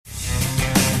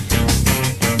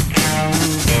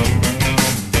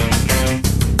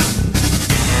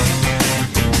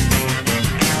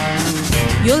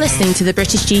listening to the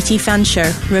British GT Fan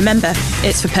Show. Remember,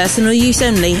 it's for personal use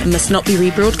only and must not be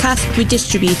rebroadcast,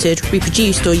 redistributed,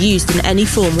 reproduced or used in any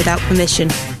form without permission.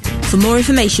 For more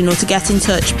information or to get in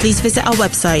touch, please visit our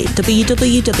website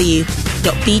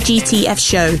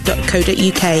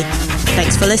www.bgtfshow.co.uk.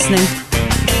 Thanks for listening.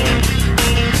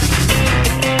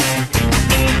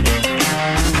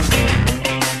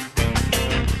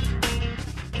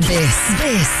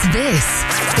 This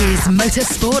is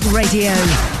Motorsport Radio.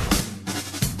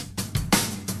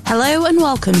 Hello and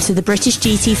welcome to the British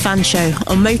GT Fan Show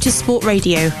on Motorsport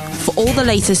Radio for all the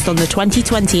latest on the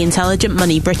 2020 Intelligent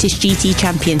Money British GT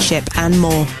Championship and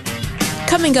more.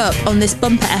 Coming up on this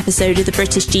bumper episode of the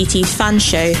British GT Fan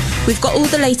Show, we've got all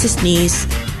the latest news,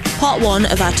 part 1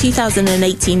 of our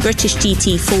 2018 British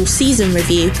GT full season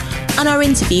review, and our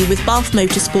interview with Bath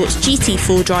Motorsports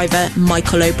GT4 driver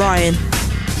Michael O'Brien.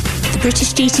 The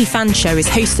British GT Fan Show is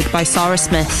hosted by Sarah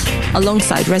Smith,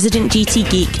 alongside resident GT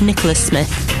geek Nicholas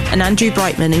Smith and Andrew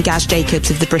Brightman and Gaz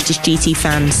Jacobs of the British GT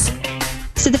Fans.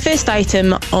 So the first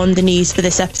item on the news for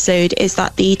this episode is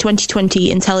that the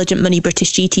 2020 Intelligent Money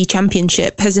British GT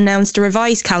Championship has announced a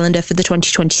revised calendar for the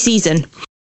 2020 season.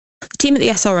 The team at the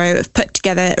SRO have put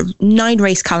together a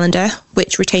 9-race calendar,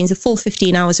 which retains a full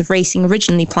 15 hours of racing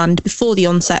originally planned before the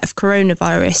onset of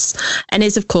coronavirus, and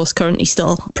is of course currently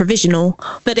still provisional,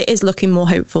 but it is looking more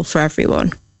hopeful for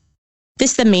everyone.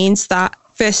 This then means that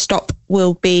first stop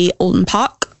will be Oulton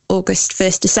Park, August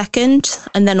 1st to 2nd,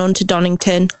 and then on to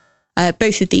Donington.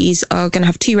 Both of these are going to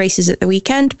have 2 races at the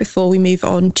weekend before we move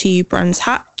on to Brands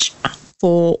Hatch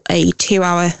for a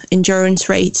 2-hour endurance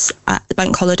race at the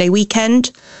bank holiday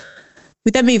weekend.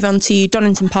 We then move on to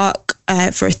Donington Park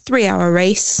for a 3-hour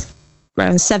race.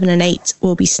 Rounds 7 and 8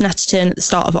 will be Snetterton at the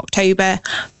start of October,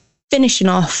 finishing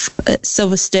off at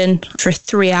Silverstone for a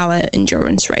 3-hour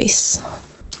endurance race.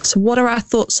 So what are our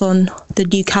thoughts on the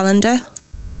new calendar?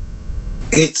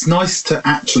 It's nice to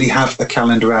actually have a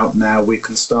calendar out now. We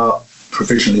can start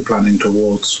provisionally planning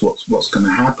towards what's going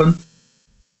to happen.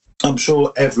 I'm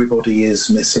sure everybody is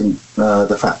missing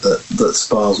the fact that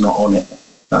Spa's not on it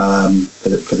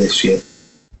for this year.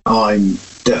 I'm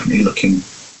definitely looking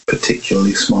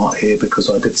particularly smart here because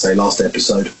I did say last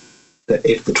episode that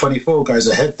if the 24 goes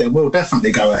ahead, then we'll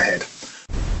definitely go ahead.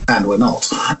 And we're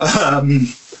not.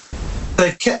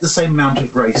 They've kept the same amount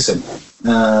of racing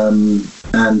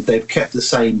and they've kept the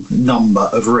same number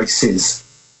of races.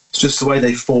 It's just the way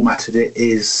they formatted it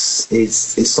is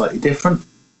slightly different.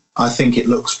 I think it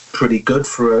looks pretty good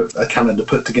for a calendar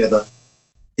put together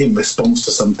in response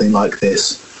to something like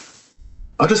this.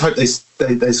 I just hope they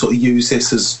sort of use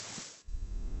this as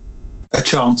a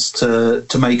chance to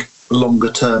make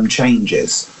longer term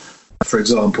changes. For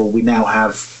example, we now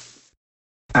have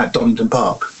at Donington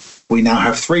Park, we now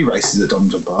have 3 races at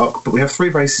Donington Park, but we have 3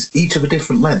 races each of a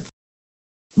different length.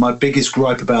 My biggest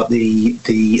gripe about the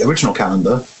original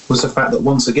calendar was the fact that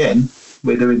once again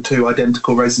we're doing 2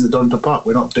 identical races at Donington Park.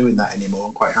 We're not doing that anymore.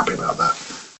 I'm quite happy about that.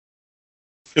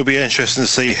 It'll be interesting to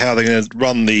see how they're going to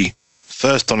run the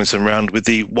first Donington round with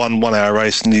the 1-hour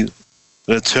race and the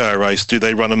 2-hour race. Do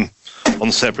they run them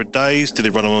on separate days? Do they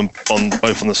run them on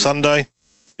both on the Sunday?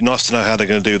 It'd be nice to know how they're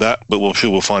going to do that, but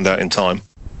we'll find out in time.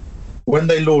 When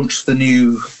they launched the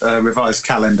new revised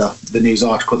calendar, the news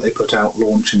article they put out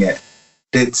launching it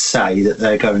did say that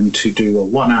they're going to do a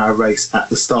 1-hour race at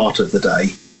the start of the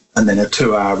day and then a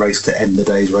 2-hour race to end the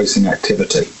day's racing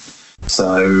activity.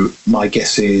 So my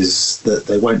guess is that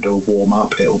they won't do a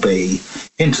warm-up. It'll be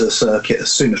into the circuit as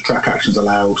soon as track action's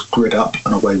allowed, grid up,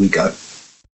 and away we go.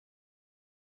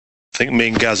 I think me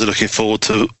and Gaz are looking forward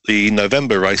to the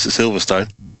November race at Silverstone.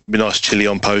 Be nice chilly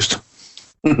on post.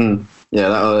 Mm-hmm. Yeah,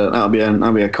 that'll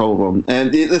be a cold one.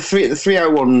 And the 3-hour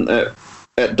one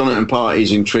at Donington Park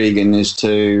is intriguing as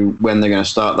to when they're going to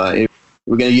start that.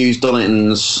 We're going to use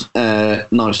Donington's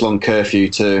nice long curfew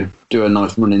to do a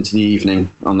nice run into the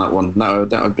evening on that one.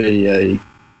 That would be an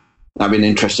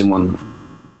interesting one.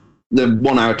 The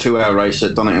 1-hour, 2-hour race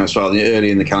at Donington as well, early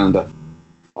in the calendar.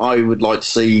 I would like to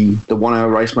see the 1-hour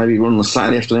race maybe run on the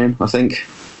Saturday afternoon. I think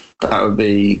that would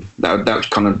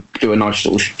kind of do a nice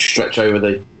little stretch over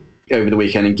the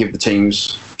weekend and give the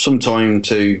teams some time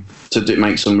to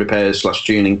make some repairs /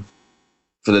 tuning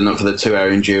for the 2-hour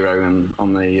enduro and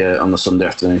on the Sunday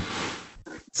afternoon.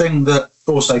 Thing that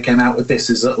also came out with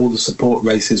this is that all the support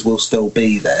races will still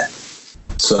be there.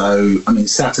 So, I mean,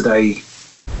 Saturday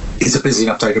is a busy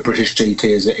enough day for British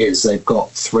GT as it is. They've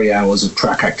got 3 hours of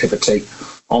track activity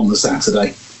on the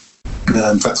Saturday.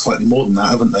 In fact, slightly more than that,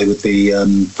 haven't they, with the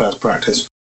first practice?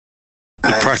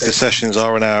 The practice sessions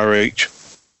are an hour each.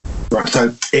 Right,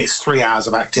 so it's 3 hours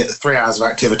of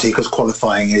activity because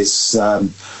qualifying is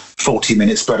 40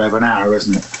 minutes spread over an hour,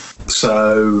 isn't it?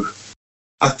 So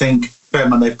I think, bear in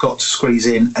mind, they've got to squeeze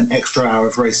in an extra hour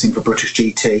of racing for British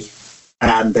GT,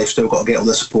 and they've still got to get all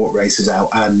the support races out,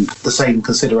 and the same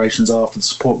considerations are for the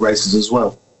support races as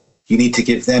well. You need to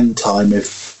give them time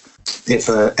if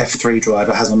a F3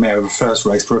 driver has a mare of a first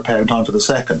race to prepare in time for the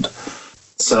second.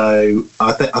 So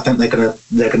I think they're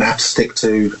gonna have to stick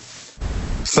to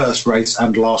first race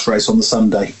and last race on the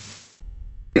Sunday.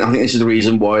 I think this is the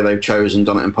reason why they've chosen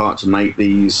Donington Park to make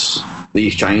these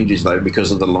changes, though,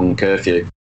 because of the long curfew.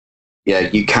 Yeah,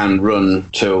 you can run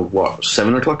till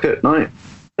 7 o'clock at night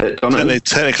at Donington.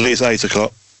 Technically, it's 8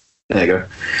 o'clock. There you go.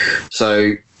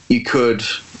 So you could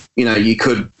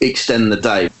extend the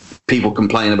day. People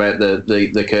complain about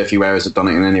the curfew hours at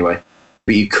Donington anyway,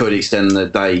 but you could extend the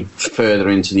day further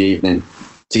into the evening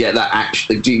to get that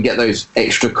you can get those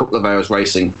extra couple of hours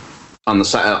racing on the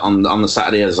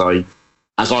Saturday as I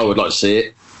would like to see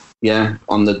it. Yeah,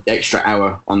 on the extra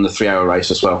hour on the 3-hour race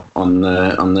as well on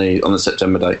the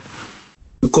September date.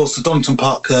 Of course, the Donington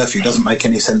Park curfew doesn't make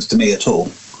any sense to me at all.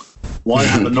 Why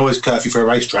have a noise curfew for a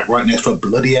racetrack right next to a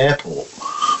bloody airport?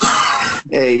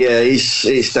 Yeah,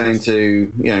 it's down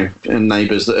to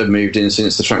neighbours that have moved in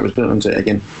since the track was built into it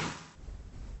again.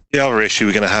 The other issue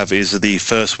we're going to have is the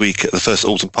first week, the first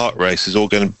Alton Park race is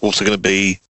also going to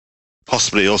be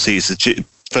possibly it's the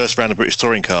first round of British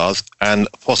touring cars and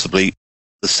possibly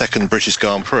the second British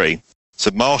Grand Prix.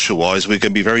 So marshal-wise, we're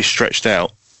going to be very stretched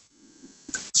out.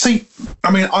 See,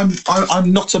 I mean,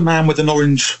 I'm not a man with an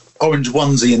orange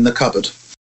onesie in the cupboard.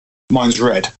 Mine's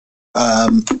red.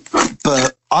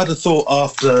 But I'd have thought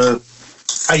after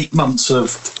 8 months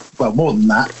of, well, more than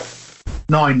that,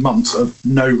 9 months of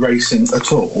no racing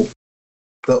at all,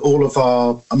 that all of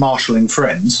our marshalling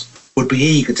friends would be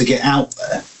eager to get out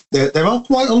there. There are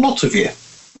quite a lot of you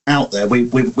out there.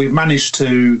 We've managed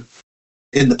to,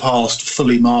 in the past,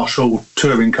 fully marshal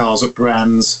touring cars at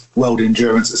Brands, World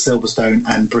Endurance at Silverstone,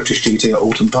 and British GT at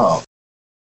Alton Park.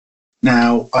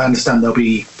 Now, I understand there'll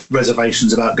be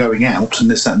reservations about going out and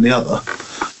this, that, and the other,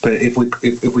 but if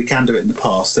we can do it in the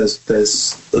past,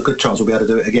 there's a good chance we'll be able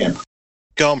to do it again.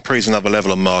 Grand Prix is another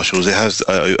level of marshals. It has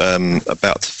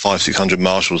about 500-600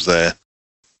 marshals there.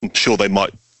 I'm sure they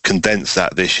might condense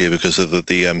that this year because of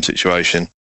the situation.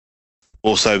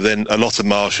 Also, then a lot of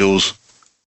marshals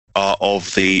are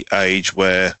of the age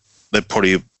where they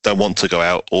probably don't want to go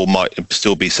out or might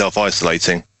still be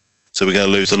self-isolating. So we're going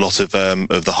to lose a lot of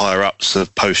the higher-ups,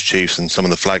 of post chiefs and some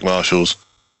of the flag marshals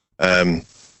with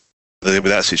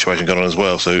that situation going on as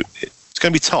well. So it's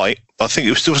going to be tight. I think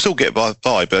it will still get by,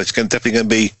 but it's definitely going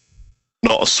to be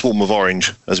not a swarm of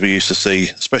orange as we used to see,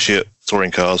 especially at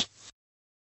touring cars.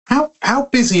 How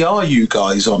busy are you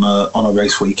guys on a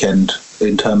race weekend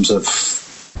in terms of?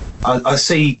 I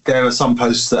see there are some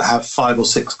posts that have 5 or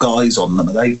 6 guys on them.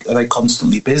 Are they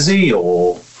constantly busy,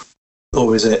 or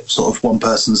is it sort of one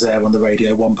person's there on the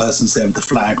radio, one person's there with the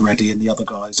flag ready, and the other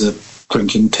guys are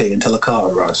drinking tea until a car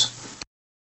arrives?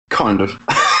 Kind of.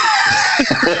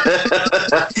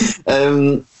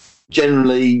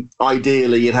 Generally,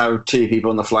 ideally, you'd have 2 people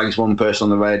on the flags, 1 person on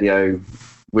the radio,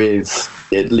 with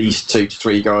at least 2 to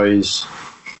 3 guys,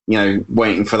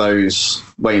 waiting for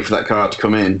that car to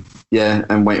come in,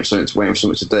 and waiting for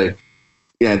something to do.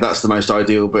 Yeah, that's the most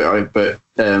ideal. But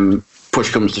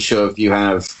push comes to shove, you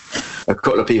have a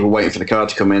couple of people waiting for the car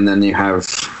to come in, then you have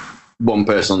 1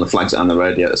 person on the flags and the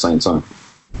radio at the same time.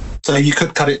 So you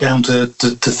could cut it down to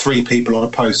 3 people on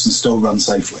a post and still run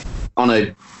safely? On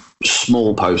a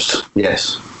small post,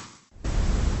 yes.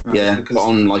 Yeah, but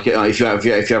on if you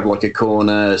have like a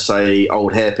corner, say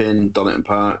Old Hairpin, Donington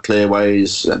Park,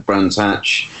 Clearways at Brands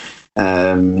Hatch,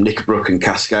 Knickerbrook and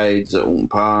Cascades at Alton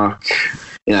Park,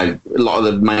 a lot of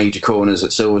the major corners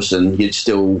at Silverstone, you'd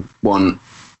still want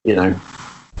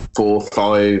 4,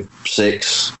 5,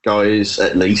 6 guys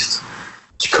at least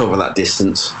to cover that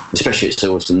distance, especially at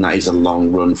Silverstone. That is a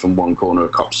long run from one corner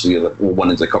of Copse to the other, or one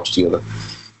end of the Copse to the other.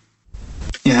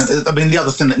 Yeah, I mean, the other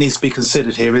thing that needs to be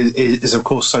considered here is of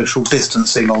course, social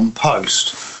distancing on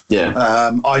post. Yeah.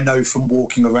 I know from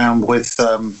walking around with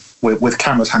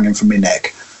cameras hanging from my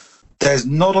neck, there's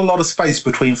not a lot of space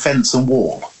between fence and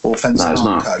wall, or fence and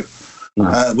arco,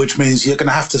 which means you're going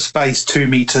to have to space 2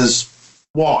 meters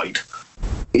wide.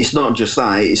 It's not just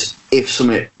that, it's if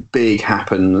something big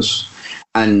happens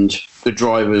and the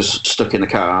driver's stuck in the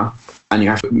car and you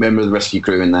have a member of the rescue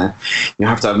crew in there, you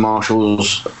have to have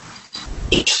marshals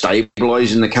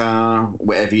stabilising the car,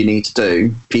 whatever you need to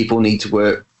do. People need to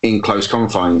work in close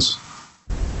confines.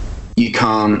 You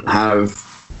can't have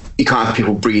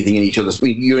people breathing in each other's.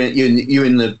 You're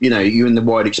in the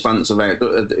wide expanse of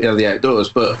the outdoors,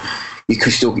 but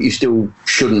you still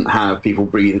shouldn't have people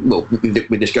breathing. Well,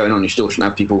 with this going on, you still shouldn't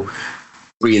have people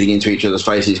breathing into each other's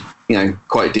faces,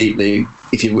 quite deeply.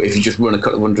 If you just run a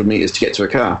couple of 100 meters to get to a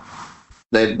car,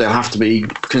 there have to be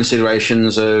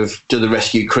considerations of, do the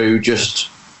rescue crew just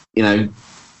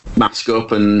mask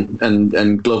up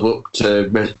and glove up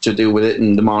to deal with it,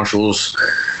 and the marshals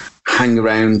hang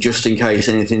around just in case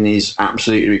anything is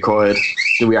absolutely required?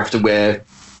 Do we have to wear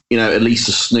at least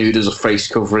a snood as a face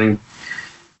covering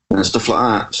and stuff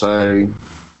like that? So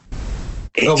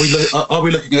are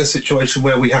we looking at a situation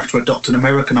where we have to adopt an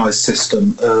Americanized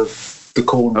system of the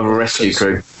corner of a rescue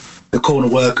crew, the corner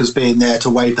workers being there to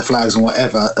wave the flags and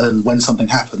whatever, and when something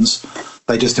happens,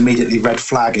 they just immediately red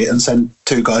flag it and send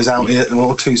two guys out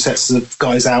or two sets of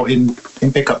guys out in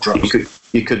pickup trucks?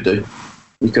 You could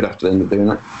have to end up doing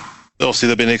that. Obviously,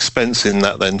 there'll be an expense in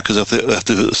that then, because they have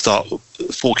to start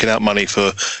forking out money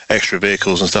for extra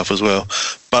vehicles and stuff as well.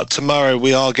 But tomorrow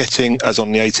we are getting, as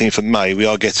on the 18th of May, we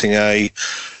are getting an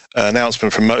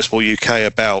announcement from Motorsport UK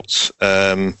about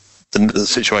the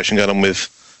situation going on with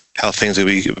how things will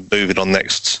be moving on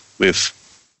next with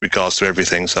regards to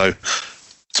everything. So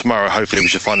tomorrow, hopefully, we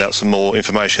should find out some more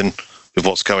information with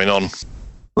what's going on.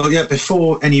 Well, yeah,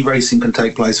 before any racing can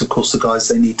take place, of course, the guys,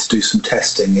 they need to do some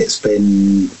testing. It's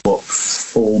been,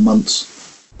 4 months?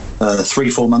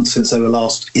 3-4 months since they were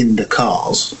last in the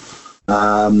cars.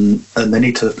 And they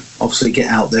need to obviously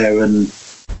get out there and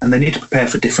they need to prepare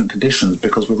for different conditions,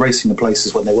 because we're racing in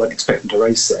places when they weren't expecting to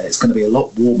race there. It's going to be a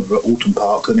lot warmer at Alton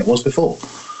Park than it was before.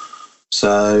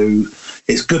 So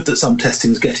it's good that some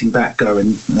testing is getting back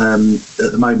going.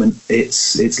 At the moment,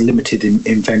 it's limited in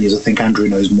venues. I think Andrew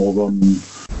knows more on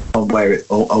where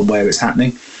it's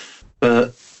happening,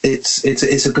 but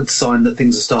it's a good sign that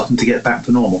things are starting to get back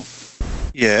to normal.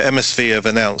 Yeah, MSV have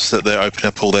announced that they're opening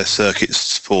up all their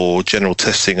circuits for general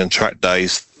testing and track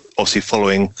days, obviously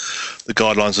following the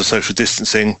guidelines of social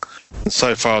distancing. And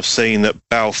so far, I've seen that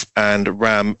Balf and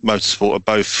Ram Motorsport are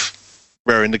both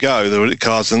raring to go. They're at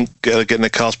cars and getting their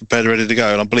cars prepared, ready to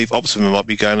go. And I believe Optimum might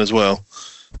be going as well.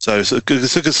 So it's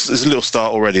a little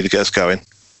start already to get us going.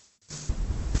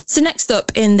 So next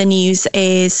up in the news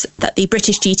is that the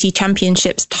British GT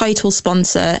Championships title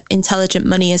sponsor, Intelligent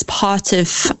Money, as part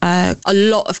of a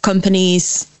lot of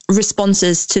companies'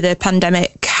 responses to the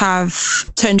pandemic,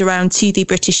 have turned around to the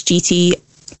British GT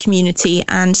community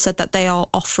and said that they are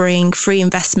offering free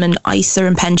investment, ISA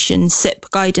and pension, SIP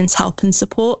guidance, help and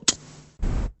support.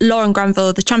 Lauren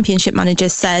Granville, the championship manager,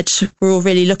 said, "We're all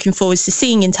really looking forward to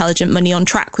seeing Intelligent Money on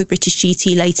track with British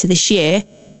GT later this year,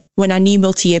 when our new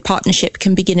multi-year partnership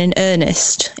can begin in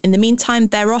earnest. In the meantime,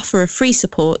 their offer of free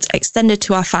support extended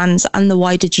to our fans and the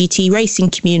wider GT racing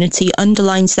community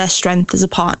underlines their strength as a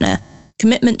partner,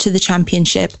 commitment to the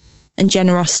championship and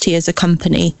generosity as a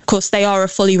company." Of course, they are a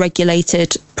fully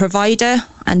regulated provider,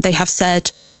 and they have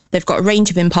said they've got a range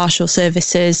of impartial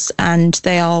services and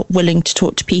they are willing to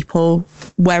talk to people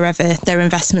wherever their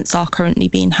investments are currently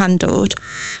being handled.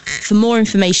 For more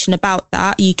information about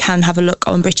that, you can have a look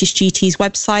on British GT's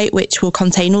website, which will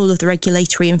contain all of the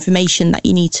regulatory information that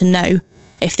you need to know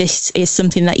if this is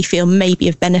something that you feel may be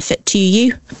of benefit to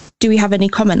you. Do we have any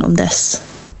comment on this?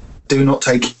 Do not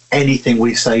take anything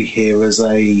we say here as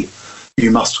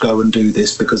you must go and do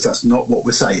this, because that's not what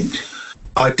we're saying.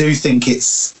 I do think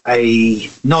it's a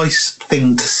nice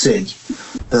thing to see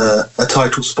that a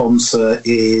title sponsor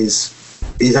is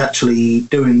actually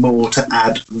doing more to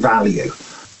add value.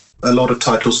 A lot of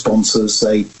title sponsors,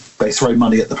 they throw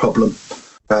money at the problem.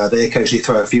 They occasionally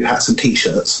throw a few hats and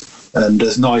T-shirts. And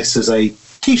as nice as a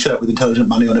T-shirt with Intelligent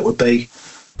Money on it would be,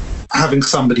 having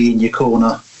somebody in your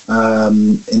corner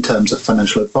in terms of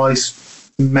financial advice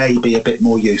may be a bit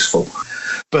more useful.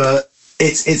 But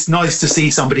it's nice to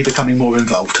see somebody becoming more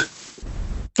involved.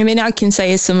 I mean, I can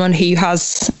say as someone who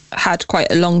has had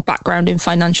quite a long background in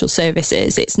financial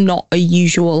services, it's not a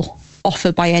usual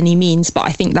offer by any means, but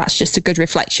I think that's just a good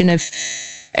reflection of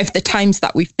the times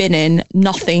that we've been in.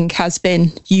 Nothing has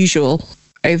been usual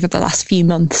over the last few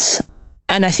months.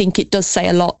 And I think it does say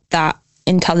a lot that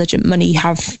Intelligent Money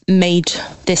have made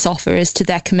this offer as to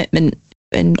their commitment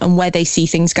and where they see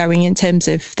things going in terms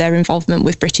of their involvement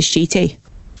with British GT.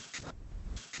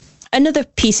 Another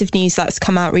piece of news that's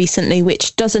come out recently,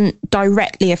 which doesn't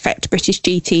directly affect British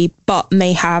GT, but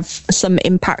may have some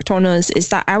impact on us, is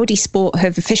that Audi Sport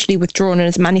have officially withdrawn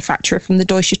as a manufacturer from the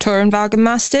Deutsche Tourenwagen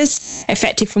Masters,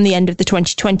 effective from the end of the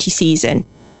 2020 season.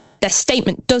 Their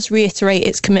statement does reiterate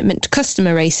its commitment to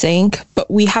customer racing,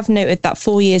 but we have noted that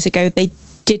 4 years ago they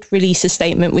did release a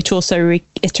statement which also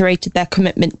reiterated their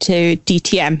commitment to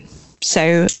DTM.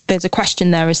 So there's a question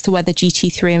there as to whether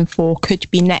GT3 and 4 could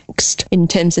be next in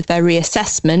terms of their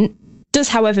reassessment. does,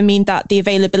 however, mean that the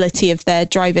availability of their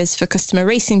drivers for customer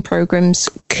racing programs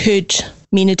could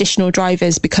mean additional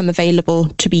drivers become available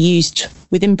to be used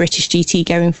within British GT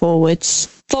going forwards.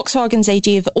 Volkswagen's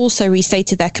AG have also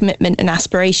restated their commitment and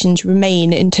aspirations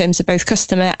remain in terms of both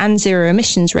customer and zero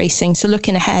emissions racing. So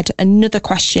looking ahead, another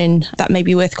question that may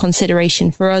be worth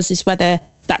consideration for us is whether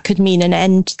that could mean an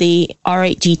end to the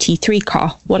R8 GT3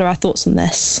 car. What are our thoughts on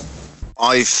this?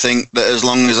 I think that as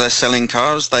long as they're selling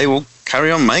cars, they will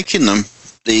carry on making them.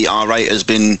 The R8 has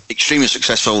been extremely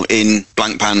successful in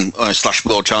Blancpain /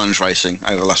 World Challenge racing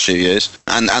over the last few years,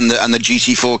 and the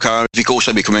GT4 car is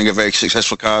also becoming a very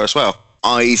successful car as well.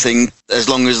 I think as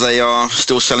long as they are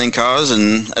still selling cars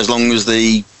and as long as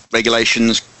the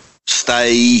regulations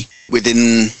stay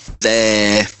within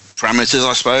their parameters,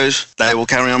 I suppose, they will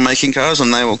carry on making cars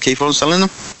and they will keep on selling them.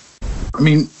 I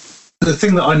mean, the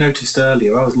thing that I noticed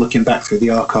earlier, I was looking back through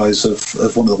the archives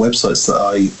of one of the websites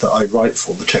that I write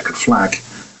for, the Checkered Flag.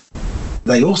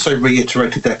 They also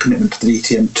reiterated their commitment to the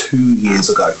DTM 2 years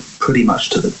ago, pretty much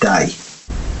to the day.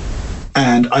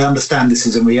 And I understand this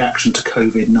is in reaction to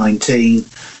COVID-19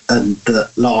 and that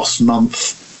last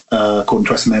month, according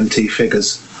to SMMT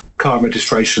figures, car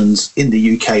registrations in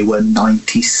the UK were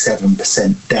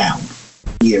 97% down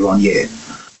year on year.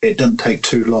 It doesn't take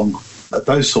too long at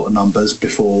those sort of numbers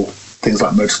before things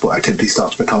like motorsport activity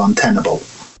start to become untenable.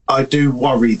 I do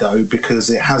worry, though, because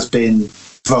it has been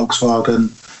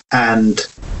Volkswagen and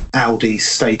Audi's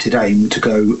stated aim to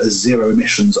go as zero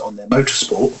emissions on their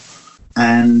motorsport,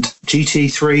 and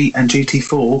GT3 and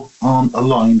GT4 aren't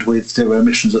aligned with zero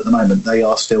emissions at the moment. They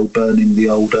are still burning the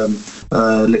old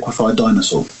liquefied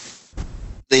dinosaur.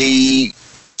 The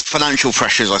financial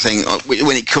pressures, I think,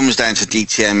 when it comes down to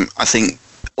DTM, I think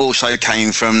also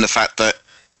came from the fact that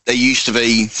there used to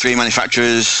be three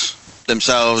manufacturers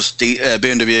themselves,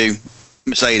 BMW,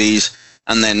 Mercedes,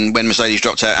 and then when Mercedes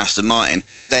dropped out, Aston Martin.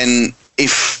 Then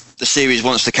if the series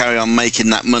wants to carry on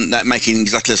making making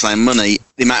exactly the same money,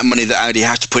 the amount of money that Audi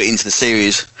had to put into the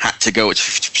series had to go up to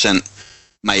 50%,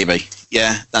 maybe.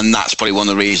 Yeah, and that's probably one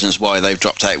of the reasons why they've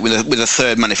dropped out, with a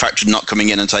third manufacturer not coming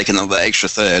in and taking up that extra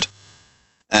third.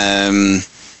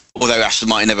 Although Aston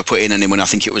Martin never put in any money, I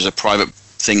think it was a private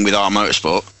thing with R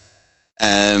Motorsport.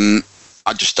 As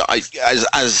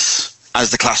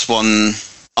the Class 1,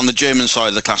 on the German side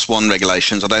of the Class 1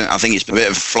 regulations, I think it's a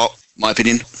bit of a flop, in my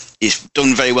opinion. It's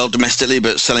done very well domestically,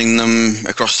 but selling them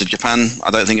across to Japan,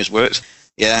 I don't think it's worked.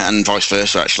 Yeah, and vice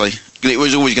versa, actually. It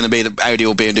was always going to be that Audi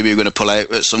or BMW were going to pull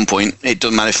out at some point. It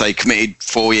doesn't matter if they committed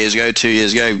 4 years ago, 2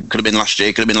 years ago, could have been last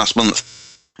year, could have been last month.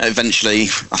 Eventually,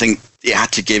 I think it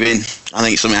had to give in. I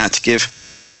think something had to give.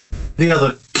 The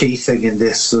other key thing in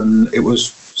this, and it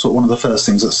was sort of one of the first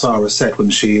things that Sarah said when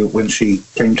she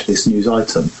came to this news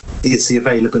item, is the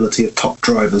availability of top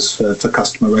drivers for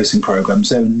customer racing programs.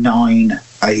 There are 9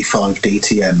 A5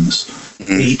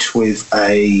 DTMs, each with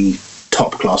a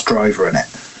top class driver in it.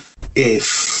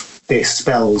 If this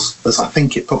spells, as I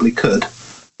think it probably could,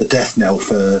 the death knell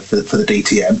for the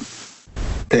DTM,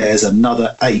 there's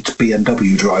another 8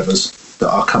 BMW drivers that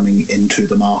are coming into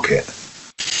the market.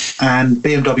 And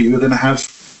BMW are going to have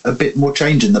a bit more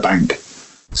change in the bank.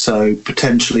 So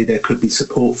potentially there could be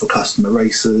support for customer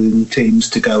racing teams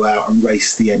to go out and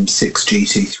race the M6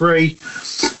 GT3.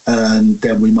 And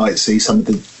then we might see some of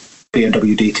the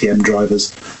BMW DTM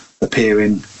drivers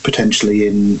appearing potentially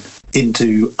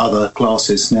into other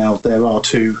classes. Now, there are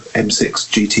 2 M6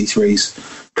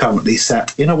 GT3s currently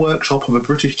sat in a workshop of a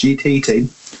British GT team.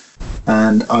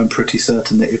 And I'm pretty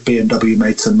certain that if BMW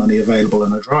made some money available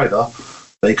and a driver,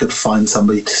 they could find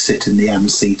somebody to sit in the AM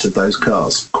seat of those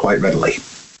cars quite readily.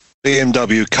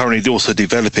 BMW currently also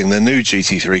developing their new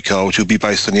GT3 car, which will be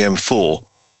based on the M4.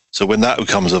 So when that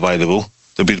becomes available,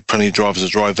 there'll be plenty of drivers to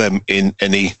drive them in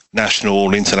any national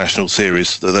or international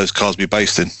series that those cars will be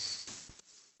based in.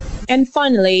 And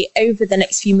finally, over the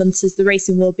next few months, as the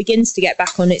racing world begins to get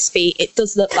back on its feet, it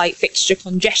does look like fixture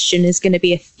congestion is going to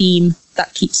be a theme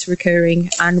that keeps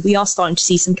recurring. And we are starting to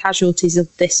see some casualties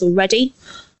of this already.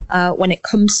 When it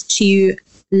comes to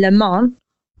Le Mans,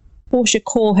 Porsche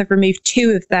Core have removed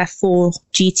 2 of their 4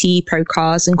 GT Pro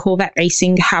cars, and Corvette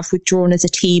Racing have withdrawn as a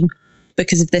team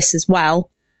because of this as well.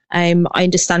 I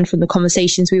understand from the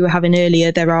conversations we were having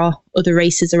earlier, there are other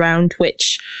races around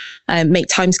which make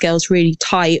timescales really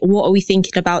tight. What are we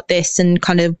thinking about this and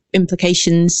kind of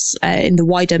implications in the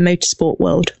wider motorsport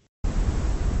world?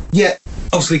 Yeah,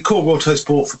 obviously Core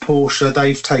Autosport for Porsche,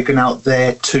 they've taken out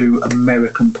their 2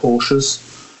 American Porsches,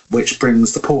 which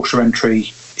brings the Porsche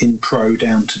entry in Pro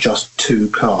down to just 2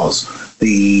 cars.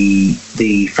 The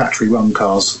factory run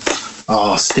cars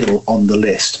are still on the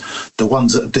list. The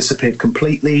ones that have disappeared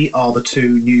completely are the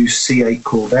 2 new C8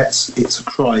 Corvettes. It's a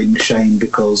crying shame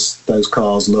because those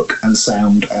cars look and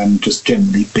sound and just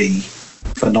generally be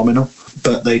phenomenal.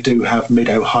 But they do have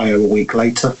Mid-Ohio a week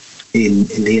later in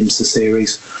the IMSA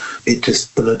series.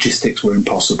 The logistics were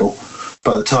impossible.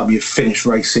 By the time you've finished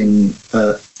racing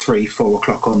 3-4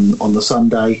 o'clock on the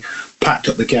Sunday, packed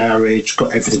up the garage,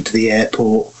 got everything to the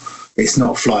airport, it's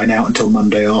not flying out until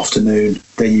Monday afternoon.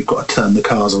 Then you've got to turn the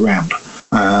cars around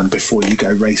before you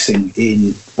go racing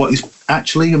in what is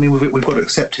actually, I mean, we've got to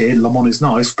accept here, Le Mans is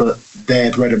nice, but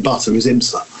their bread and butter is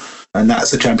IMSA. And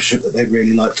that's a championship that they'd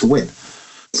really like to win.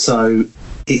 So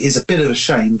it is a bit of a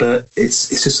shame, but it's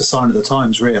just a sign of the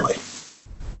times, really.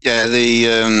 Yeah, the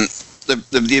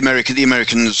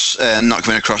Americans not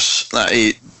coming across.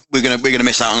 We're gonna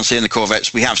miss out on seeing the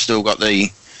Corvettes. We have still got the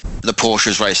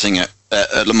Porsches racing at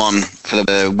Le Mans for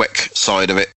the WEC side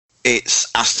of it.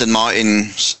 It's Aston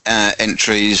Martin's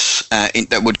entries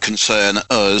that would concern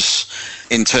us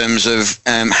in terms of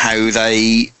how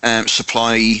they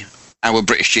supply our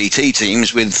British GT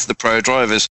teams with the pro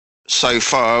drivers. So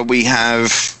far, we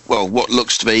have, what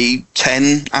looks to be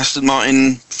 10 Aston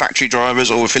Martin factory drivers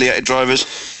or affiliated drivers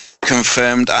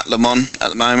confirmed at Le Mans at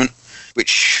the moment,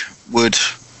 which would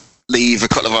leave a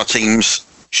couple of our teams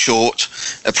short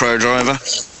a pro driver.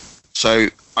 So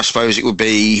I suppose it would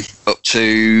be up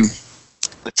to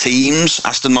the teams,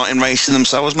 Aston Martin Racing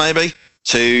themselves maybe,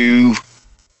 to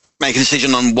make a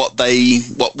decision on what they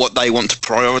want to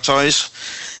prioritise.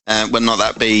 Whether or not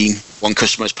that be one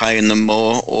customer is paying them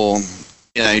more, or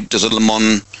does a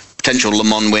potential Le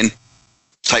Mans win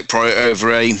take priority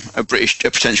over a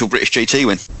potential British GT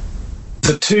win?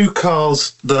 The 2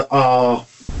 cars that are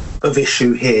of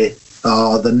issue here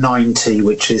are the 90,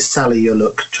 which is Sally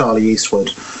Yullock, Charlie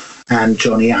Eastwood, and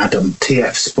Johnny Adam,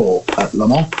 TF Sport at Le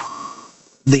Mans.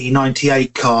 The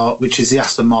 98 car, which is the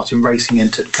Aston Martin Racing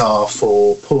entered car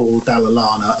for Paul Dalla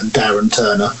Lana and Darren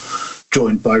Turner,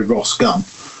 joined by Ross Gunn.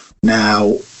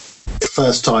 Now, the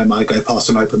first time I go past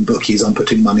an open bookies, I'm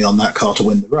putting money on that car to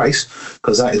win the race,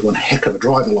 because that is one heck of a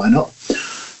driver lineup.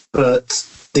 But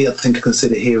the other thing to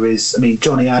consider here is,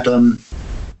 Johnny Adam,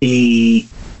 I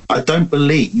don't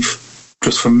believe,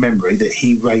 just from memory, that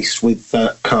he raced with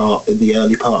that car in the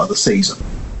early part of the season.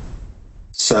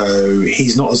 So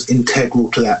he's not as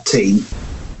integral to that team.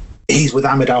 He's with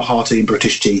Ahmed Al-Hati in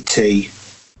British GT.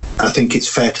 I think it's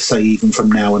fair to say even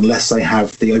from now, unless they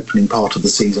have the opening part of the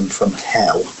season from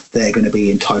hell, they're going to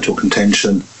be in title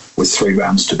contention with 3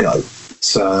 rounds to go.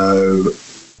 So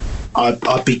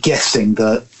I'd be guessing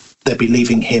that they'll be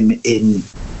leaving him in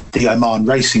the Oman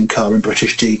racing car in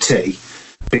British GT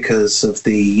because of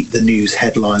the news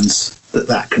headlines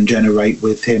that can generate,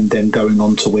 with him then going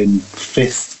on to win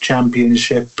 5th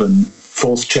championship and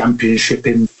 4th championship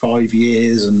in 5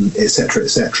 years, and etc.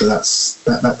 etc.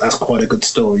 That's quite a good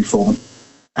story for them.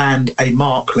 And a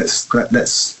marque,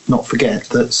 let's not forget,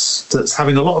 that's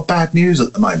having a lot of bad news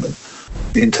at the moment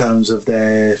in terms of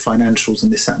their financials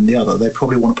and this, that, and the other. They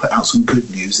probably want to put out some good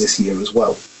news this year as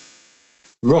well.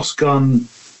 Ross Gunn,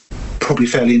 probably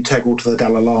fairly integral to the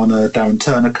Dalla Lana, Darren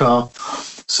Turner car.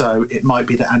 So it might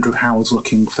be that Andrew Howard's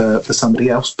looking for somebody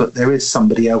else, but there is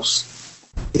somebody else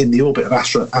in the orbit of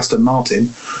Aston Martin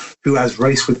who has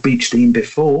raced with Beechstein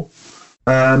before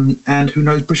and who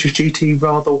knows British GT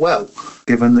rather well,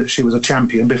 given that she was a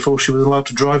champion before she was allowed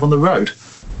to drive on the road.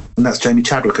 And that's Jamie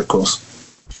Chadwick, of course.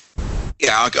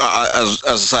 Yeah, as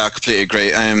I say, I completely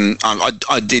agree.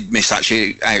 I did miss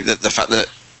actually out the fact that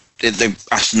the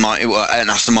Aston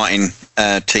Martin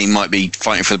team might be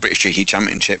fighting for the British GT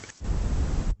Championship.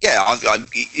 Yeah,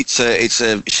 it's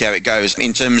see how it goes.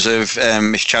 In terms of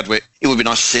Miss Chadwick, it would be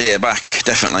nice to see her back,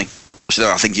 definitely.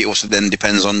 So I think it also then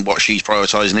depends on what she's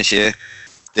prioritising this year,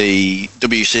 the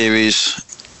W Series,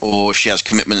 or she has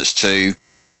commitments to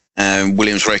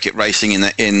Williams Rocket Racing in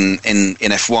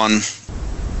F1,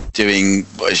 doing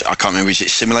I can't remember, is it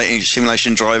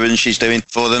simulation driving she's doing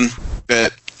for them?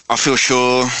 But I feel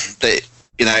sure that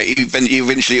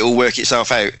eventually it will work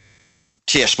itself out.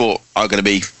 TF Sport are going to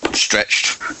be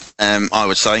stretched, I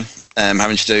would say,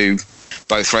 having to do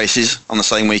both races on the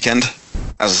same weekend.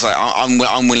 As I say,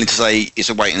 I'm willing to say it's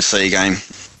a wait and see game.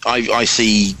 I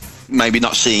see maybe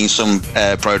not seeing some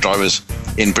pro drivers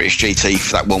in British GT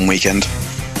for that one weekend.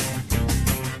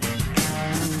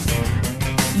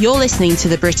 You're listening to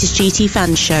the British GT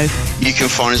Fan Show. You can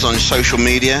find us on social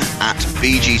media at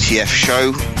BGTF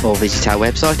Show, or visit our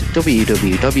website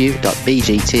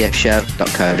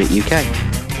www.bgtfshow.co.uk.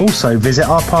 Also visit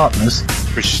our partners,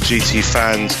 British GT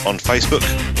Fans on Facebook.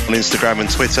 On Instagram and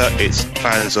Twitter, it's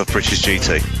Fans of British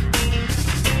GT.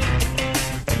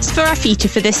 So for our feature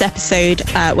for this episode,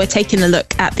 we're taking a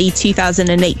look at the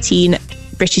 2018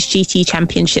 British GT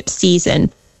Championship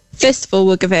season. First of all,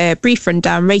 we'll give a brief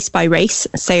rundown race by race.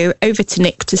 So over to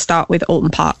Nick to start with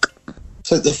Oulton Park.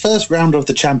 So the first round of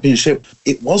the championship,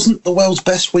 it wasn't the world's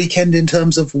best weekend in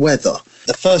terms of weather.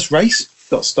 The first race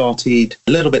got started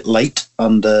a little bit late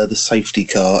under the safety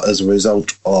car as a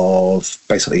result of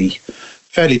basically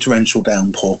fairly torrential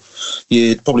downpour.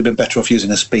 You'd probably been better off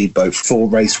using a speedboat for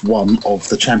race one of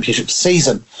the championship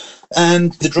season.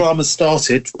 And the drama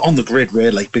started on the grid,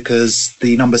 really, because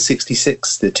the number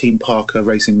 66, the Team Parker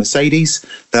Racing Mercedes,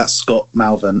 that's Scott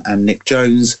Malvern and Nick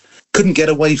Jones, couldn't get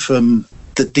away from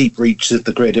the deep reaches of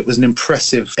the grid. It was an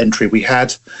impressive entry we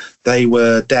had. They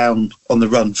were down on the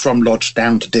run from Lodge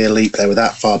down to Deer Leap. They were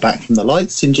that far back from the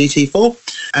lights in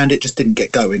GT4, and it just didn't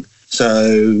get going.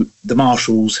 So the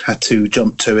marshals had to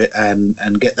jump to it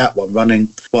and get that one running,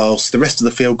 whilst the rest of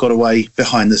the field got away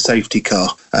behind the safety car.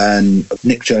 And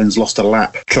Nick Jones lost a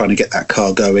lap trying to get that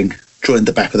car going, joined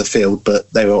the back of the field,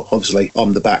 but they were obviously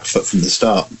on the back foot from the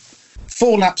start.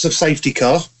 4 laps of safety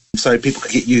car, so people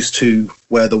could get used to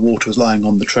where the water was lying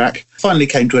on the track, finally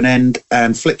came to an end,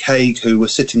 and Flick Haig, who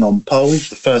was sitting on pole,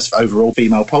 the first overall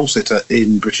female pole sitter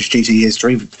in British GT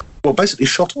history, well, basically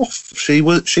shot off. She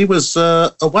was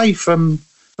away from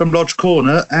Lodge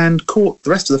Corner and caught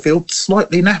the rest of the field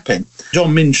slightly napping.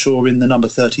 John Minshaw in the number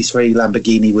 33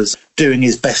 Lamborghini was doing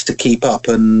his best to keep up,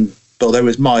 and although he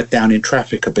was mired down in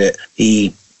traffic a bit,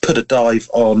 he put a dive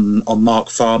on Mark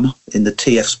Farmer in the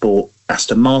TF Sport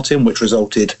Aston Martin, which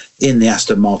resulted in the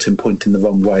Aston Martin pointing the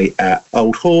wrong way at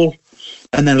Old Hall.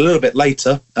 And then a little bit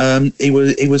later, he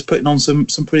was putting on some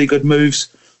pretty good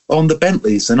moves on the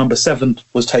Bentleys. The number 7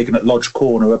 was taken at Lodge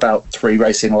Corner about 3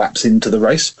 racing laps into the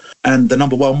race, and the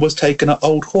number 1 was taken at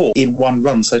Old Hall in one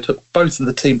run. So it took both of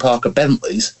the Team Parker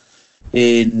Bentleys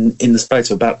in the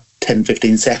space of about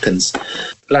 10-15 seconds.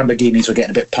 Lamborghinis were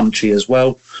getting a bit punchy as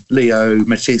well. Leo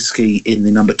Metitsky in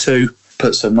the number 2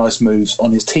 put some nice moves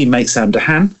on his teammate Sam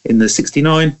DeHaan in the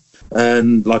 69.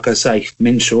 And like I say,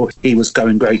 Minshaw, he was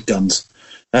going great guns.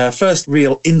 First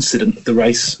real incident of the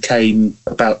race came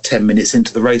about 10 minutes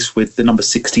into the race with the number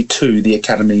 62, the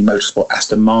Academy Motorsport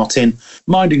Aston Martin,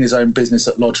 minding his own business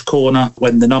at Lodge Corner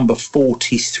when the number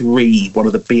 43, one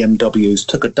of the BMWs,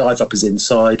 took a dive up his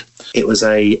inside. It was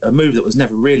a move that was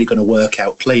never really going to work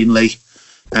out cleanly,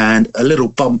 and a little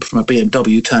bump from a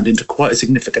BMW turned into quite a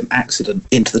significant accident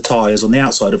into the tyres on the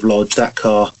outside of Lodge. That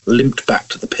car limped back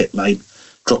to the pit lane,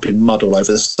 dropping mud all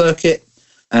over the circuit,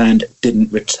 and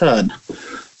didn't return.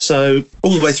 So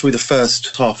all the way through the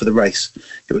first half of the race,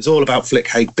 it was all about Flick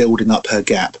Haig building up her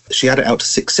gap. She had it out to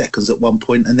 6 seconds at one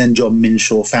point, and then John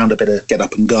Minshaw found a bit of get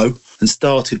up and go and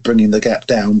started bringing the gap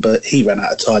down, but he ran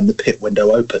out of time. The pit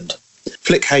window opened.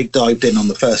 Flick Haig dived in on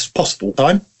the first possible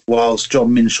time, whilst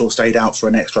John Minshaw stayed out for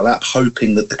an extra lap,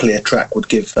 hoping that the clear track would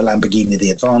give the Lamborghini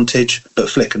the advantage. But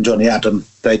Flick and Johnny Adam,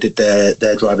 they did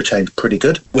their driver change pretty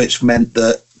good, which meant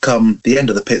that come the end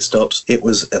of the pit stops, it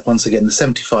was once again the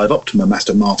 75 Optimum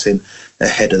Aston Martin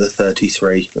ahead of the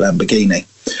 33 Lamborghini.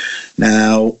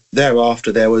 Now,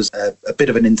 thereafter, there was a bit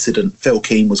of an incident. Phil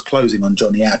Keane was closing on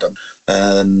Johnny Adam,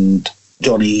 and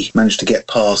Johnny managed to get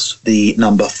past the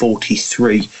number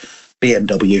 43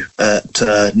 BMW at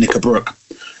Knickerbrook.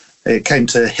 It came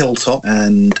to Hilltop,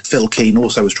 and Phil Keane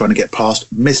also was trying to get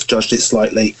past, misjudged it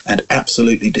slightly, and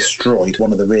absolutely destroyed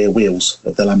one of the rear wheels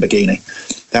of the Lamborghini.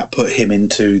 That put him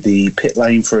into the pit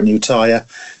lane for a new tyre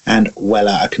and well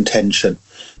out of contention.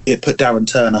 It put Darren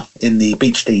Turner in the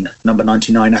Beechdean number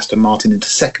 99 Aston Martin into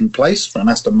second place for an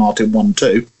Aston Martin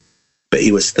 1-2, but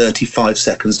he was 35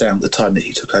 seconds down at the time that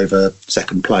he took over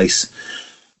second place.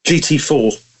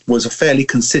 GT4 was a fairly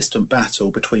consistent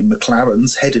battle between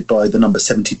McLarens, headed by the number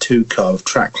 72 car of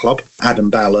Track Club, Adam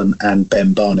Ballon and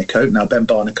Ben Barnicoat. Now, Ben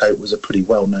Barnicoat was a pretty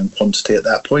well-known quantity at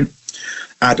that point.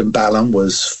 Adam Ballon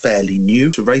was fairly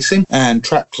new to racing, and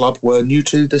Track Club were new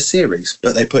to the series,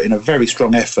 but they put in a very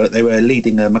strong effort. They were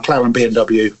leading a McLaren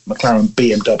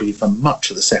BMW for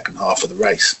much of the second half of the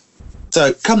race.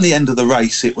 So, come the end of the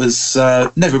race, it was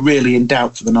never really in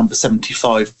doubt for the number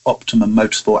 75 Optimum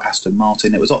Motorsport Aston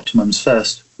Martin. It was Optimum's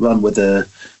first run with a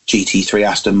GT3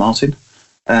 Aston Martin,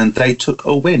 and they took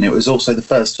a win. It was also the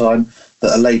first time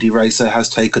that a lady racer has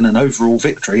taken an overall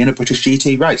victory in a British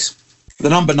GT race. The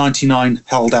number 99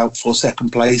 held out for second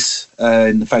place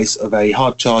in the face of a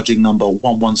hard-charging number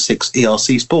 116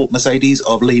 ERC Sport Mercedes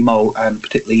of Lee Mole and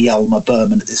particularly Hjalmar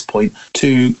Berman at this point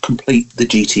to complete the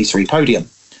GT3 podium.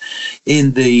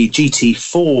 In the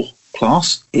GT4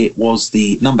 class, it was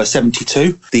the number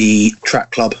 72, the Track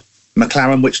Club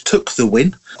McLaren, which took the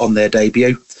win on their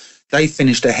debut. They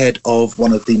finished ahead of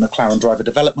one of the McLaren driver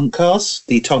development cars,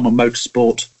 the Tolman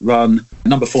Motorsport run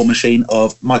number 4 machine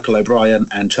of Michael O'Brien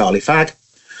and Charlie Fagg,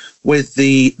 with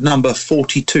the number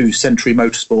 42 Century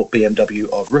Motorsport BMW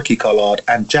of Ricky Collard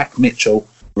and Jack Mitchell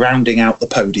rounding out the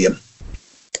podium.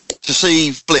 To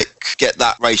see Flick get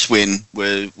that race win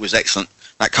was excellent.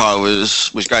 That car was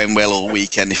going well all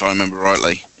weekend, if I remember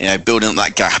rightly. You know, building up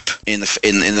that gap in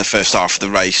the first half of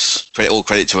the race. All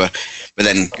credit to her. But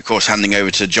then, of course, handing over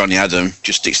to Johnny Adam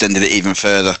just extended it even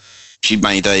further. She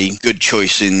made a good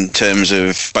choice in terms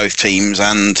of both teams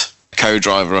and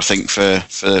co-driver, I think, for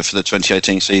the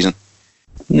 2018 season.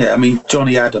 Yeah, I mean,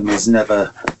 Johnny Adam is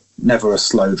never a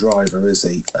slow driver, is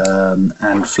he?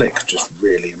 And Flick just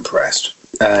really impressed.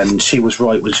 And she was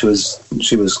right when she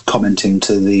was commenting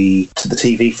to the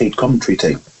TV feed commentary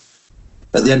team.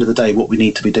 At the end of the day, what we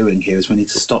need to be doing here is we need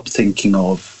to stop thinking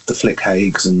of the Flick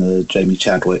Haigs and the Jamie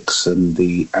Chadwicks and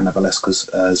the Anna Valescas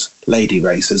as lady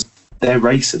racers. They're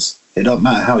racers. It doesn't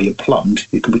matter how you're plumbed,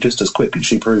 you can be just as quick, and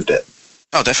she proved it.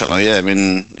 Oh, definitely, yeah. I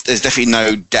mean, there's definitely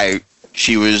no doubt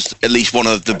she was at least one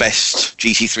of the best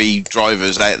GT3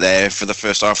 drivers out there for the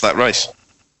first half of that race.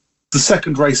 The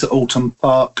second race at Alton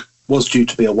Park was due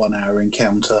to be a 1 hour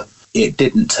encounter. It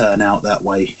didn't turn out that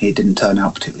way. It didn't turn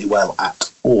out particularly well at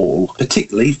all,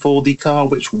 particularly for the car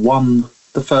which won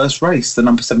the first race, the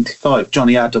number 75.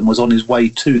 Johnny Adam was on his way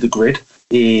to the grid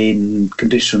in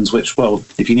conditions which, well,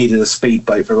 if you needed a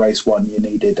speedboat for race 1, you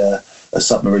needed a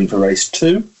submarine for race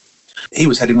 2. He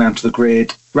was heading round to the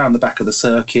grid, round the back of the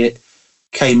circuit,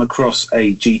 came across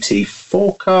a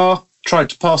GT4 car, tried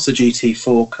to pass the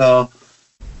GT4 car,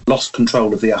 lost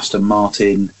control of the Aston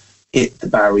Martin, hit the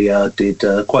barrier, did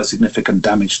quite significant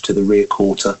damage to the rear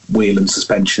quarter wheel and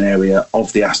suspension area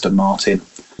of the Aston Martin.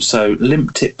 So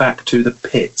limped it back to the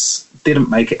pits, didn't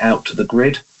make it out to the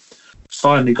grid,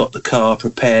 finally got the car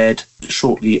prepared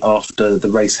shortly after the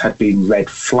race had been red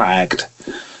flagged.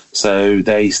 So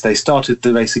they started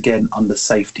the race again on the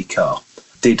safety car,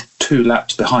 did 2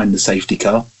 laps behind the safety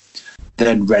car,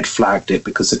 then red flagged it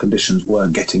because the conditions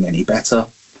weren't getting any better.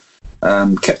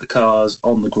 Kept the cars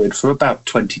on the grid for about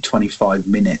 20-25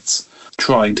 minutes,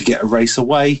 trying to get a race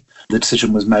away. The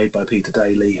decision was made by Peter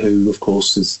Daly, who, of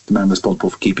course, is the man responsible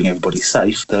for keeping everybody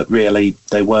safe, that really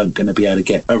they weren't going to be able to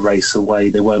get a race away.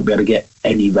 They weren't be able to get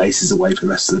any races away for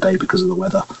the rest of the day because of the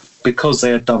weather. Because they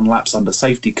had done laps under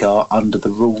safety car, under the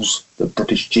rules of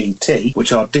British GT,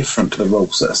 which are different to the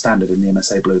rules that are standard in the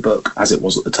MSA Blue Book, as it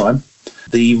was at the time,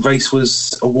 the race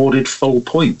was awarded full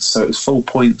points. So it was full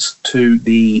points to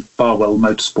the Barwell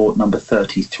Motorsport number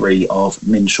 33 of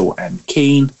Minshaw and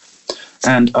Keane.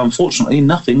 And unfortunately,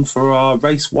 nothing for our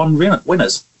race 1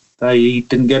 winners. They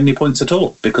didn't get any points at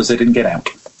all because they didn't get out.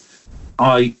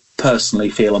 I personally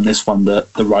feel on this one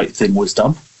that the right thing was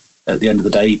done. At the end of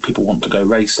the day, people want to go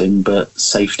racing, but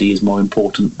safety is more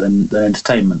important than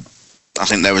entertainment. I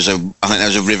think there was a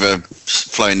river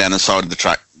flowing down the side of the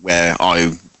track where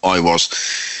I was.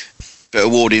 But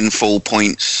awarding full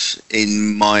points,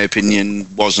 in my opinion,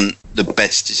 wasn't the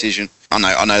best decision.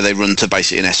 I know they run to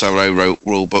basically an SRO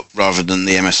rule book rather than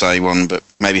the MSA one, but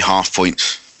maybe half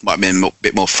points might have been a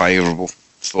bit more favourable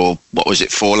for,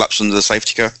 4 laps under the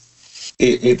safety car?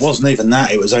 It wasn't even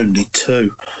that, it was only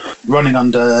 2. Running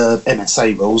under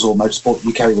MSA rules or Motorsport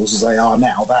UK rules as they are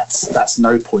now, that's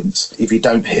no points. If you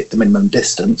don't hit the minimum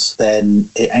distance, then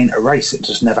it ain't a race, it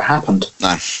just never happened.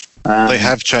 No. They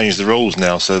have changed the rules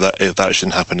now, so that if that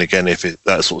shouldn't happen again, if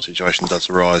that sort of situation does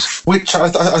arise. Which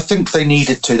I think they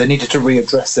needed to. They needed to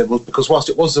readdress their rules, because whilst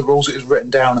it was the rules, it was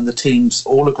written down and the teams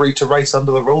all agreed to race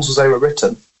under the rules as they were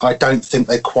written. I don't think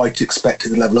they quite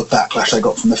expected the level of backlash they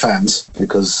got from the fans,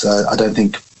 because I don't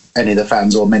think any of the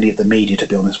fans or many of the media, to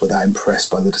be honest, were that impressed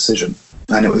by the decision.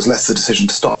 And it was less the decision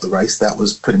to stop the race. That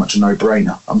was pretty much a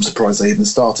no-brainer. I'm surprised they even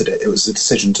started it. It was the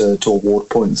decision to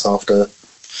award points after...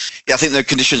 Yeah, I think the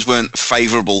conditions weren't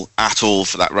favourable at all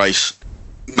for that race.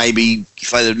 Maybe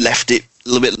if they had left it a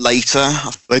little bit later.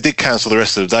 They did cancel the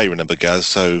rest of the day, remember, Gaz?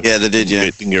 So yeah, they did, yeah.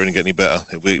 It didn't get any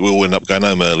better. We all ended up going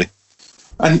home early.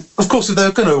 And, of course, if they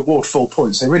were going to award full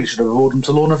points, they really should have awarded them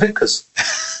to Lorna Vickers,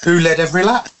 who led every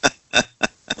lap.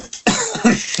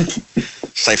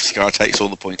 Safety car takes all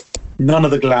the points. None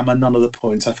of the glamour, none of the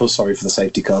points. I feel sorry for the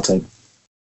safety car team.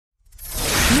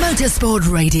 Motorsport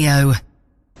Radio.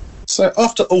 So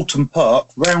after Alton Park,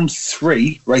 round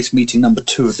 3, race meeting number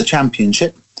 2 of the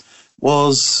championship,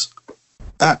 was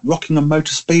at Rockingham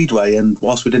Motor Speedway, and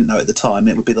whilst we didn't know at the time,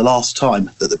 it would be the last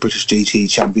time that the British GT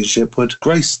Championship would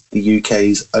grace the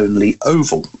UK's only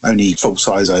oval, only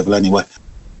full-size oval anyway.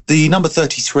 The number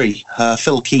 33,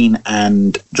 Phil Keane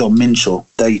and John Minshaw,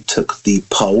 they took the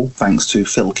pole thanks to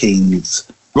Phil Keane's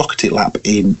rocketed lap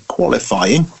in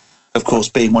qualifying. Of course,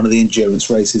 being one of the endurance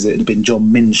races, it had been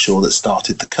John Minshaw that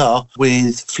started the car,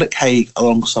 with Flick Haig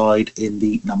alongside in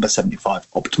the number 75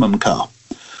 Optimum car.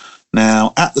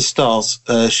 Now, at the start,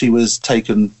 she was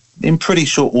taken in pretty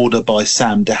short order by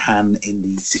Sam Dehan in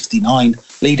the 69,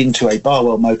 leading to a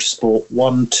Barwell Motorsport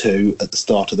 1-2 at the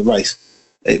start of the race.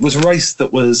 It was a race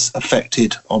that was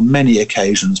affected on many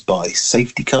occasions by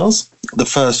safety cars. The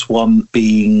first one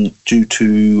being due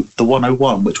to the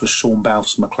 101, which was Sean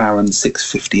Balfe's McLaren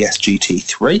 650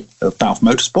 SGT3 of Balfe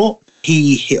Motorsport.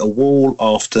 He hit a wall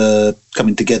after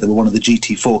coming together with one of the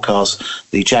GT4 cars,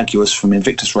 the Jaguars from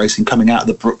Invictus Racing, coming out of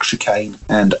the Brook chicane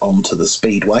and onto the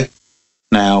speedway.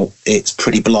 Now, it's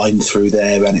pretty blind through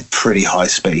there and at pretty high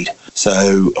speed.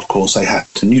 So, of course, they had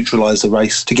to neutralise the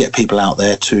race to get people out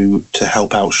there to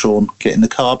help out Sean getting the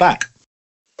car back.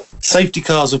 Safety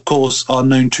cars, of course, are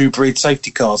known to breed safety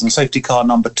cars, and safety car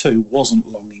number 2 wasn't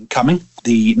long in coming.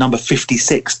 The number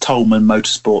 56 Tolman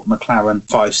Motorsport McLaren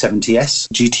 570S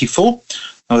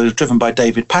GT4, driven by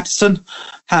David Pattison,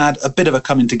 had a bit of a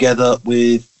coming together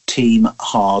with Team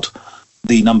Hard,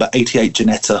 the number 88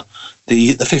 Ginetta.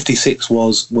 The 56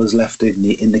 was left in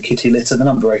the kitty litter. The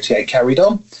number 88 carried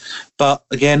on. But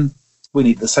again, we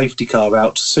need the safety car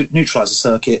out to neutralise the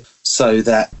circuit so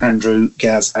that Andrew,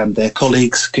 Gaz and their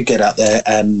colleagues could get out there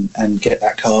and get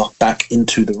that car back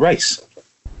into the race.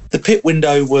 The pit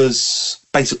window was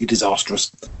basically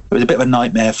disastrous. It was a bit of a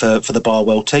nightmare for the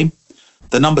Barwell team.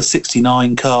 The number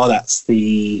 69 car, that's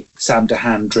the Sam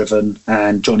Dehan driven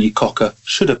and Johnny Cocker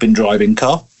should have been driving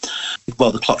car.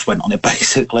 Well, the clutch went on it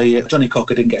basically. Johnny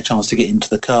Cocker didn't get a chance to get into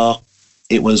the car.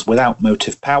 It was without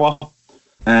motive power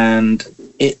and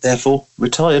it therefore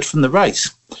retired from the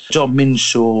race. John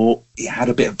Minshaw, he had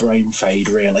a bit of brain fade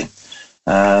really.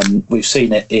 We've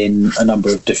seen it in a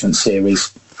number of different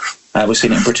series. We've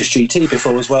seen it in British GT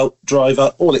before as well.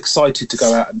 Driver all excited to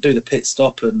go out and do the pit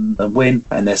stop and win,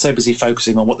 and they're so busy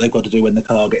focusing on what they've got to do when the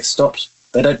car gets stopped,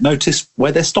 they don't notice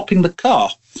where they're stopping the car.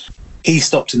 He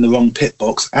stopped in the wrong pit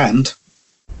box and,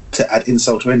 to add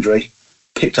insult to injury,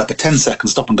 picked up a 10-second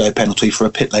stop-and-go penalty for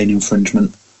a pit lane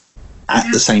infringement at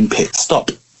the same pit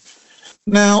stop.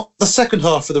 Now, the second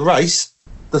half of the race,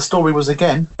 the story was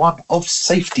again one of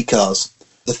safety cars.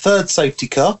 The third safety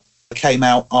car came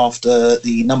out after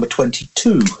the number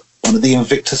 22, one of the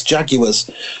Invictus Jaguars,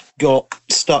 got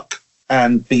stuck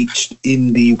and beached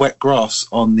in the wet grass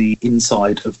on the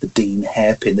inside of the Dean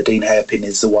hairpin. The Dean hairpin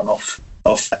is the one off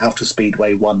Outer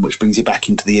Speedway 1, which brings you back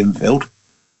into the infield.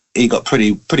 He got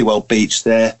pretty well beached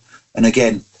there, and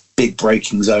again, big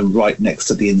braking zone right next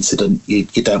to the incident. You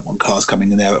don't want cars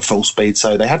coming in there at full speed,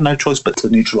 so they had no choice but to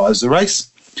neutralise the race.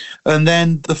 And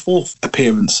then the fourth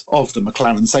appearance of the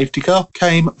McLaren safety car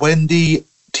came when the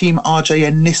Team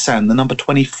RJN Nissan, the number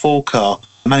 24 car,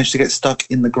 managed to get stuck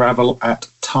in the gravel at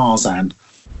Tarzan.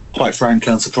 Quite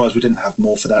frankly, I'm surprised we didn't have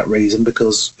more for that reason,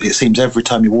 because it seems every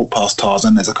time you walk past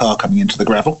Tarzan, there's a car coming into the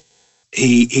gravel.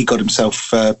 He got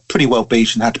himself pretty well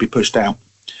beached and had to be pushed out.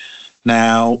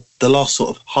 Now, the last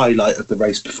sort of highlight of the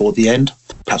race before the end,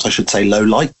 perhaps I should say low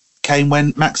light, came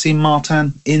when Maxime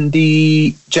Martin in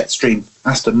the Jetstream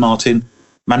Aston Martin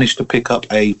managed to pick up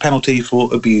a penalty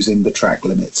for abusing the track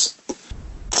limits.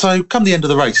 So come the end of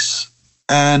the race,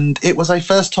 and it was a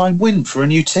first-time win for a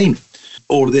new team.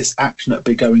 All of this action that had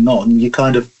been going on, you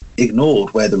kind of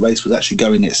ignored where the race was actually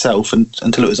going itself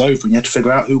until it was over and you had to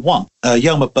figure out who won.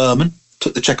 Jelmer Berman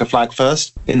took the checker flag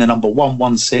first in the number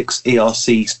 116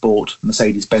 ERC Sport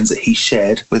Mercedes-Benz that he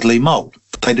shared with Lee Mole.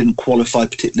 They didn't qualify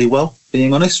particularly well,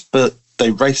 being honest, but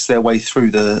they raced their way through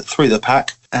the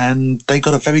pack and they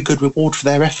got a very good reward for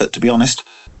their effort, to be honest.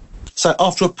 So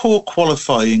after a poor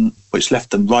qualifying, which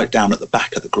left them right down at the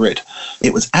back of the grid,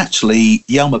 it was actually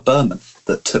Jelmer Berman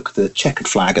that took the checkered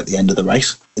flag at the end of the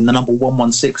race in the number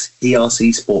 116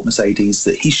 ERC Sport Mercedes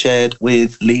that he shared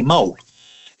with Lee Mole.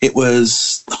 It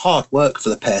was hard work for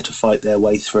the pair to fight their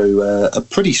way through a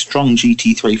pretty strong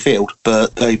GT3 field,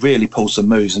 but they really pulled some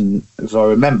moves. And if I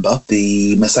remember,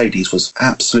 the Mercedes was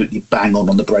absolutely bang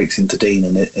on the brakes into Dean,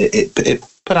 and it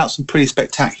put out some pretty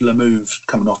spectacular moves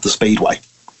coming off the speedway.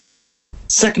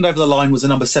 Second over the line was the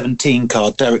number 17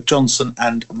 car, Derek Johnson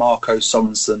and Marco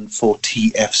Sorensen for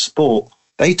TF Sport.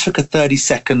 They took a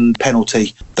 30-second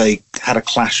penalty. They had a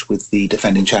clash with the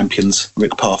defending champions,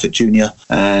 Rick Parfitt Jr.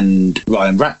 and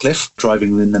Ryan Ratcliffe,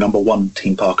 driving in the number 1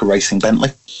 Team Parker Racing Bentley.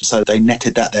 So they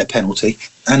netted that their penalty,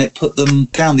 and it put them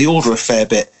down the order a fair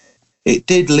bit. It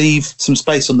did leave some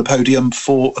space on the podium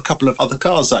for a couple of other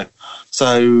cars, though.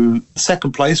 So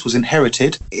second place was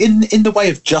inherited, in the way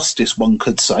of justice, one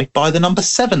could say, by the number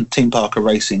 7 Team Parker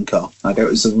Racing car. I know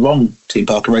it was the wrong Team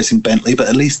Parker Racing Bentley, but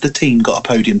at least the team got a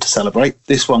podium to celebrate.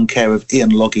 This one care of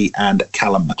Ian Logie and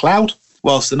Callum McLeod,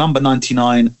 whilst the number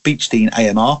 99 Beechdene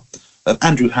AMR of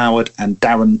Andrew Howard and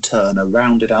Darren Turner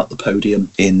rounded out the podium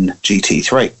in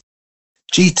GT3.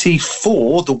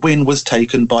 GT4, the win was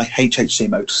taken by HHC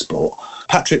Motorsport.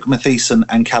 Patrick Matheson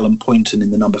and Callum Poynton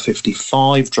in the number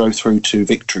 55 drove through to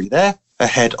victory there,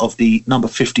 ahead of the number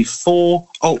 54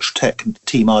 Ultratech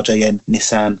Team RJN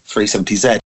Nissan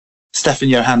 370Z. Stefan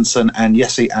Johansson and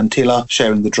Jesse Antila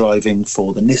sharing the driving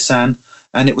for the Nissan,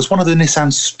 and it was one of the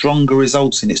Nissan's stronger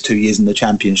results in its 2 years in the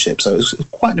championship, so it was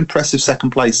quite an impressive second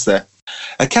place there.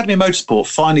 Academy Motorsport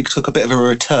finally took a bit of a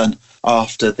return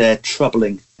after their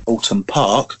troubling Alton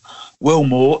Park. Will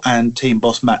Moore and team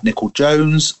boss Matt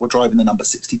Nicol-Jones were driving the number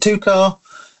 62 car,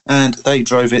 and they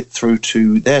drove it through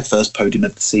to their first podium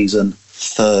of the season,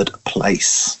 third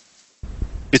place.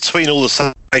 Between all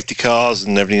the safety cars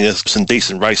and everything, there's some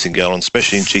decent racing going on,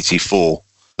 especially in GT4.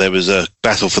 There was a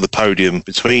battle for the podium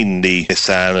between the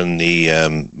Nissan and the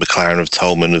McLaren of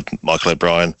Tolman of Michael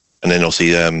O'Brien, and then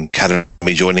obviously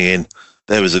Academy joining in.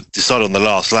 There was a decide on the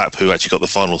last lap who actually got the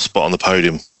final spot on the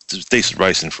podium. It was decent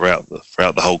racing throughout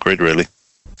the whole grid, really.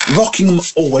 Rockingham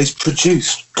always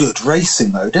produced good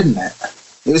racing, though, didn't it?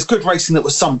 It was good racing that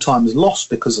was sometimes lost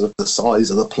because of the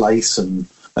size of the place and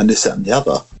this, that and the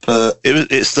other. But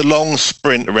it's the long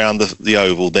sprint around the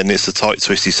oval, then it's the tight,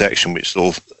 twisty section, which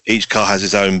sort of each car has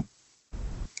its own.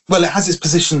 Well, it has its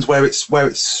positions where it's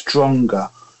stronger.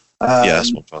 Yeah,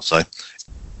 that's what I'll say.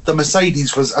 The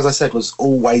Mercedes was, as I said, was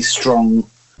always strong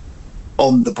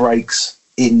on the brakes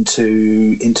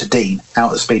into Dean,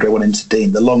 out of Speedway 1 into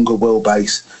Dean. The longer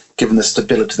wheelbase, given the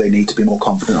stability they need to be more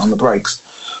confident on the brakes.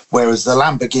 Whereas the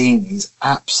Lamborghinis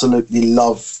absolutely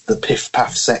love the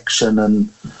piff-paff section and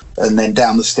then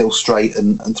down the Still Straight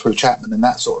and through Chapman and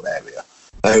that sort of area.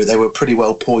 They were pretty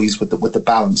well poised with the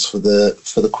balance for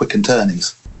the quick and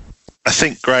turnies. I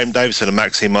think Graham Davison and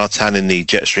Maxime Martin in the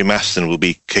Jetstream Aston will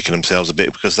be kicking themselves a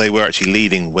bit because they were actually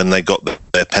leading when they got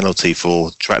their penalty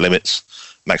for track limits.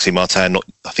 Maxime Martin,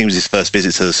 I think it was his first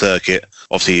visit to the circuit.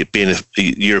 Obviously, being a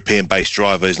European-based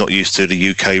driver, he's not used to the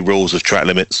UK rules of track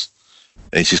limits.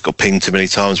 And he's just got pinged too many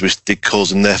times, which did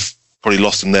cause them probably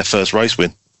lost them their first race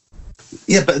win.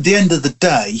 Yeah, but at the end of the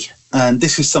day, and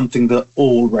this is something that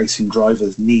all racing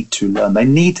drivers need to learn, they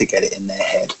need to get it in their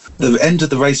head. The end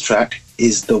of the racetrack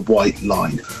is the white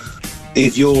line.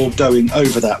 If you're going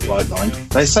over that white line,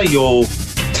 they say you're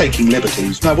taking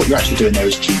liberties. No, what you're actually doing there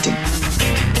is cheating.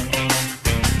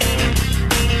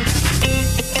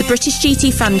 The British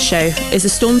GT Fan Show is a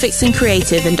Storm Vixen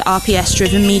creative and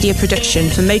RPS-driven media production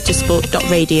for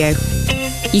motorsport.radio.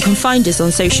 You can find us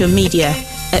on social media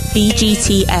at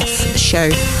BGTF Show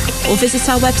or visit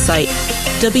our website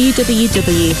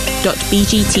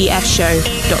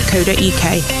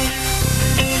www.bgtfshow.co.uk.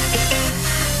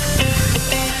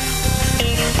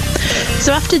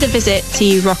 So after the visit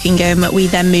to Rockingham, we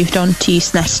then moved on to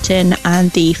Snetterton, and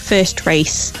the first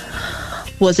race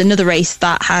was another race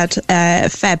that had a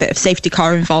fair bit of safety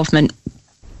car involvement.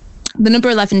 The number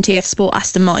 11 TF Sport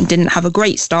Aston Martin didn't have a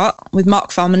great start, with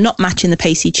Mark Farmer not matching the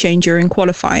pace he'd shown during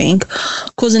qualifying,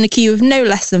 causing a queue of no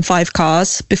less than 5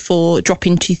 cars before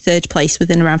dropping to third place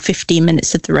within around 15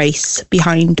 minutes of the race,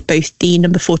 behind both the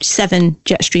number 47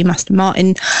 Jetstream Aston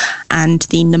Martin and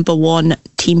the number 1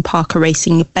 Team Parker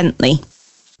Racing Bentley.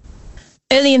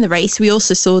 Early in the race, we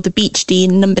also saw the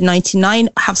Beechdene number 99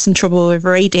 have some trouble with a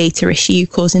radiator issue,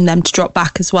 causing them to drop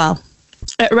back as well.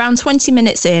 At around 20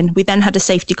 minutes in, we then had a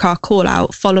safety car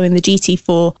call-out following the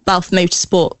GT4 Balfe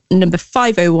Motorsport number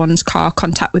 501's car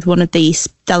contact with one of the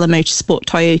Stella Motorsport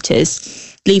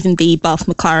Toyotas, leaving the Balfe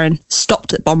McLaren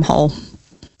stopped at bomb hole.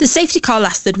 The safety car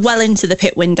lasted well into the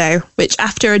pit window, which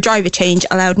after a driver change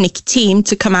allowed Nicky Thiem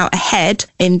to come out ahead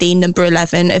in the number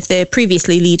 11 of the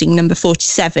previously leading number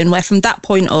 47, where from that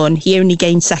point on he only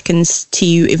gained seconds to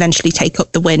eventually take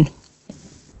up the win.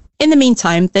 In the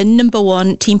meantime, the number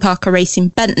 1 Team Parker Racing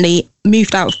Bentley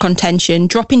moved out of contention,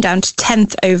 dropping down to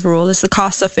 10th overall as the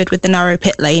car suffered with the narrow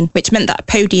pit lane, which meant that a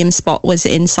podium spot was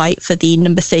in sight for the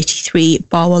number 33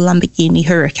 Barwell Lamborghini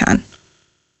Huracan.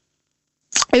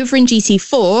 Over in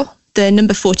GT4, the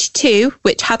number 42,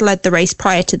 which had led the race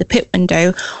prior to the pit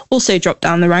window, also dropped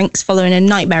down the ranks following a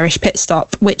nightmarish pit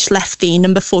stop, which left the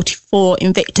number 44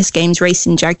 Invictus Games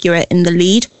Racing Jaguar in the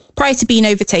lead, prior to being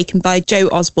overtaken by Joe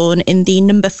Osborne in the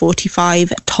number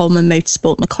 45 Tolman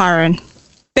Motorsport McLaren.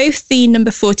 Both the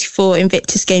number 44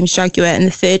 Invictus Games Jaguar and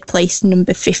the third place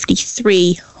number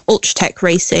 53 Ultratech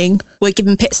Racing were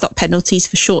given pit stop penalties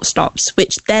for short stops,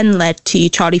 which then led to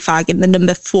Charlie Fagg in the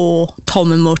number 4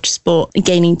 Tolman Motorsport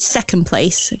gaining second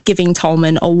place, giving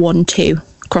Tolman a 1-2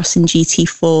 crossing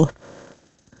GT4.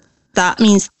 That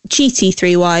means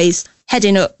GT3-wise,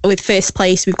 heading up with first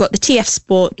place, we've got the TF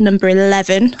Sport number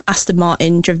 11 Aston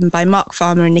Martin, driven by Mark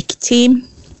Farmer and Nicky Thiem.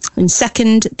 In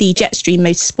second, the Jetstream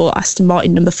Motorsport Aston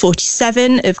Martin number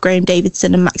 47 of Graham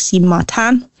Davidson and Maxime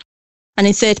Martin. And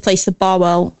in third place, the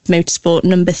Barwell Motorsport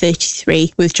number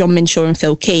 33 with John Minshaw and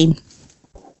Phil Keane.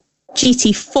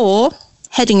 GT4,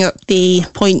 heading up the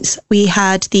points, we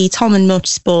had the Tolman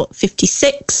Motorsport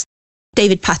 56,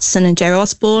 David Patterson and Joe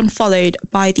Osborne, followed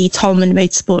by the Tolman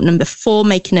Motorsport number 4,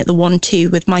 making it the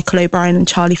 1-2 with Michael O'Brien and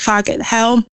Charlie Fagg at the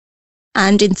helm.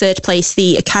 And in third place,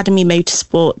 the Academy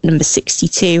Motorsport number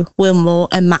 62, Will Moore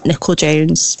and Matt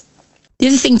Nicol-Jones. The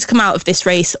other thing to come out of this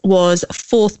race was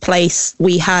fourth place.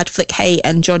 We had Flick Hay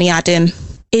and Johnny Adam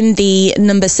in the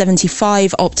number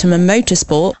 75 Optimum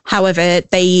Motorsport. However,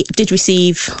 they did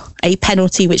receive a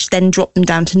penalty, which then dropped them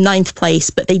down to ninth place,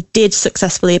 but they did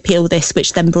successfully appeal this,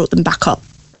 which then brought them back up.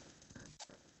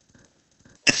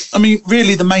 I mean,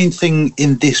 really, the main thing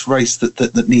in this race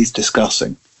that needs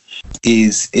discussing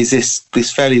is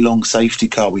this fairly long safety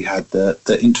car we had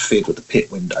that interfered with the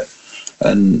pit window.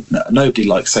 And nobody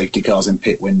likes safety cars in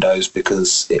pit windows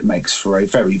because it makes for a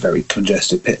very, very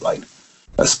congested pit lane,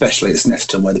 especially at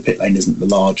Snetterton, where the pit lane isn't the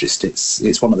largest.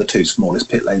 It's one of the two smallest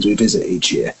pit lanes we visit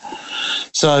each year.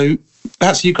 So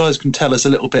perhaps you guys can tell us a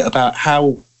little bit about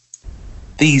how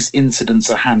these incidents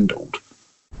are handled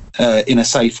in a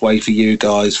safe way for you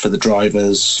guys, for the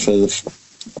drivers,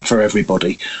 for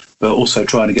everybody, but also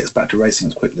trying to get us back to racing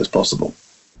as quickly as possible.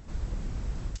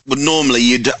 Well, normally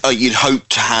you'd hope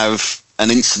to have an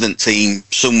incident team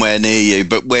somewhere near you,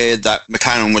 but where that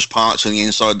McLaren was parked on the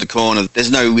inside of the corner,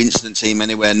 there's no incident team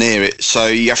anywhere near it. So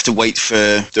you have to wait for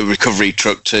the recovery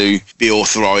truck to be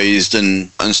authorised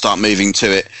and start moving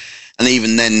to it. And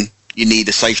even then, you need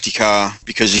a safety car,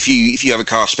 because if you have a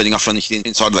car spinning off on the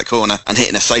inside of that corner and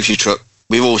hitting a safety truck,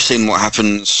 we've all seen what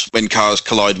happens when cars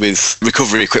collide with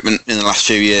recovery equipment in the last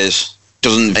few years.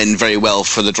 Doesn't end very well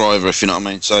for the driver, if you know what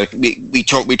I mean. So we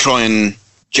try and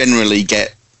generally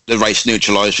get the race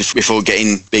neutralised before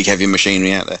getting big heavy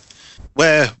machinery out there.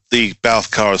 Where the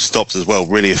Bath car has stopped as well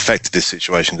really affected this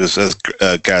situation, because as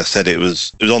Gaz said, it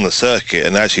was on the circuit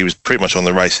and actually was pretty much on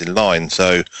the racing line.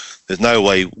 So there's no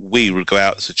way we would go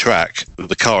out to track with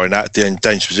the car in that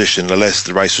dangerous position unless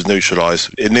the race was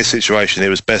neutralised. In this situation, it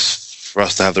was best for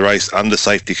us to have the race under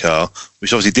safety car,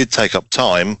 which obviously did take up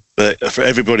time, but for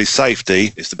everybody's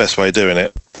safety, it's the best way of doing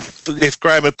it. But if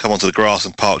Graham had come onto the grass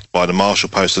and parked by the marshal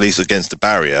post, at least against the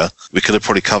barrier, we could have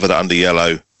probably covered it under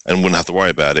yellow and wouldn't have to worry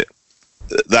about it.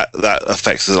 That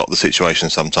affects a lot of the situation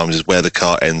sometimes, is where the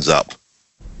car ends up.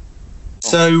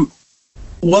 So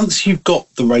once you've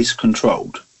got the race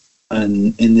controlled,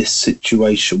 and in this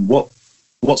situation, what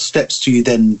steps do you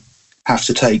then have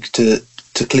to take to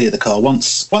clear the car?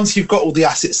 Once you've got all the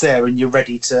assets there and you're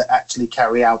ready to actually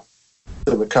carry out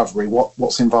the recovery,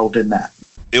 what's involved in that?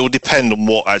 It will depend on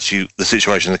what actually the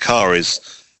situation of the car is.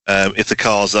 If the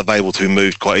car's able to be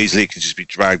moved quite easily, it can just be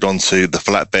dragged onto the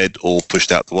flatbed or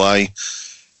pushed out the way.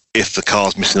 If the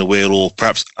car's missing a wheel, or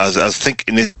perhaps, as I think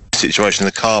in this situation,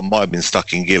 the car might have been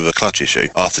stuck in gear with a clutch issue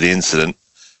after the incident,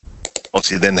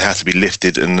 obviously then they have to be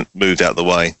lifted and moved out the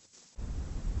way.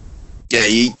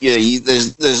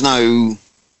 There's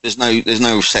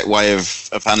no set way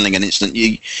of handling an incident.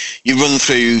 You run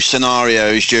through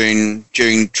scenarios during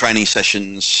training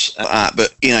sessions,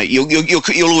 but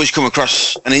you'll always come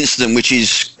across an incident which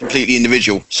is completely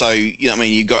individual. So you know what I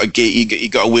mean. You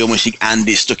got a wheel missing and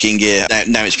it's stuck in gear.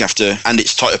 Now it's and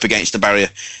it's tight up against the barrier,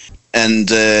 and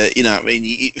you know what I mean.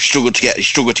 You struggle to get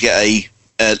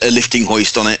a lifting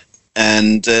hoist on it,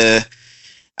 and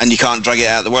you can't drag it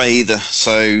out of the way either.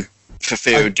 So for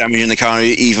fear of damaging the car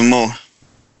even more.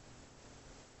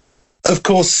 Of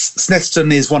course,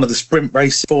 Snetterton is one of the sprint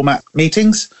race format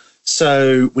meetings,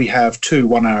 so we have 2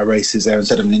 1-hour races there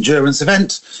instead of an endurance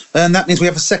event, and that means we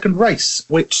have a second race,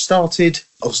 which started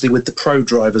obviously with the pro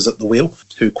drivers at the wheel,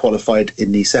 who qualified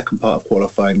in the second part of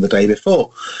qualifying the day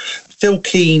before. Phil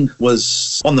Keane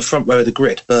was on the front row of the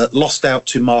grid, but lost out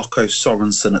to Marco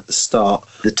Sorensen at the start.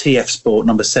 The TF Sport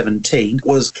number 17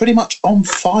 was pretty much on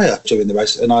fire during the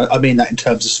race, and I mean that in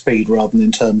terms of speed rather than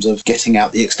in terms of getting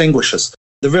out the extinguishers.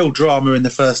 The real drama in the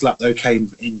first lap, though,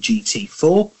 came in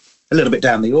GT4, a little bit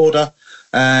down the order.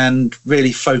 and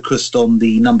really focused on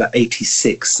the number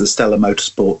 86, the Stella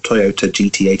Motorsport Toyota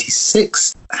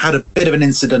GT86. Had a bit of an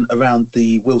incident around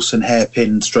the Wilson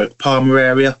hairpin stroke Palmer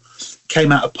area.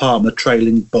 Came out of Palmer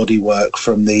trailing bodywork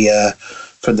from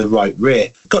the right rear.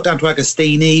 Got down to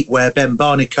Agostini, where Ben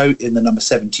Barnicoat in the number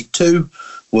 72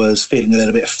 was feeling a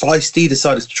little bit feisty,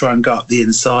 decided to try and go up the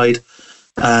inside,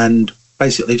 and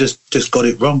basically just got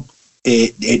it wrong.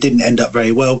 It didn't end up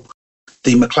very well.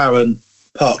 The McLaren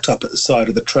parked up at the side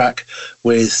of the track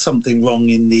with something wrong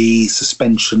in the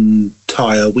suspension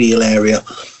tyre wheel area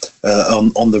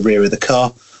on the rear of the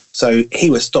car. So he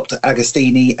was stopped at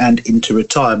Agostini and into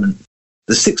retirement.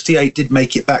 The 68 did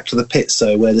make it back to the pits,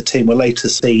 though, where the team were later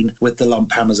seen with the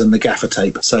lump hammers and the gaffer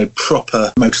tape. So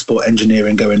proper motorsport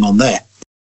engineering going on there.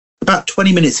 About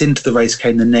 20 minutes into the race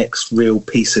came the next real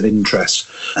piece of interest,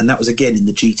 and that was again in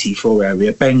the GT4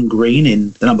 area. Ben Green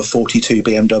in the number 42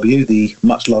 BMW, the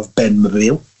much-loved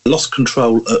Benmobile, lost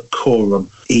control at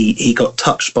Coram. He got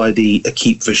touched by the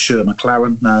Equipe Verschure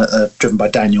McLaren, driven by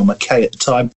Daniel Mackay at the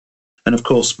time. And of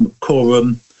course,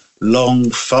 Coram,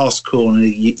 long, fast corner,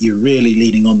 you're really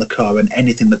leaning on the car, and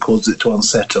anything that causes it to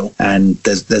unsettle, and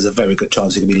there's a very good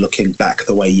chance you're going to be looking back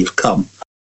the way you've come.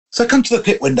 So come to the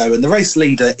pit window, and the race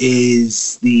leader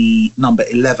is the number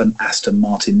 11 Aston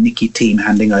Martin Nicky Team,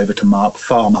 handing over to Mark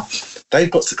Farmer.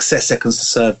 They've got success seconds to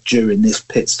serve during this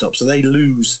pit stop, so they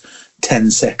lose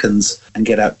 10 seconds and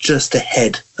get out just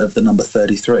ahead of the number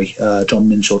 33, John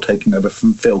Minshaw, taking over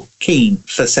from Phil Keane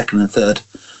for second and third.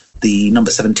 The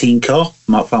number 17 car,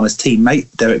 Mark Farmer's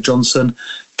teammate, Derek Johnson,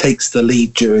 takes the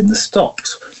lead during the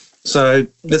stops. So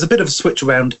there's a bit of a switch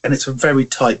around, and it's a very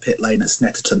tight pit lane at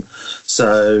Snetterton.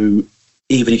 So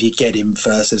even if you get in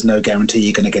first, there's no guarantee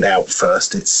you're going to get out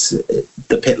first.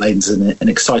 The pit lane's an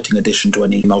exciting addition to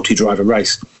any multi-driver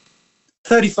race.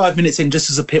 35 minutes in, just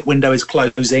as the pit window is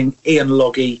closing, Ian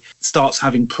Loggy starts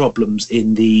having problems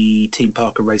in the Team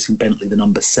Parker Racing Bentley, the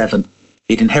number 7.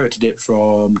 He'd inherited it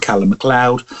from Callum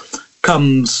McLeod.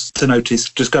 Comes to notice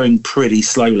just going pretty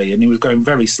slowly, and he was going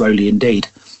very slowly indeed,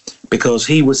 because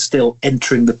he was still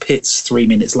entering the pits 3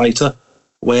 minutes later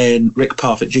when Rick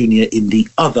Parfitt Jr. in the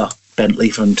other Bentley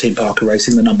from Team Parker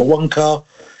Racing, the number 1 car,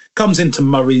 comes into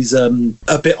Murray's a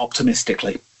bit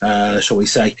optimistically, shall we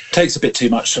say. Takes a bit too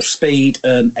much speed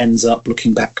and ends up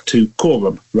looking back to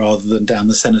Coram rather than down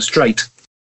the centre straight.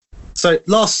 So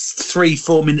last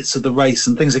 3-4 minutes of the race,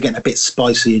 and things are getting a bit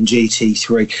spicy in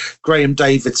GT3. Graham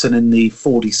Davidson in the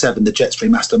 47, the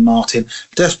Jetstream Aston Martin,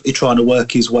 desperately trying to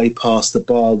work his way past the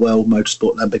Barwell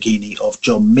Motorsport Lamborghini of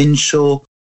John Minshaw.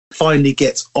 Finally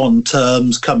gets on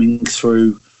terms, coming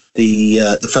through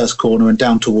the first corner and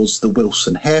down towards the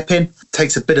Wilson hairpin.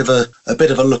 Takes a bit of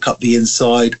a look up the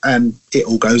inside, and it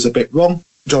all goes a bit wrong.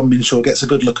 John Minshaw gets a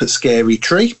good look at Scary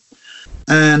Tree,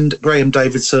 and Graham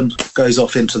Davidson goes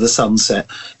off into the sunset.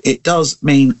 It does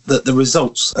mean that the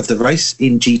results of the race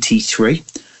in GT3,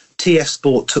 TF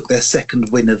Sport took their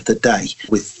second win of the day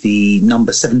with the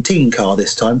number 17 car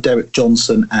this time, Derek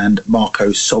Johnson and Marco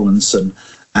Sorensen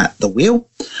at the wheel,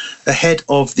 ahead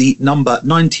of the number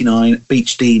 99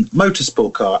 Beechdean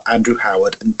Motorsport car, Andrew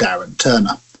Howard and Darren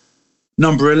Turner.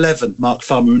 Number 11, Mark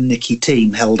Farmer and Nicky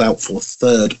Team, held out for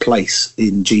third place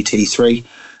in GT3.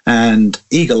 And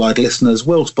eagle-eyed listeners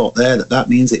will spot there that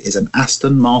means it is an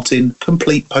Aston Martin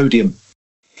complete podium.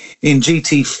 In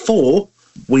GT4,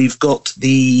 we've got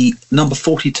the number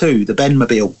 42, the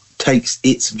Benmobile, takes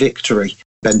its victory.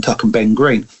 Ben Tuck and Ben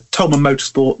Green. Tolman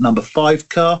Motorsport number 5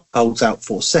 car holds out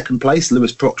for second place.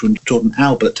 Lewis Proctor and Jordan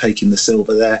Albert taking the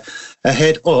silver there,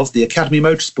 ahead of the Academy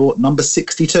Motorsport number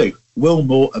 62. Will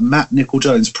Moore and Matt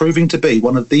Nicol-Jones, proving to be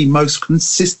one of the most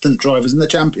consistent drivers in the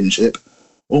championship,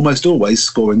 almost always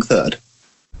scoring third.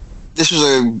 This was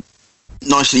a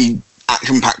nicely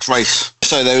action-packed race.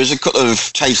 So there was a couple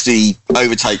of tasty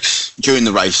overtakes during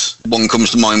the race. One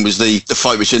comes to mind was the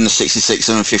fight between the 66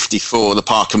 and the 54, the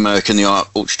Parker Merc and the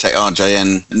Ultratech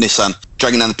RJN Nissan,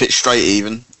 dragging down the pit straight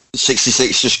even.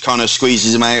 66 just kind of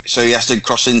squeezes him out, so he has to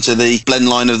cross into the blend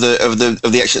line of the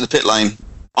exit of the pit lane.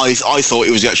 I thought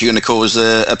it was actually going to cause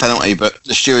a penalty, but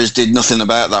the stewards did nothing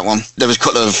about that one. There was a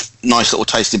couple of nice little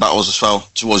tasty battles as well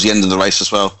towards the end of the race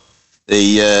as well.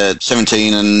 The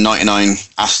 17 and 99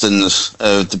 Astons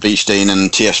of the Beechdean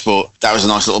and TF Sport, that was a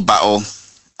nice little battle.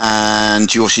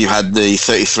 And you also had the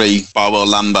 33 Barwell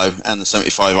Lambo and the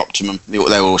 75 Optimum. They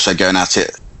were also going at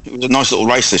it. It was a nice little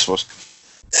race, this was.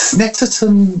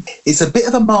 Snetterton is a bit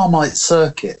of a Marmite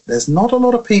circuit. There's not a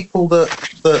lot of people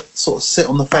that sort of sit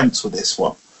on the fence with this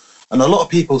one. And a lot of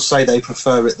people say they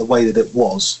prefer it the way that it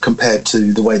was compared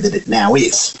to the way that it now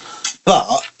is.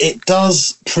 But it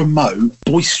does promote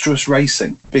boisterous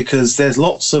racing because there's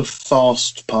lots of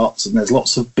fast parts and there's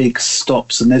lots of big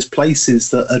stops and there's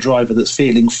places that a driver that's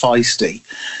feeling feisty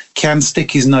can stick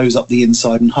his nose up the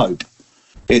inside and hope.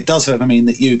 It does, however, mean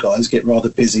that you guys get rather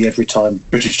busy every time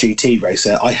British GT race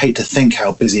there. I hate to think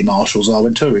how busy marshals are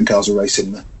when touring cars are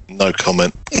racing there. No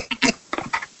comment.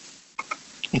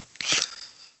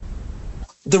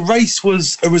 The race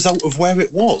was a result of where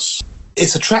it was.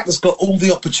 It's a track that's got all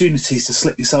the opportunities to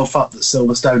slip yourself up that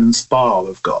Silverstone and Spa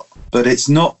have got, but it's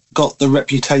not got the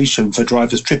reputation for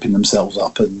drivers tripping themselves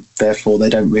up, and therefore they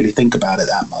don't really think about it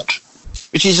that much.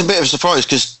 Which is a bit of a surprise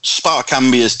because Spa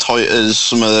can be as tight as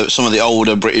some of the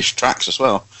older British tracks as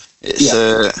well. It's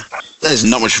there's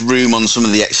not much room on some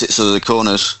of the exits of the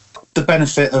corners. The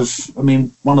benefit of,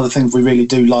 one of the things we really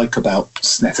do like about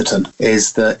Snetterton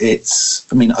is that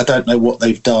I don't know what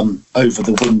they've done over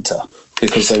the winter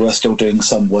because they were still doing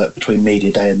some work between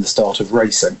media day and the start of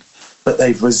racing, but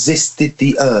they've resisted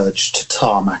the urge to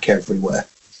tarmac everywhere.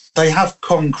 They have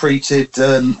concreted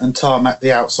and tarmac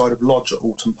the outside of Lodge at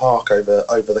Alton Park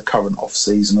over the current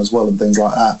off-season as well and things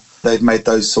like that. They've made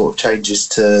those sort of changes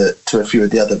to a few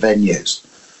of the other venues.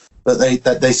 But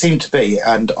they seem to be,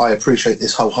 and I appreciate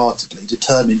this wholeheartedly,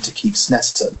 determined to keep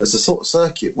Snetterton as a sort of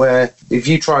circuit where if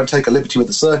you try and take a liberty with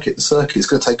the circuit is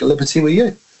going to take a liberty with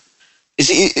you. Is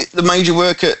it the major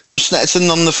work at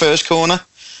Snetterton on the first corner?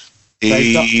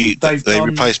 They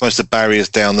replaced most of the barriers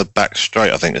down the back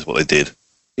straight, I think is what they did.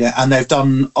 Yeah, and they've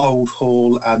done Old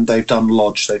Hall and they've done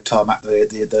Lodge. They've tarmacked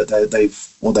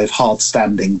they've hard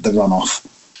standing the runoff.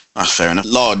 That's fair enough.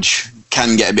 Lodge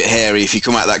can get a bit hairy. If you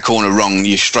come out that corner wrong,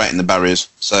 you straighten the barriers.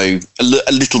 So a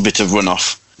little bit of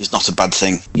runoff is not a bad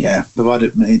thing. Yeah,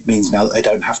 provided it means now that they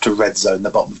don't have to red zone the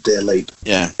bottom of Deer Leap.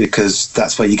 Yeah. Because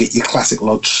that's where you get your classic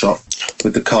Lodge shot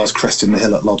with the cars cresting the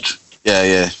hill at Lodge.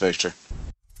 Yeah, very true.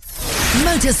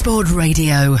 Motorsport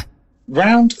Radio.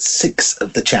 Round 6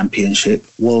 of the championship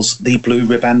was the Blue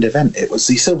Riband event. It was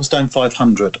the Silverstone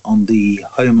 500 on the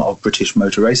home of British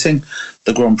motor racing,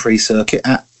 the Grand Prix circuit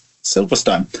at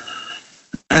Silverstone.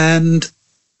 And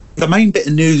the main bit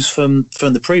of news from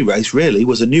the pre-race really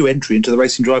was a new entry into the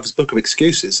Racing Drivers Book of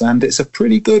Excuses, and it's a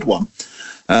pretty good one.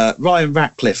 Ryan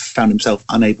Ratcliffe found himself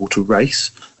unable to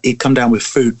race. He'd come down with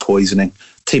food poisoning.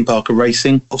 Team Parker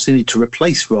Racing obviously need to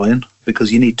replace Ryan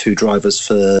because you need 2 drivers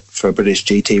for a British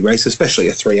GT race, especially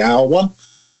a 3-hour one.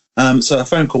 So a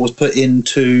phone call was put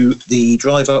into the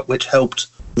driver which helped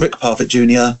Rick Parfitt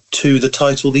Jr. to the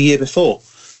title the year before.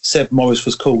 Seb Morris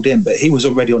was called in, but he was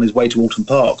already on his way to Alton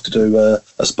Park to do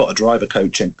a spot of driver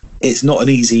coaching. It's not an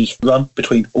easy run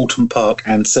between Alton Park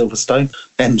and Silverstone,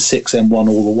 M6, M1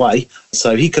 all the way,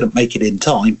 so he couldn't make it in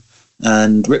time.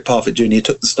 And Rick Parfitt Jr.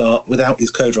 took the start without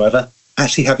his co-driver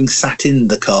actually having sat in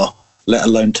the car, let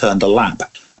alone turned a lap.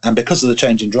 And because of the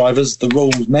change in drivers, the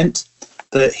rules meant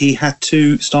that he had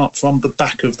to start from the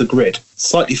back of the grid.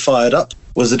 Slightly fired up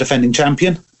was the defending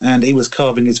champion, and he was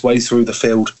carving his way through the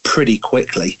field pretty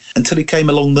quickly until he came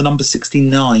along the number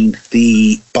 69,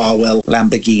 the Barwell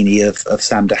Lamborghini of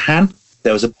Sam Dehan.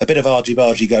 There was a bit of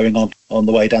argy-bargy going on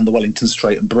the way down the Wellington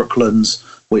Straight and Brooklands,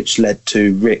 which led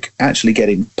to Rick actually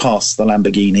getting past the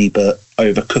Lamborghini but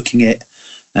overcooking it,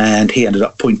 and he ended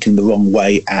up pointing the wrong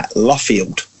way at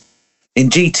Luffield. In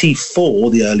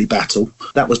GT4, the early battle,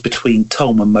 that was between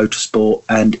Tolman Motorsport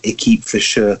and Equipe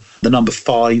Fischer, the number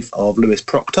 5 of Lewis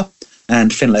Proctor,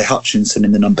 and Finlay Hutchinson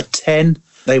in the number 10.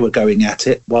 They were going at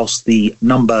it, whilst the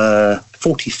number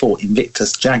 44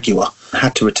 Invictus Jaguar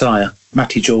had to retire.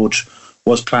 Matty George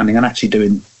was planning on actually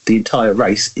doing the entire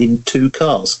race in 2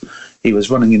 cars. He was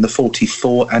running in the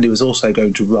 44 and he was also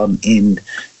going to run in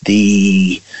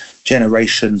the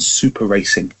Generation Super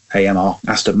Racing AMR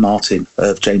Aston Martin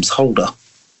of James Holder.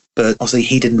 But obviously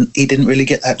he didn't really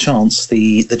get that chance,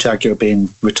 the Jaguar being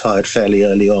retired fairly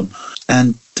early on.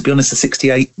 And to be honest, the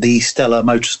 68, the Stella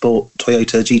Motorsport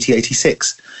Toyota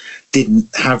GT86,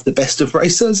 didn't have the best of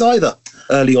racers either.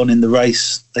 Early on in the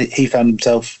race, he found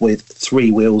himself with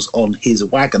 3 wheels on his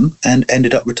wagon and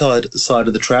ended up retired at the side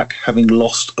of the track, having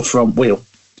lost a front wheel.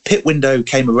 Pit window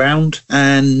came around,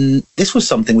 and this was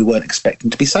something we weren't expecting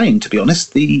to be saying, to be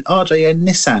honest. The RJN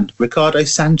Nissan, Ricardo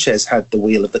Sanchez, had the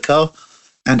wheel of the car,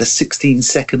 and a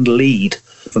 16-second lead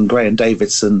from Graham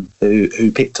Davidson,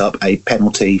 who picked up a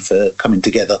penalty for coming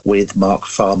together with Mark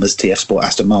Farmer's TF Sport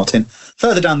Aston Martin.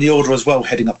 Further down the order as well,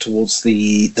 heading up towards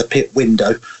the pit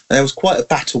window, there was quite a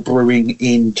battle brewing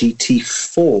in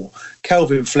GT4.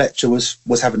 Kelvin Fletcher was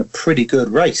having a pretty good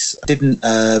race. Didn't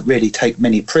really take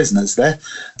many prisoners there,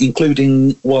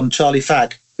 including one Charlie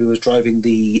Fagg, who was driving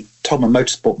the Tolman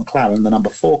Motorsport McLaren, the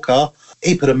number 4 car.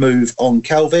 He put a move on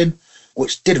Kelvin,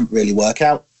 which didn't really work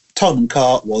out. Tolman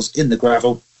car was in the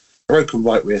gravel, broken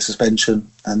right rear suspension,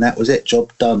 and that was it,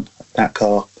 job done. That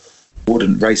car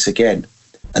wouldn't race again.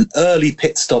 An early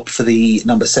pit stop for the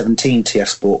number 17 TF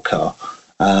Sport car.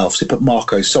 Obviously put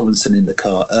Marco Sorensen in the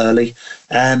car early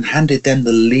and handed them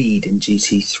the lead in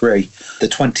GT3. The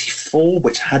 24,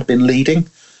 which had been leading,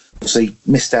 obviously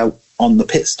missed out on the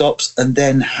pit stops and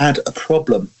then had a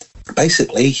problem.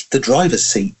 Basically, the driver's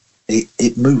seat,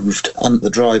 it moved under the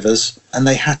drivers, and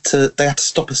they had to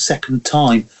stop a second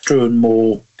time. Struan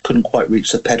Moore couldn't quite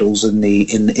reach the pedals in the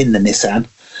Nissan,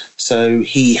 so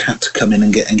he had to come in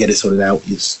and get it sorted out.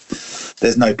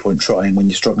 There's no point trying when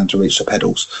you're struggling to reach the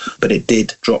pedals, but it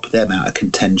did drop them out of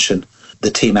contention.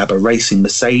 The Team ABBA Racing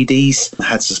Mercedes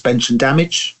had suspension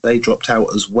damage. They dropped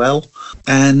out as well,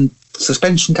 and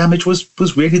suspension damage was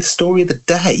really the story of the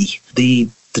day. The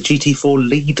GT4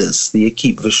 leaders, the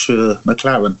Equipe Vasseur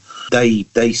McLaren,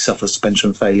 they suffered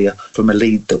suspension failure from a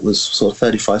lead that was sort of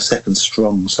 35 seconds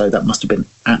strong, so that must have been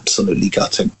absolutely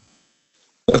gutting.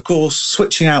 Of course,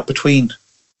 switching out between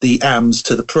the AMs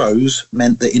to the pros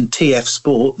meant that in TF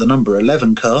Sport, the number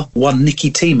 11 car, one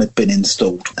Nicky Team had been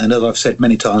installed. And as I've said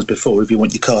many times before, if you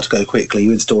want your car to go quickly,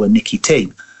 you install a Nicky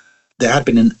Team. There had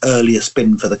been an earlier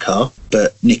spin for the car,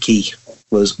 but Nicky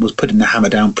was putting the hammer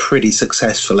down pretty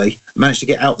successfully. Managed to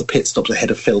get out the pit stops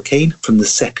ahead of Phil Keane from the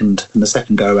second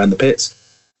go around the pits,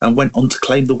 and went on to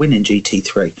claim the win in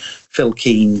GT3. Phil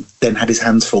Keane then had his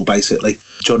hands full, basically.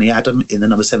 Johnny Adam in the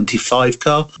number 75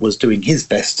 car was doing his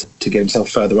best to get himself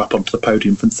further up onto the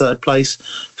podium from third place.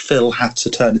 Phil had to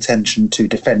turn attention to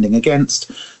defending against,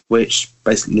 which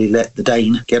basically let the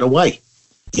Dane get away.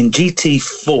 In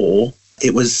GT4,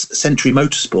 it was Century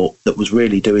Motorsport that was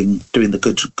really doing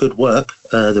the good work.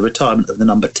 The retirement of the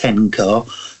number 10 car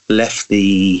left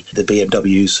the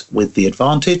BMWs with the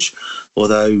advantage,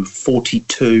 although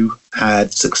 42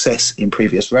 had success in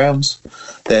previous rounds,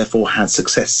 therefore had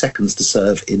success seconds to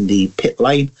serve in the pit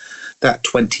lane. That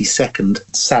 22nd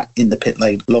sat in the pit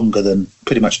lane longer than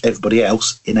pretty much everybody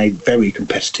else in a very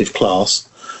competitive class,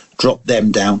 dropped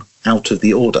them down out of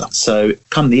the order. So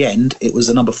come the end, it was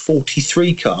the number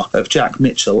 43 car of Jack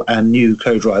Mitchell and new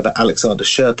co-driver Alexander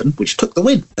Sherpen, which took the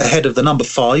win, ahead of the number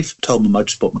 5 Tolman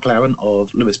Motorsport McLaren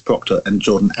of Lewis Proctor and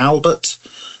Jordan Albert.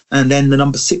 And then the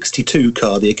number 62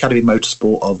 car, the Academy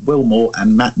Motorsport of Will Moore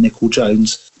and Matt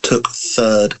Nicol-Jones, took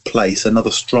third place.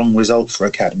 Another strong result for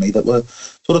Academy that were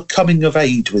sort of coming of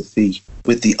age with the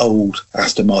old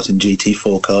Aston Martin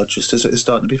GT4 car just as it was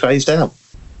starting to be phased out.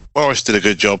 Morris did a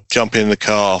good job jumping in the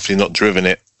car after he'd not driven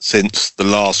it since the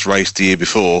last race the year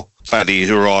before. In fact,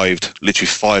 he arrived literally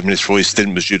 5 minutes before his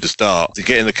stint was due to start to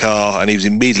get in the car, and he was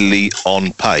immediately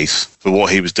on pace for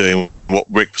what he was doing, what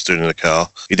Rick was doing in the car.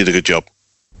 He did a good job.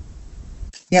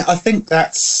 Yeah, I think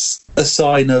that's a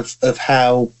sign of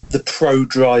how the pro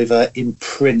driver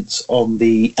imprints on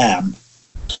the AM.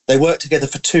 They worked together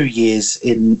for 2 years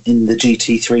in the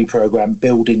GT3 programme,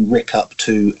 building Rick up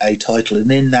to a title. And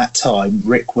in that time,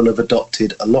 Rick will have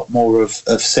adopted a lot more of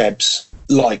Seb's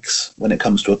likes when it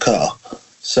comes to a car.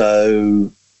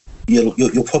 So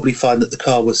you'll probably find that the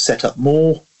car was set up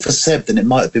more for Seb than it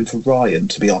might have been for Ryan,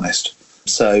 to be honest.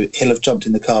 So he'll have jumped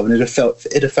in the car and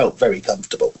it'd have felt very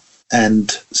comfortable.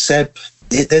 And Seb,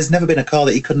 there's never been a car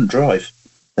that he couldn't drive.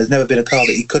 There's never been a car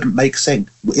that he couldn't make sing.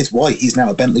 It's why he's now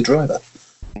a Bentley driver.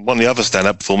 One of the other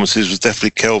stand-up performances was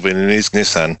definitely Kelvin in his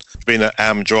Nissan. Being an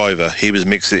AM driver, he was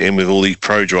mixing it in with all the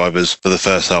pro drivers for the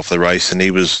first half of the race, and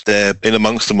he was there in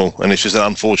amongst them all. And it's just an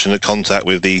unfortunate contact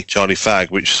with the Charlie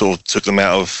Fagg, which sort of took them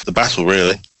out of the battle,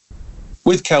 really.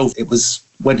 With Kelvin, it was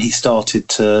when he started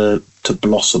to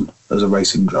blossom as a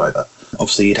racing driver.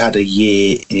 Obviously, he'd had a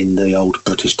year in the old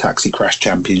British Taxi Crash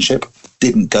Championship.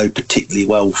 Didn't go particularly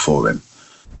well for him.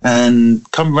 And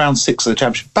come round 6 of the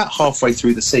championship, about halfway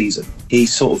through the season, he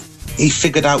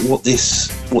figured out what this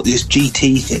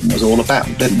GT thing was all about,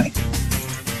 didn't he?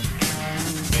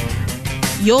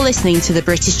 You're listening to the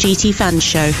British GT Fan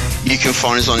Show. You can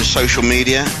find us on social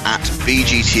media at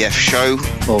BGTF Show,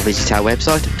 or visit our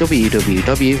website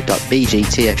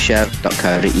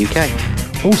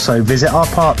www.bgtfshow.co.uk. Also visit our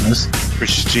partners,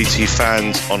 British GT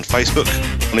Fans on Facebook.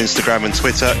 On Instagram and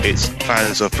Twitter, it's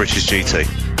Fans of British GT.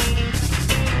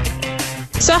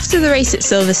 So after the race at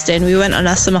Silverstone, we went on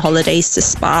our summer holidays to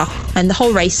Spa, and the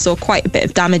whole race saw quite a bit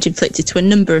of damage inflicted to a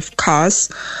number of cars,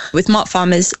 with Mark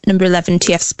Farmer's number 11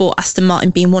 TF Sport Aston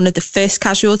Martin being one of the first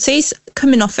casualties,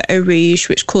 coming off at Eau Rouge,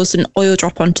 which caused an oil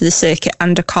drop onto the circuit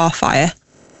and a car fire.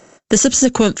 The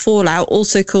subsequent fallout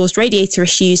also caused radiator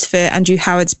issues for Andrew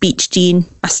Howard's Beech Jean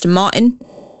Aston Martin,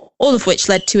 all of which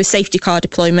led to a safety car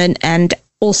deployment and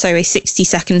Also a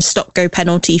 60-second stop-go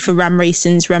penalty for Ram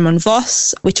Racing's Ramon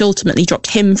Vos, which ultimately dropped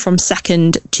him from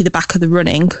second to the back of the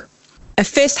running. A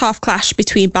first half clash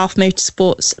between Balfe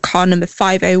Motorsports car number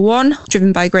 501,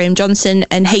 driven by Graham Johnson,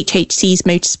 and HHC's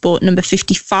Motorsport number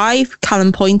 55,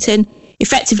 Callum Poynton,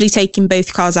 effectively taking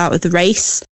both cars out of the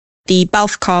race. The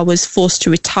Balfe car was forced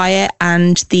to retire,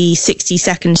 and the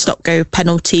 60-second stop-go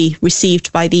penalty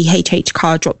received by the HH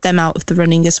car dropped them out of the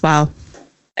running as well.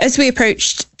 As we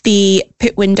approached the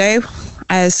pit window,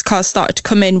 as cars started to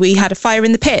come in, we had a fire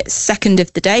in the pits, second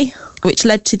of the day, which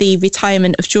led to the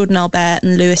retirement of Jordan Albert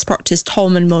and Lewis Proctor's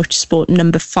Tolman Motorsport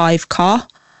number 5 car.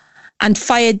 And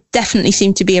fire definitely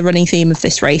seemed to be a running theme of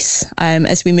this race.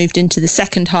 As we moved into the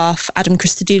second half, Adam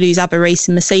Christodoulou's ABBA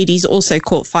Racing Mercedes also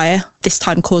caught fire, this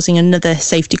time causing another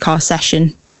safety car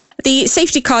session. The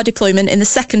safety car deployment in the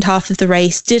second half of the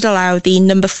race did allow the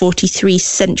number 43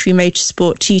 Century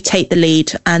Motorsport to take the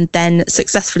lead and then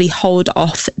successfully hold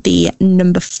off the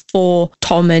number 4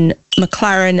 Tolman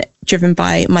McLaren, driven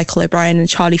by Michael O'Brien and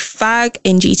Charlie Fagg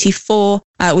in GT4,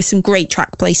 with some great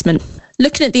track placement.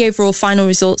 Looking at the overall final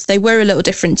results, they were a little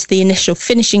different to the initial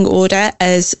finishing order,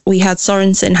 as we had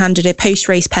Sorensen handed a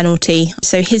post-race penalty,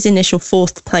 so his initial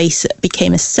 4th place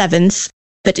became a 7th.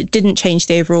 But it didn't change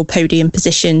the overall podium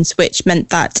positions, which meant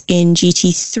that in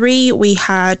GT3, we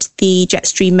had the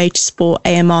Jetstream Motorsport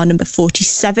AMR number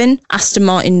 47, Aston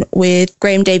Martin with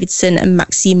Graham Davidson and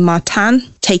Maxime Martin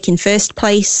taking first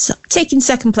place. Taking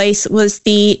second place was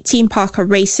the Team Parker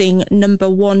Racing number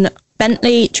 1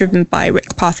 Bentley, driven by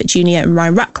Rick Parfitt Jr. and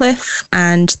Ryan Ratcliffe,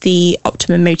 and the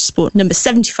Optimum Motorsport number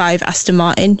 75 Aston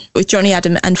Martin, with Johnny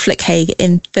Adam and Flick Haig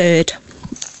in third.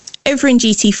 Over in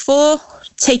GT4,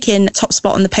 taking top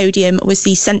spot on the podium was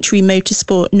the Century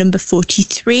Motorsport number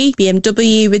 43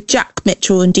 BMW with Jack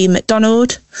Mitchell and Dean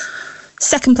McDonald.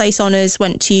 Second place honours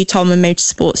went to Tolman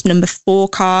Motorsport's number 4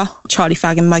 car, Charlie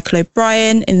Fagg and Michael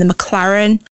O'Brien in the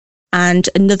McLaren, and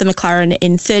another McLaren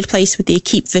in third place with the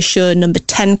Equipe Verschure number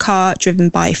 10 car, driven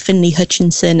by Finlay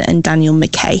Hutchinson and Daniel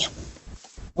McKay.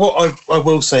 What I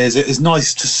will say is it is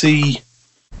nice to see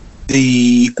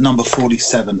the number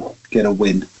 47 get a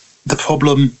win. The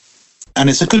problem, and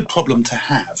it's a good problem to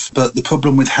have, but the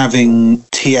problem with having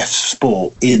TF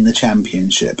Sport in the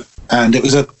championship, and it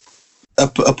was a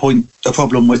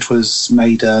problem which was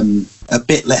made a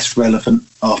bit less relevant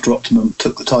after Optimum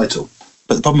took the title.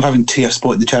 But the problem with having TF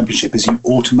Sport in the championship is you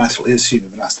automatically assume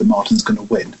if Aston Martin's going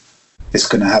to win, it's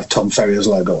going to have Tom Ferrier's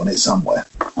logo on it somewhere.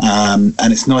 And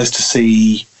it's nice to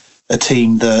see a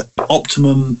team that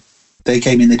Optimum, they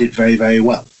came in, they did very, very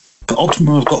well. But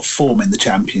Optimum have got form in the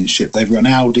championship. They've run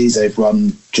Audis, they've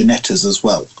run Ginettas as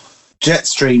well.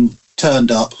 Jetstream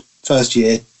turned up, first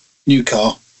year, new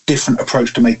car, different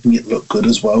approach to making it look good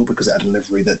as well, because it had a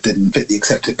livery that didn't fit the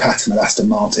accepted pattern of Aston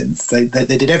Martin's. They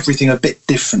did everything a bit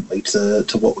differently to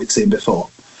what we'd seen before.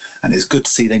 And it's good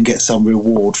to see them get some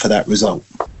reward for that result.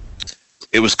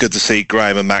 It was good to see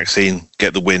Graham and Maxine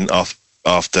get the win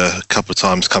after a couple of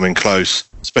times coming close,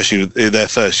 especially in their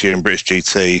first year in British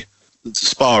GT.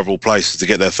 Spa of all places to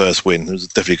get their first win. It was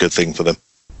definitely a good thing for them.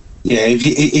 Yeah,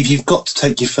 if you've got to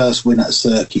take your first win at a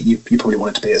circuit, you probably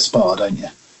want it to be at Spa, don't you?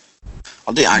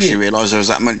 I didn't actually realise there was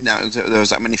that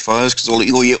many fires, because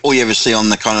all you ever see on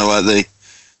the kind of like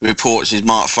the reports is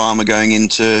Mark Farmer going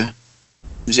into,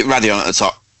 is it Radion at the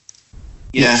top?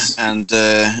 Yeah, yes. And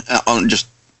on just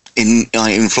in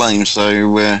flames.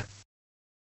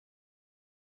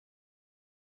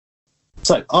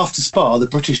 So after Spa, the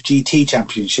British GT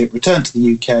Championship returned to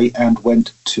the UK and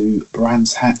went to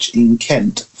Brands Hatch in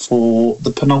Kent for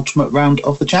the penultimate round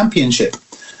of the championship.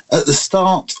 At the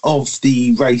start of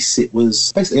the race, it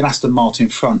was basically an Aston Martin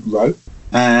front row,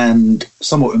 and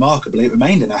somewhat remarkably, it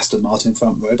remained an Aston Martin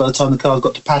front row by the time the cars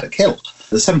got to Paddock Hill.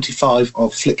 The 75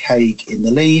 of Flick Haig in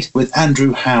the lead, with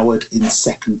Andrew Howard in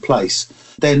second place.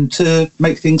 Then, to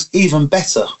make things even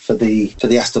better for the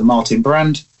Aston Martin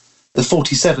brand, the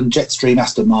 47 Jetstream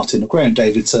Aston Martin of Graham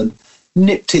Davidson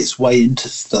nipped its way into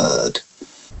third.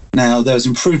 Now, there was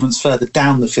improvements further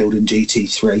down the field in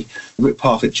GT3. Rick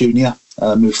Parfitt Jr.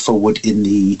 Moved forward in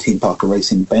the Team Parker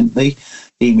Racing Bentley.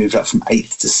 He moved up from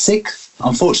 8th to 6th.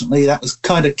 Unfortunately, that was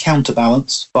kind of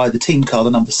counterbalanced by the team car, the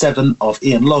number 7 of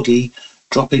Ian Logie,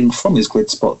 dropping from his grid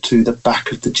spot to the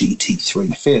back of the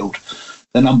GT3 field.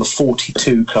 The number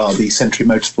 42 car, the Century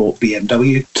Motorsport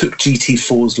BMW, took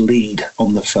GT4's lead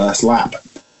on the first lap.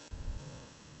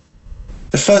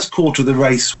 The first quarter of the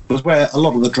race was where a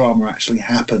lot of the drama actually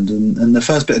happened, and the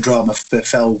first bit of drama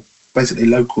fell basically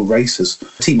local racers.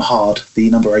 Team Hard, the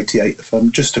number 88 from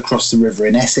just across the river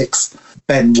in Essex.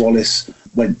 Ben Wallace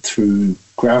went through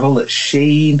gravel at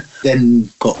Sheen, then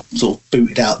got sort of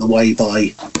booted out the way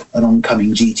by an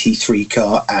oncoming GT3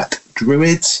 car at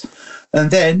Druids, and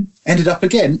then ended up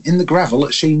again in the gravel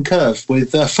at Sheen Curve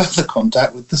with further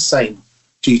contact with the same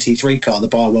GT3 car, the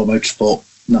Barwell Motorsport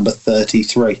number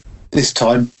 33. This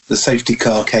time, the safety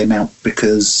car came out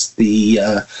because the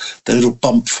little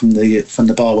bump from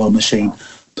the Barwell machine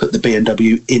put the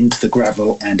BMW into the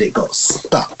gravel and it got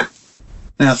stuck.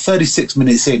 Now, 36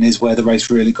 minutes in is where the race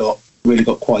really got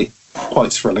quite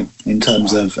thrilling in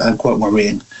terms of, and quite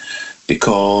worrying,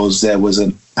 because there was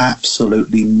an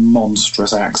absolutely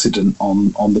monstrous accident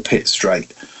on the pit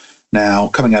straight. Now,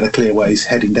 coming out of Clearways,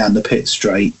 heading down the pit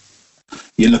straight,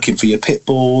 you're looking for your pit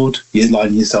board, you're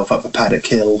lining yourself up for Paddock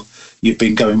Hill, you've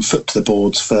been going foot to the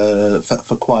boards for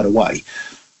quite a way.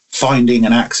 Finding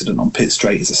an accident on pit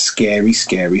straight is a scary,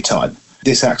 scary time.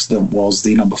 This accident was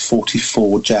the number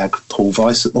 44 Jag Paul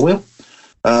Weiss at the wheel,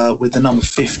 with the number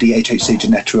 50 HHC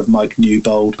Ginetta of Mike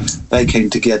Newbold. They came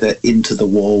together into the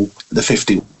wall. The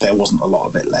 50, there wasn't a lot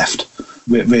of it left.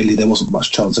 Really, there wasn't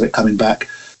much chance of it coming back.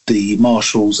 The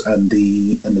marshals and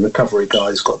the recovery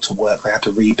guys got to work. They had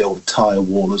to rebuild a tyre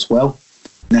wall as well.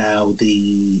 Now,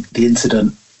 the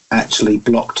incident actually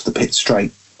blocked the pit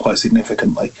straight quite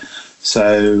significantly.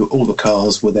 So all the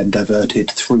cars were then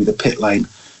diverted through the pit lane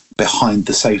behind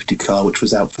the safety car, which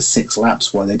was out for 6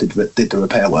 laps while they did the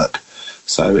repair work.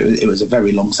 So it was a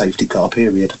very long safety car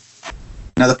period.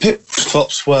 Now, the pit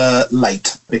stops were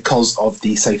late because of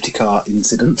the safety car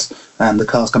incident and the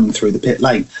cars coming through the pit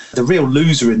lane. The real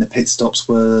loser in the pit stops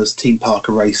was Team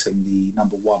Parker Racing, the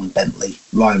number 1 Bentley.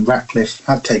 Ryan Ratcliffe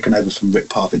had taken over from Rick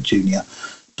Parfitt Jr.,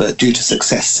 but due to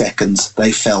success seconds,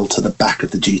 they fell to the back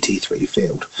of the GT3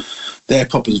 field. Their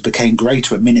problems became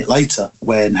greater a minute later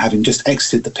when, having just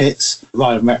exited the pits,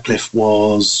 Ryan Ratcliffe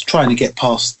was trying to get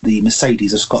past the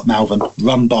Mercedes of Scott Malvern,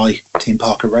 run by Team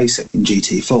Parker Racing in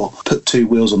GT4. Put 2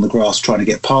 wheels on the grass trying to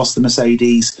get past the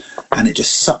Mercedes, and it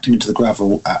just sucked him into the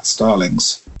gravel at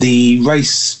Starlings. The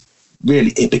race,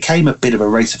 really, it became a bit of a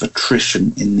race of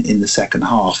attrition in the second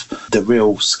half. The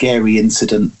real scary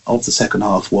incident of the second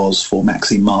half was for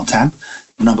Maxime Martin.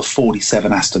 Number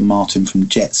 47 Aston Martin from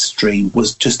Jetstream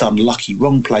was just unlucky,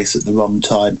 wrong place at the wrong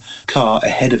time. Car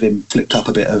ahead of him flicked up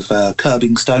a bit of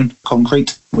curbing stone,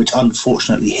 concrete, which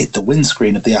unfortunately hit the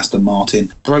windscreen of the Aston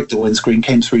Martin, broke the windscreen,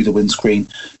 came through the windscreen,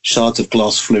 shards of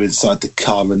glass flew inside the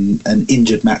car and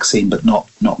injured Maxime, but not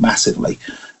massively.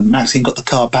 Maxime got the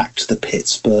car back to the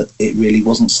pits, but it really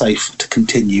wasn't safe to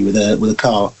continue with a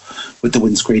car with the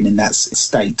windscreen in that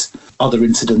state. Other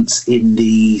incidents in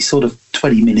the sort of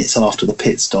 20 minutes after the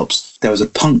pit stops, there was a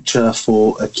puncture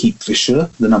for Keith Fischer,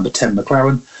 the number 10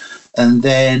 McLaren, and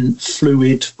then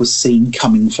fluid was seen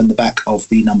coming from the back of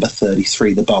the number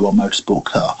 33, the Barwell Motorsport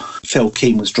car. Phil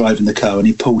Keane was driving the car and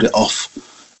he pulled it off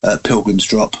at Pilgrim's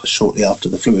Drop shortly after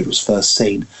the fluid was first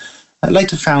seen.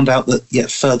 Later found out that yet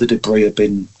further debris had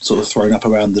been sort of thrown up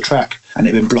around the track and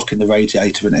it had been blocking the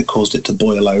radiator and it caused it to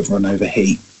boil over and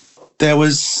overheat. There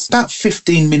was about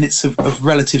 15 minutes of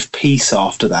relative peace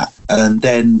after that, and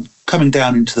then coming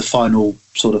down into the final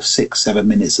sort of 6-7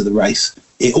 minutes of the race,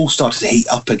 it all started to heat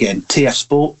up again. TF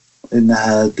Sport, in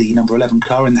the number 11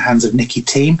 car in the hands of Nicky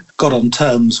Team, got on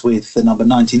terms with the number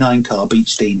 99 car,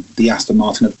 Beechstein, the Aston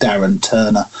Martin of Darren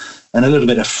Turner, and a little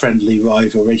bit of friendly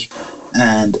rivalry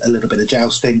and a little bit of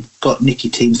jousting got Nicky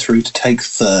Team through to take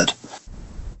third.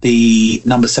 The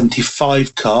number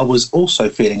 75 car was also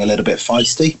feeling a little bit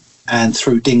feisty, and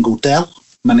through Dingle Dell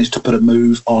managed to put a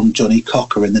move on Johnny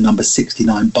Cocker in the number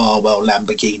 69 Barwell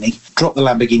Lamborghini, dropped the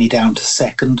Lamborghini down to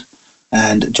second,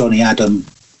 and Johnny Adam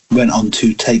went on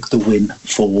to take the win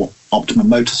for Optimum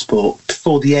Motorsport.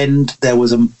 Before the end, there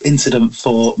was an incident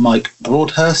for Mike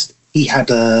Broadhurst. He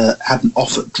had an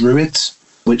off at Druids,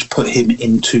 which put him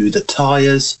into the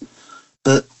tyres,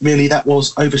 but really that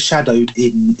was overshadowed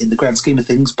in the grand scheme of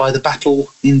things by the battle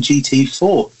in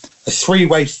GT4. A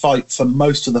 3-way fight for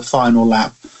most of the final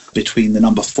lap between the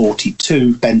number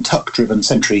 42 Ben Tuck-driven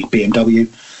Century BMW,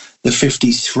 the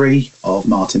 53 of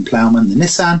Martin Plowman, the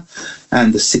Nissan,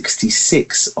 and the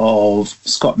 66 of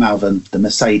Scott Malvern, the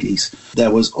Mercedes. There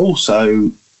was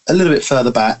also, a little bit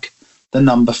further back, the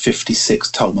number 56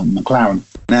 Tolman McLaren.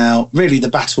 Now, really the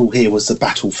battle here was the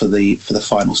battle for the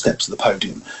final steps of the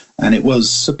podium. And it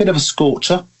was a bit of a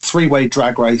scorcher, 3-way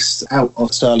drag race out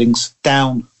of Stirling's,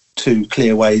 down to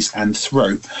Clearways and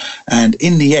through. And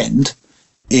in the end,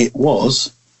 it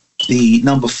was the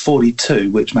number 42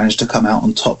 which managed to come out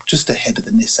on top just ahead of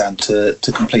the Nissan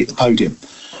to complete the podium.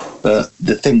 But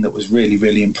the thing that was really,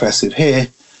 really impressive here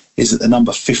is that the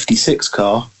number 56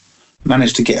 car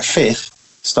managed to get 5th,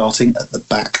 starting at the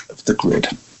back of the grid.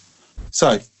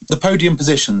 So, the podium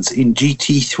positions in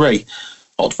GT3.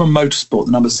 Optimum Motorsport,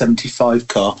 the number 75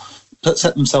 car,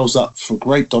 set themselves up for a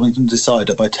great Donington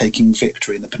decider by taking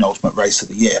victory in the penultimate race of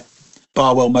the year.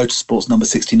 Barwell Motorsports number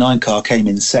 69 car came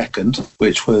in second,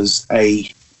 which was a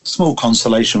small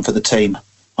consolation for the team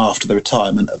after the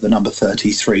retirement of the number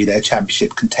 33, their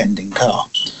championship contending car.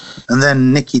 And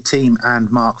then Nicky Team and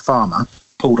Mark Farmer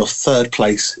pulled off third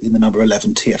place in the number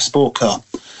 11 TF Sport car.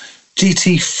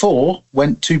 GT4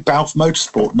 went to Balfe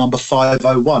Motorsport number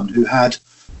 501, who had,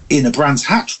 in a Brands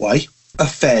Hatch way, a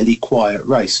fairly quiet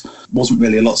race. Wasn't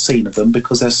really a lot seen of them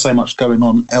because there's so much going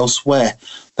on elsewhere.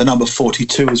 The number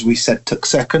 42, as we said, took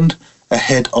second,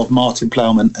 ahead of Martin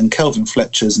Plowman and Kelvin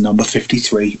Fletcher's number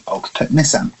 53 Ultratech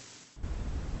Nissan.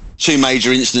 Two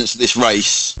major incidents of this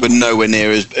race were nowhere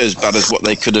near as bad as what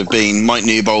they could have been. Mike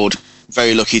Newbold,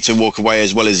 very lucky to walk away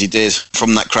as well as he did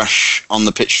from that crash on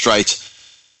the pitch straight.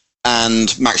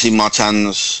 And Maxime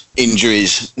Martin's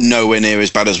injuries, nowhere near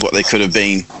as bad as what they could have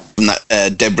been from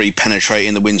that debris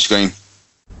penetrating the windscreen.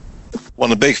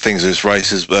 One of the big things of this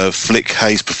race is Flick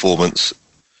Hayes' performance.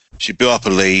 She built up a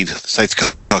lead, the safety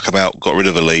car came out, got rid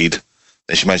of a lead,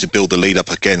 then she managed to build the lead up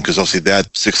again because obviously they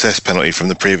had success penalty from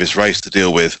the previous race to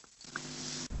deal with.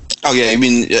 Oh yeah, I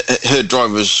mean, her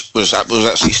drive was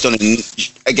absolutely stunning.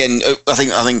 Again, I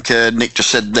think Nick just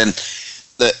said then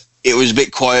that it was a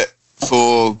bit quiet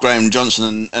for Graham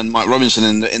Johnson and Mike Robinson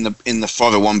in the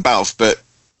 501 Balfe, but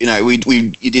you know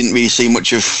you didn't really see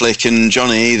much of Flick and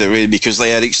Johnny either, really, because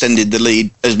they had extended the lead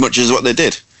as much as what they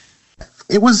did.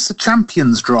 It was a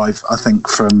champion's drive, I think,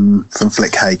 from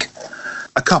Flick Haig.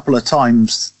 A couple of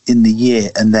times in the year,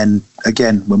 and then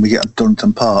again when we get to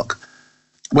Donington Park,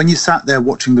 when you sat there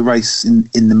watching the race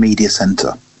in the media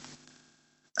centre,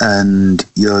 and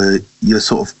you're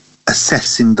sort of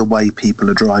assessing the way people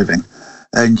are driving,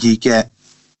 and you get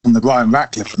on the Ryan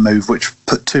Ratcliffe move, which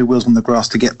put two wheels on the grass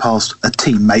to get past a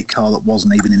teammate car that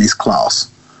wasn't even in his class.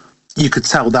 You could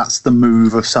tell that's the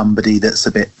move of somebody that's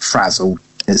a bit frazzled,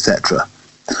 etc.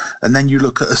 And then you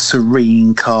look at a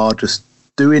serene car just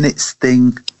doing its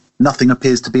thing. Nothing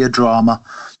appears to be a drama.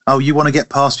 Oh, you want to get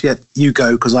past yet? You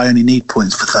go, because I only need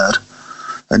points for third.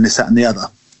 And this, that and the other.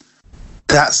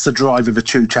 That's the drive of a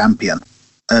true champion.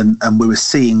 And we were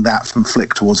seeing that from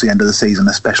Flick towards the end of the season,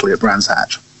 especially at Brands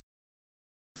Hatch.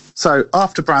 So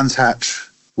after Brands Hatch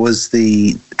was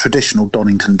the traditional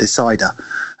Donington decider.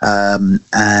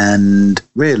 And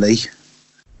really,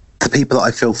 the people that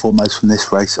I feel for most from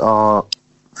this race are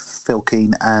Phil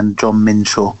Keane and John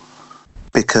Minshaw,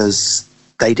 because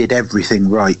they did everything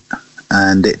right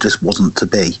and it just wasn't to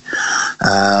be.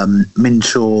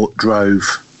 Minshaw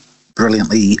drove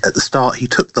brilliantly at the start. He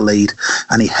took the lead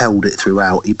and he held it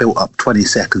throughout. He built up 20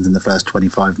 seconds in the first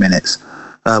 25 minutes,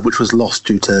 which was lost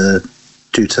due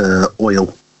to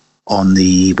oil on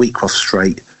the Wheatcroft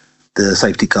straight. The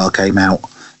safety car came out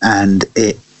and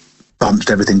it bunched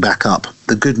everything back up.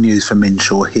 The good news for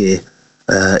Minshaw here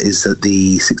is that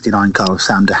the 69 car of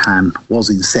Sam DeHaan was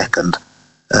in second.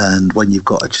 And when you've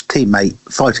got a teammate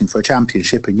fighting for a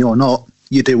championship and you're not,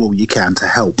 you do all you can to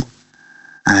help.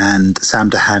 And Sam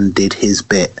DeHaan did his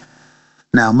bit.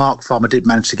 Now, Mark Farmer did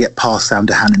manage to get past Sam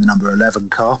DeHaan in the number 11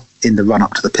 car in the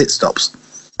run-up to the pit stops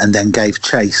and then gave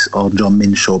chase on John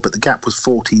Minshaw, but the gap was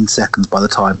 14 seconds by the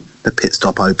time the pit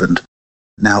stop opened.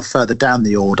 Now, further down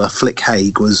the order, Flick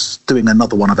Haig was doing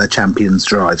another one of her champions'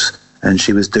 drives, and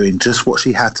she was doing just what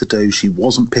she had to do. She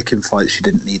wasn't picking fights she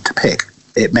didn't need to pick.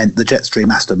 It meant the Jetstream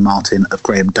Aston Martin of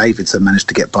Graham Davidson managed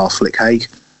to get past Flick Haig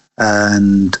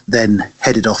and then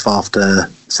headed off after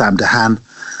Sam DeHaan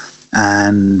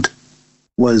and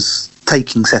was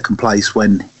taking second place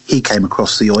when he came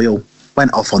across the oil,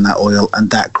 went off on that oil, and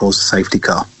that caused a safety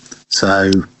car. So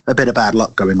a bit of bad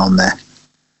luck going on there.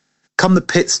 Come the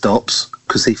pit stops,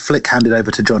 because the Flick handed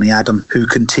over to Johnny Adam, who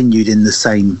continued in the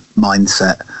same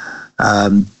mindset.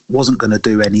 Wasn't going to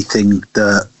do anything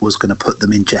that was going to put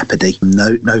them in jeopardy.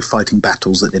 No fighting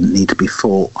battles that didn't need to be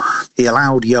fought. He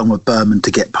allowed Young of Berman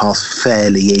to get past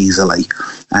fairly easily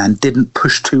and didn't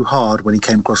push too hard when he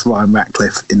came across Ryan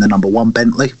Ratcliffe in the number 1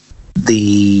 Bentley.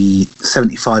 The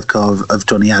 75 car of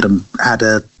Johnny Adam had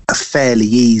a fairly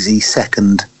easy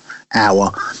second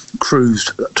hour, cruised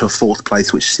to 4th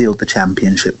place, which sealed the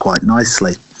championship quite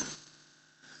nicely.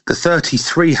 The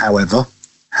 33, however,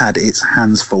 had its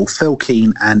hands full. Phil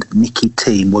Keane and Nicky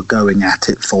Team were going at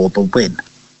it for the win.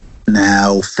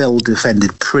 Now, Phil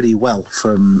defended pretty well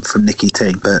from Nicky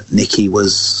Team, but Nicky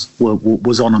was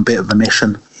on a bit of a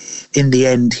mission. In the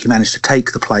end, he managed to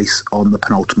take the place on the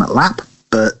penultimate lap,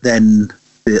 but then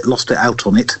lost it out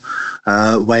on it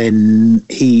when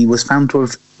he was found to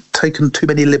have taken too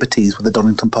many liberties with the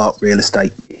Donington Park real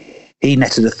estate. He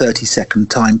netted a 30-second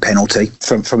time penalty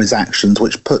from his actions,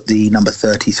 which put the number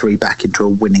 33 back into a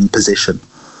winning position.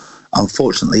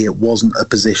 Unfortunately, it wasn't a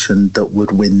position that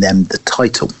would win them the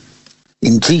title.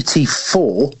 In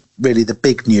GT4, really the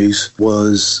big news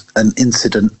was an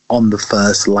incident on the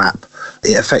first lap.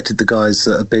 It affected the guys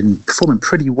that have been performing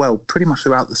pretty well pretty much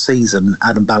throughout the season,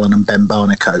 Adam Ballon and Ben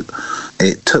Barnicoat.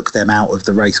 It took them out of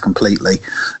the race completely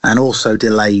and also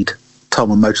delayed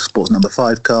Tolman Motorsport's number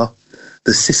 5 car,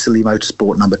 the Sicily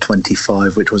Motorsport number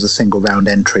 25, which was a single round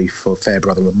entry for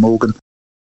Fairbrother and Morgan,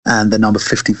 and the number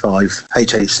 55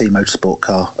 HHC Motorsport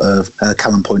car of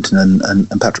Callum Poynton and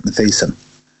Patrick Matheson.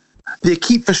 The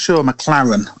Equipe Verschure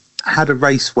McLaren had a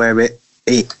race where it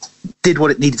did what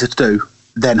it needed to do,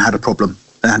 then had a problem,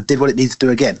 and did what it needed to do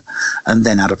again, and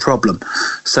then had a problem.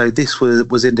 So this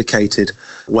was indicated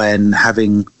when,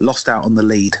 having lost out on the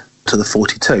lead to the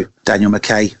 42, Daniel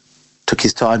McKay took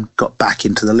his time, got back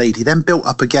into the lead. He then built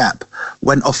up a gap,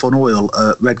 went off on oil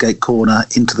at Redgate Corner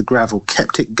into the gravel,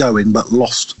 kept it going but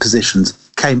lost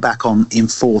positions, came back on in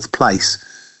 4th place.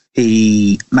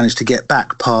 He managed to get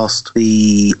back past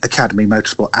the Academy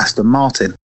Motorsport Aston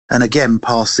Martin and again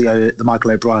past the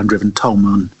Michael O'Brien driven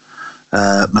Tolman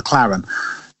McLaren.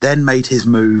 Then made his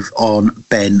move on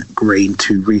Ben Green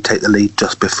to retake the lead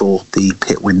just before the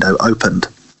pit window opened.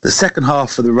 The second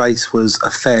half of the race was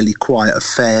a fairly quiet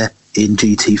affair in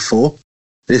GT4.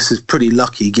 This is pretty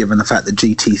lucky given the fact that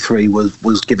GT3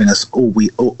 was giving us all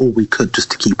we could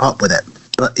just to keep up with it.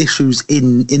 But issues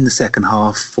in the second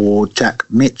half for Jack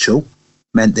Mitchell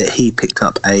meant that he picked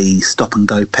up a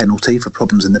stop-and-go penalty for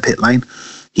problems in the pit lane.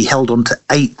 He held on to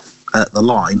 8th at the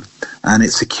line, and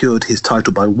it secured his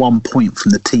title by 1 point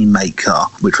from the teammate car,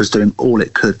 which was doing all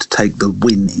it could to take the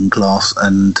win in Glass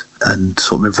and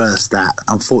sort of reverse that.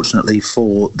 Unfortunately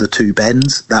for the two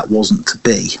Bens, that wasn't to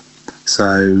be.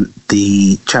 So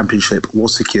the championship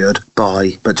was secured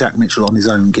but Jack Mitchell on his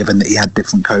own, given that he had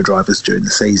different co-drivers during the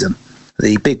season.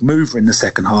 The big mover in the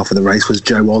second half of the race was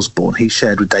Joe Osborne. He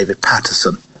shared with David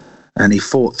Patterson, and he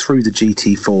fought through the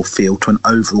GT4 field to an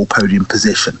overall podium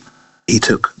position. He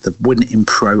took the win in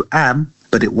Pro-Am,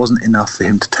 but it wasn't enough for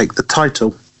him to take the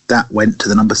title. That went to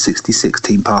the number 66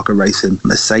 Team Parker Racing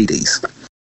Mercedes.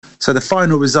 So the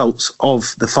final results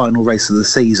of the final race of the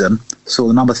season saw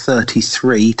the number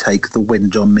 33 take the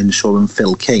win, John Minshaw and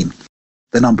Phil Keane.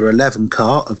 The number 11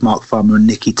 car of Mark Farmer and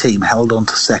Nicky Team held on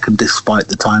to second despite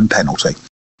the time penalty,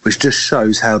 which just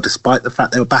shows how, despite the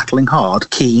fact they were battling hard,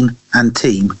 Keane and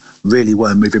Team really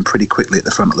were moving pretty quickly at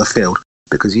the front of the field,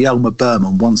 because Yelmer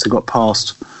Berman, once he got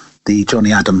past the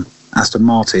Johnny Adam Aston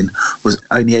Martin, was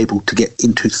only able to get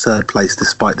into 3rd place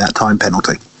despite that time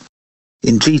penalty.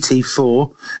 In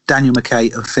GT4, Daniel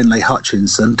McKay and Finlay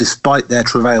Hutchinson, despite their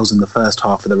travails in the first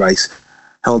half of the race,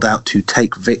 held out to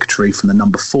take victory from the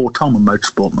number 4 Tolman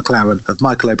Motorsport McLaren of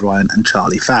Michael O'Brien and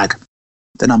Charlie Fagg.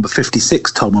 The number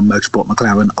 56 Tolman Motorsport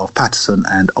McLaren of Patterson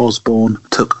and Osborne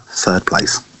took 3rd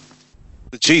place.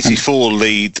 The GT4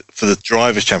 lead for the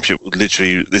Drivers' Championship,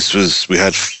 literally, we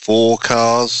had 4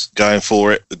 cars going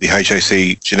for it. The HAC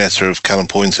Ginetta of Callum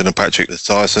Poynton and Patrick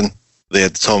Tyson. They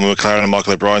had Tolman McLaren and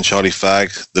Michael O'Brien, Charlie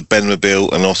Fagg, the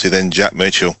Benmobile, and obviously then Jack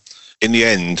Mitchell. In the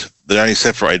end, they're only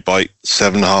separated by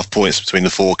 7.5 points between the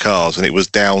 4 cars, and it was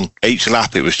down each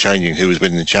lap. It was changing who was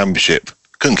winning the championship.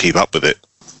 Couldn't keep up with it.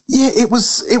 Yeah, it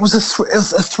was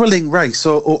a thrilling race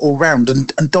all round,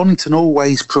 and Donington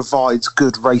always provides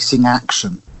good racing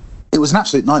action. It was an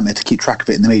absolute nightmare to keep track of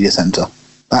it in the media centre.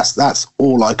 That's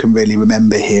all I can really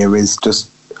remember here is just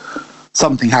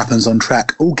something happens on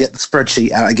track, get the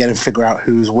spreadsheet out again and figure out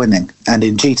who's winning. And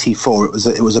in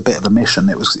GT4, it was a bit of a mission.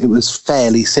 It was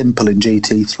fairly simple in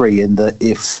GT3 in that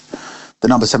if the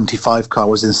number 75 car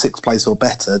was in 6th place or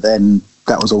better, then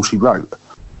that was all she wrote.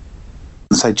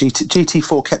 So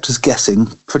GT4 kept us guessing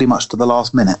pretty much to the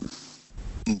last minute.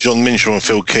 John Minshaw and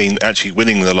Phil Keane actually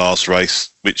winning the last race,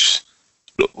 which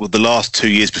the last 2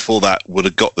 years before that would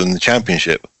have got them the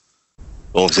championship.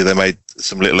 Obviously, they made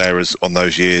some little errors on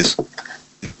those years.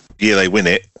 The year they win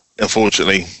it,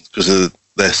 unfortunately, because of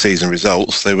their season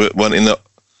results, they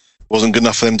wasn't good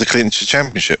enough for them to clinch the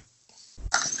championship.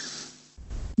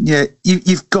 Yeah,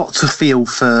 you've got to feel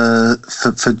for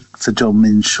John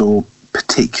Minshaw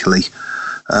particularly.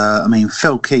 I mean,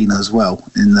 Phil Keane as well,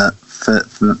 in that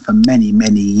for many,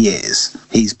 many years,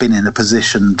 he's been in a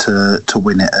position to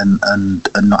win it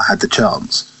and not had the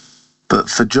chance. But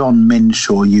for John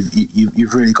Minshaw,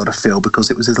 you've really got to feel,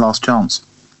 because it was his last chance.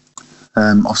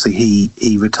 Obviously,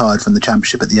 he retired from the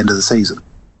championship at the end of the season.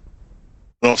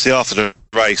 And obviously, after the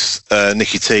race,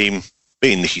 Nicky Team,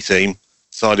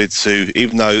 decided to,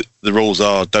 even though the rules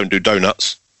are don't do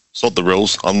donuts, sod the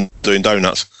rules, I'm doing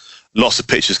donuts. Lots of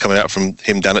pictures coming out from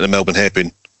him down at the Melbourne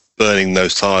hairpin, burning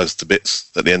those tyres to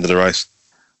bits at the end of the race.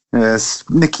 Yes,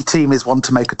 Nicky Team is one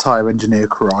to make a tyre engineer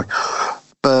cry.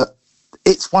 But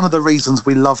it's one of the reasons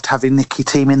we loved having Nicky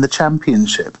Team in the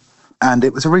Championship. And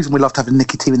it was a reason we loved having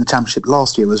Nicky Team in the Championship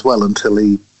last year as well, until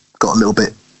he got a little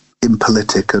bit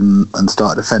impolitic and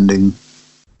started offending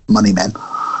money men.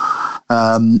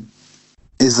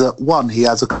 Is that, one, he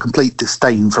has a complete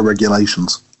disdain for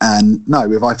regulations. And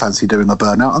no, if I fancy doing a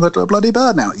burnout, I'm going to do a bloody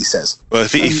burnout, he says. Well,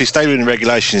 if he stayed within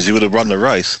regulations, he would have run the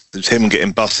race. It was him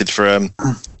getting busted for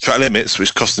track limits,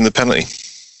 which cost him the penalty.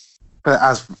 But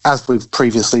as we've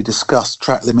previously discussed,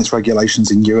 track limits regulations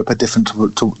in Europe are different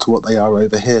to what they are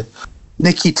over here.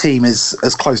 Nicky Team is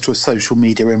as close to a social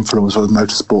media influencer as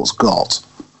motorsport's got.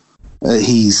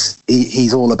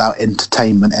 He's all about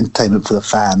entertainment for the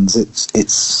fans.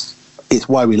 It's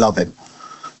why we love him,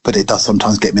 but it does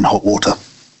sometimes get him in hot water.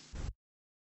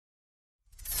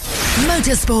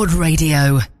 Motorsport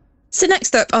Radio. So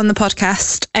next up on the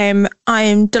podcast, I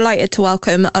am delighted to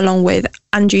welcome, along with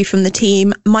Andrew from the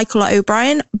team, Michael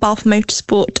O'Brien, Balfour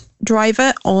Motorsport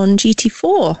driver on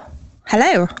GT4.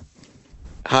 Hello.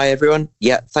 Hi, everyone.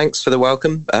 Yeah, thanks for the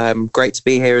welcome. Great to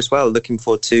be here as well. Looking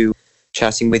forward to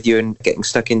chatting with you and getting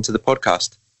stuck into the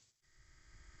podcast.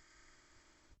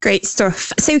 Great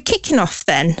stuff. So kicking off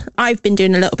then, I've been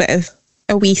doing a little bit of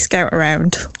a wee scout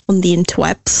around on the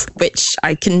interwebs, which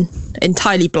I can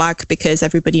entirely blag because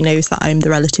everybody knows that I'm the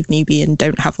relative newbie and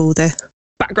don't have all the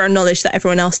background knowledge that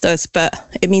everyone else does,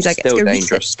 but it means I get to go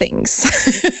research things.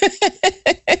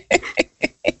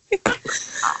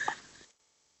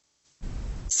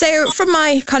 So from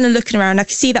my kind of looking around, I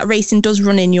can see that racing does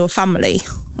run in your family.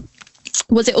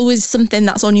 Was it always something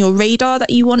that's on your radar that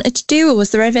you wanted to do, or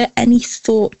was there ever any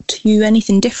thought to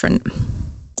anything different?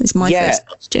 Is my first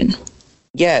question.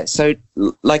 Yeah, so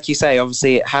like you say,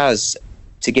 obviously it has,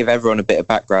 to give everyone a bit of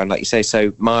background, like you say,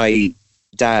 so my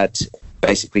dad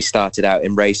basically started out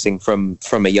in racing from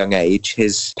a young age.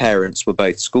 His parents were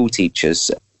both school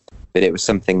teachers, but it was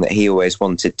something that he always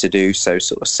wanted to do, so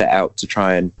sort of set out to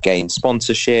try and gain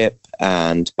sponsorship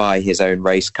and buy his own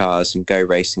race cars and go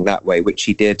racing that way, which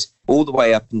he did all the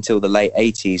way up until the late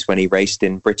 80s when he raced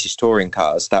in British touring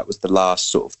cars. That was the last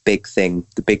sort of big thing,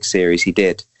 the big series he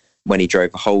did, when he drove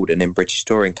a Holden in British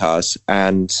touring cars.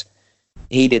 And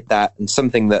he did that. And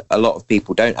something that a lot of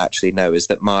people don't actually know is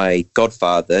that my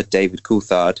godfather, David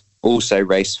Coulthard, also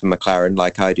raced for McLaren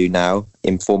like I do now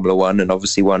in Formula One, and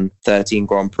obviously won 13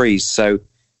 Grand Prix. So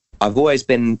I've always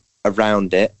been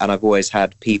around it, and I've always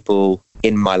had people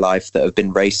in my life that have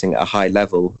been racing at a high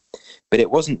level. But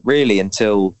it wasn't really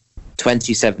until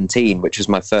 2017, which was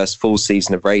my first full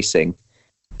season of racing,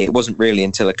 it wasn't really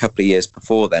until a couple of years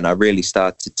before then I really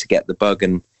started to get the bug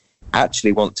and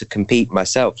actually want to compete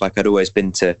myself. Like, I'd always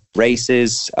been to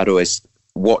races, I'd always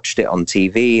watched it on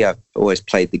TV, I've always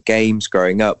played the games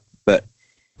growing up, but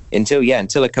until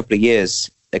a couple of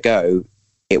years ago,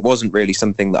 it wasn't really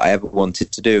something that I ever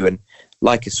wanted to do. And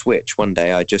like a switch, one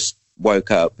day I just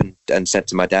woke up and said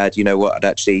to my dad, you know what, I'd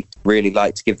actually really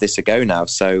like to give this a go now.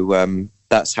 So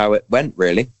that's how it went,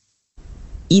 really.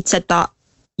 You'd said that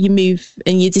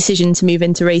your decision to move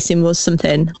into racing was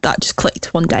something that just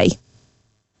clicked one day.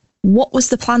 What was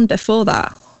the plan before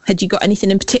that? Had you got anything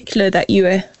in particular that you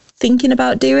were thinking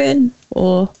about doing,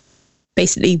 or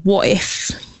basically what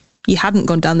if you hadn't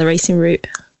gone down the racing route?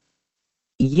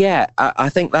 Yeah, I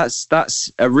think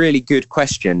that's a really good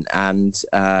question, and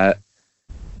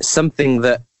something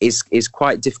that is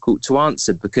quite difficult to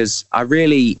answer, because I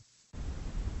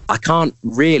can't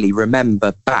really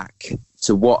remember back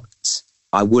to what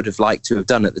I would have liked to have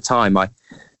done at the time.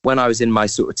 When I was in my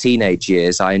sort of teenage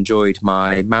years, I enjoyed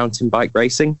my mountain bike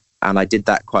racing, and I did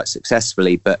that quite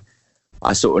successfully, but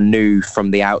I sort of knew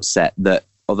from the outset that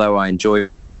although I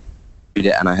enjoyed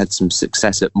it and I had some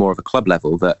success at more of a club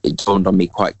level, that it dawned on me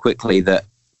quite quickly that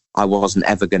I wasn't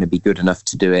ever going to be good enough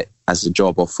to do it as a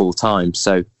job or full time.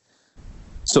 So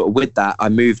sort of with that, I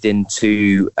moved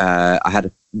into, I had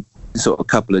a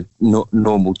couple of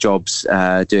normal jobs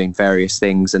doing various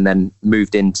things, and then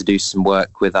moved in to do some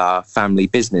work with our family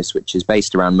business, which is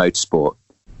based around motorsport,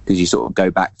 because you sort of go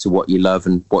back to what you love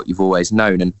and what you've always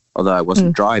known. And although I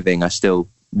wasn't driving, I still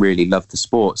really loved the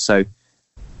sport. So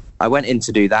I went in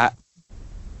to do that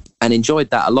and enjoyed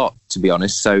that a lot, to be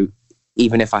honest. So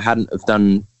even if I hadn't have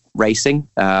done racing,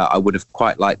 I would have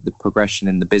quite liked the progression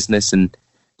in the business and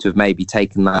to have maybe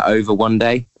taken that over one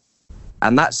day.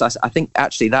 And that's, I think,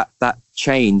 actually that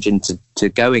change into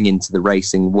going into the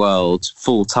racing world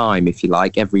full time, if you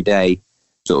like, every day,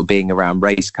 sort of being around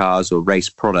race cars or race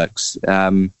products,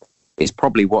 is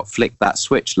probably what flicked that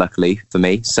switch, luckily for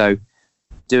me. So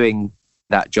doing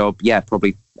that job,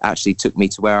 probably actually took me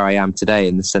to where I am today,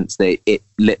 in the sense that it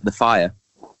lit the fire.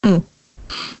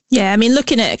 Yeah, I mean,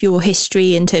 looking at your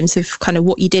history in terms of kind of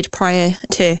what you did prior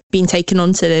to being taken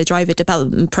onto the driver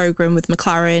development program with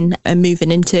McLaren and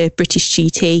moving into British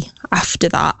GT after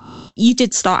that, you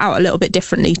did start out a little bit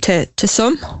differently to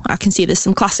some. I can see there's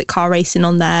some classic car racing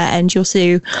on there, and you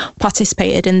also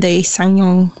participated in the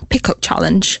SsangYong Pickup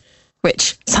Challenge,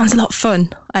 which sounds a lot of fun.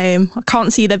 I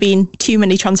can't see there being too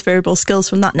many transferable skills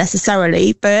from that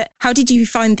necessarily, but how did you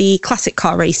find the classic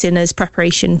car racing as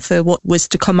preparation for what was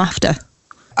to come after?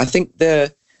 I think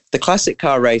the classic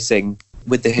car racing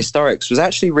with the historics was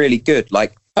actually really good.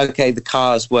 Like, okay, the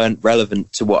cars weren't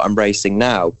relevant to what I'm racing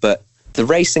now, but the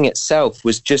racing itself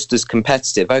was just as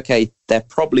competitive. Okay, there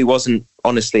probably wasn't,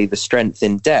 honestly, the strength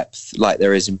in depth like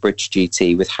there is in British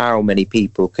GT with how many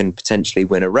people can potentially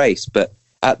win a race, but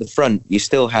at the front, you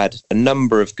still had a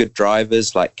number of good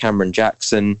drivers like Cameron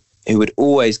Jackson, who would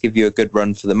always give you a good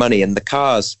run for the money. And the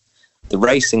cars, the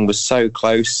racing was so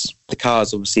close. The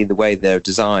cars, obviously, the way they're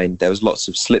designed, there was lots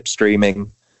of slipstreaming.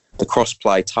 The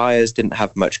cross-ply tyres didn't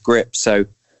have much grip. So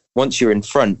once you're in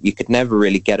front, you could never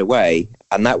really get away.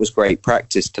 And that was great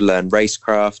practice to learn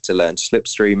racecraft, to learn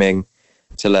slipstreaming,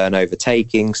 to learn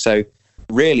overtaking. So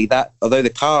really that, although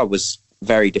the car was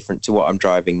very different to what I'm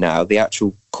driving now, the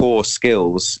actual core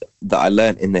skills that I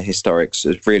learnt in the historics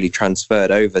has really transferred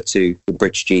over to the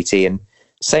British GT. And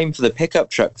same for the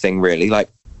pickup truck thing, really. Like,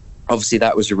 obviously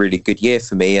that was a really good year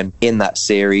for me, and in that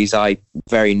series I,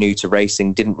 very new to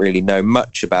racing, didn't really know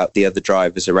much about the other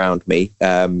drivers around me,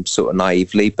 sort of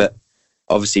naively, but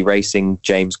obviously racing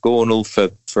James Gornall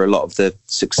for a lot of the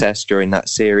success during that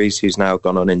series, who's now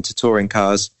gone on into touring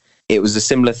cars. It was a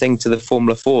similar thing to the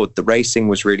Formula Ford. The racing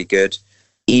was really good.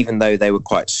 Even though they were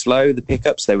quite slow, the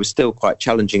pickups, they were still quite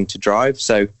challenging to drive.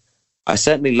 So I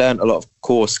certainly learned a lot of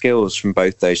core skills from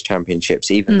both those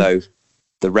championships, even though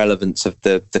the relevance of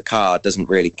the car doesn't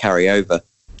really carry over.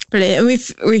 Brilliant.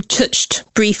 And we've touched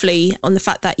briefly on the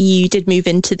fact that you did move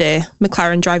into the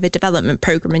McLaren driver development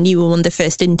program, and you were one of the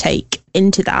first intake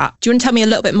into that. Do you want to tell me a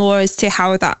little bit more as to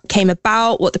how that came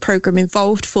about, what the program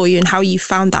involved for you, and how you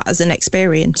found that as an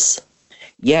experience?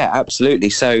 Yeah, absolutely.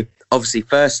 So obviously,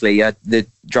 firstly, the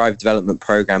driver development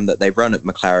program that they run at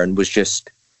McLaren was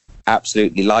just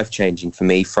absolutely life-changing for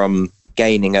me, from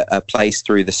gaining a place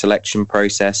through the selection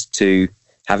process to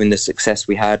having the success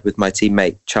we had with my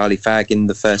teammate Charlie Fagg in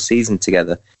the first season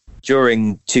together.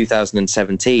 During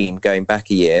 2017, going back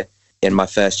a year, in my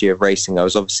first year of racing, I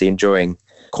was obviously enjoying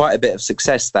quite a bit of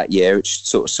success that year, which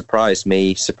sort of surprised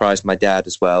me, surprised my dad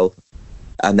as well.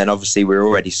 And then obviously we were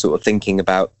already sort of thinking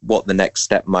about what the next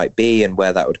step might be and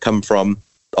where that would come from,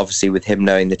 obviously with him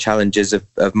knowing the challenges of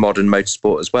modern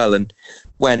motorsport as well. And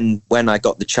when I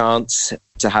got the chance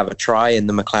to have a try in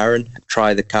the McLaren,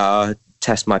 try the car,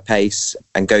 test my pace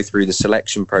and go through the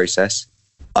selection process,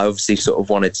 I obviously sort of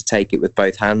wanted to take it with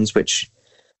both hands, which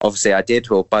obviously I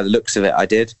did, or by the looks of it, I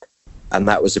did. And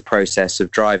that was a process of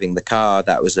driving the car.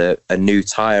 That was a new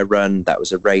tyre run. That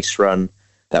was a race run.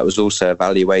 That was also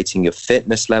evaluating your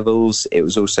fitness levels. It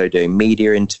was also doing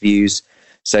media interviews.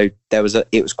 So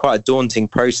it was quite a daunting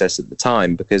process at the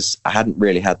time, because I hadn't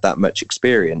really had that much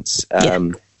experience.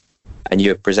 And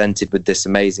you're presented with this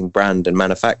amazing brand and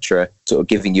manufacturer sort of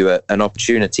giving you an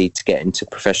opportunity to get into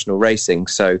professional racing.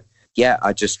 So yeah,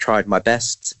 I just tried my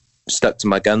best, stuck to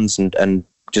my guns and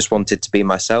just wanted to be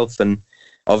myself. And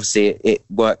obviously it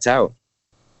worked out.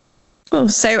 Well,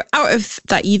 so out of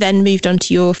that, you then moved on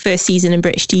to your first season in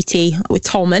British GT with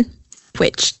Tolman,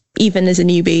 which even as a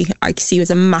newbie, I could see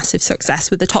was a massive success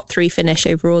with the top 3 finish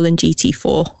overall in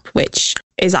GT4, which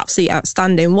is absolutely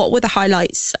outstanding. What were the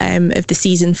highlights of the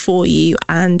season for you?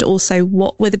 And also,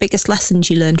 what were the biggest lessons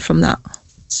you learned from that?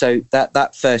 So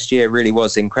that first year really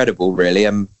was incredible, really.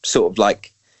 Sort of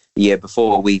like the year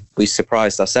before, we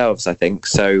surprised ourselves, I think.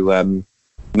 So,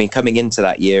 I mean, coming into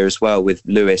that year as well with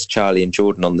Lewis, Charlie and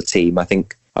Jordan on the team, I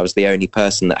think I was the only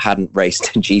person that hadn't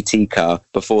raced a GT car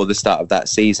before the start of that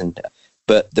season.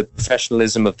 But the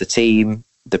professionalism of the team,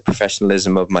 the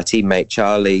professionalism of my teammate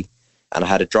Charlie, and I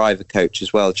had a driver coach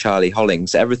as well, Charlie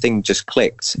Hollings, everything just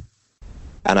clicked.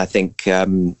 And I think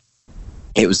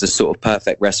it was the sort of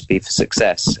perfect recipe for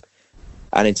success.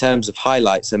 And in terms of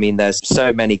highlights, I mean, there's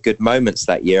so many good moments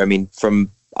that year. I mean,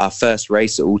 from our first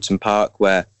race at Alton Park,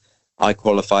 where I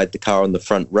qualified the car on the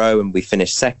front row and we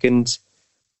finished second.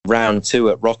 Round 2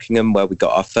 at Rockingham, where we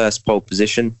got our first pole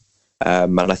position.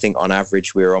 And I think on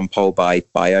average, we were on pole by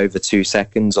over 2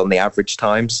 seconds on the average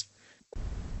times.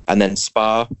 And then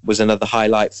Spa was another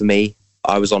highlight for me.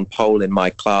 I was on pole in my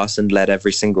class and led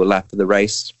every single lap of the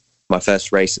race, my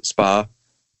first race at Spa.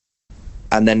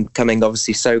 And then coming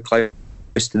obviously so close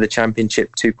to the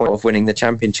championship, 2 points of winning the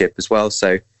championship as well.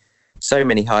 So so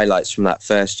many highlights from that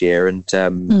first year, and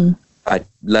I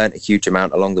learned a huge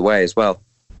amount along the way as well.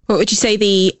 What would you say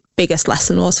the biggest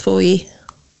lesson was for you?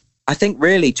 I think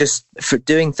really just for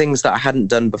doing things that I hadn't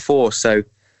done before. So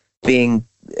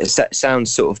it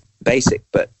sounds sort of basic,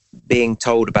 but being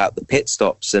told about the pit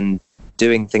stops and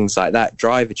doing things like that,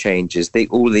 driver changes,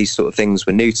 all these sort of things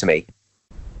were new to me.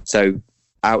 So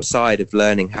outside of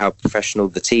learning how professional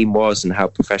the team was and how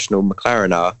professional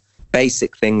McLaren are,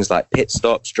 basic things like pit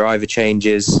stops, driver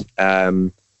changes,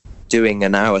 doing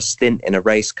an hour stint in a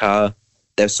race car,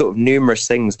 there's sort of numerous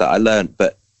things that I learned,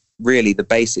 but really the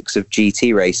basics of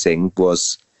GT racing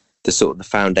was the sort of the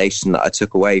foundation that I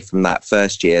took away from that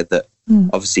first year, that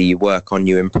obviously you work on,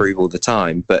 you improve all the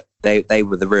time, but they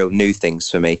were the real new things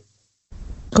for me.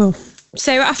 Cool.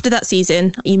 So after that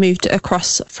season, you moved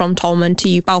across from Tolman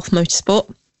to Balfe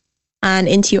Motorsport and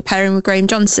into your pairing with Graham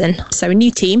Johnson. So a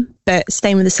new team, but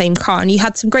staying with the same car. And you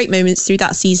had some great moments through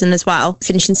that season as well,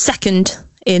 finishing second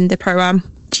in the Pro-Am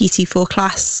GT4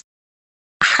 class.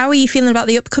 How are you feeling about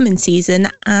the upcoming season,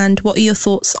 and what are your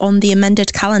thoughts on the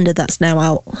amended calendar that's now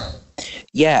out?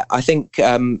 Yeah, I think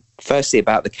firstly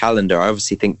about the calendar, I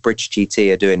obviously think British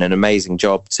GT are doing an amazing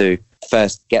job to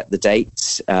first get the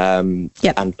dates and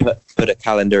put a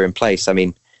calendar in place. I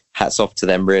mean, hats off to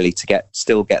them really to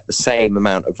still get the same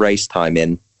amount of race time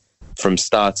in from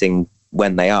starting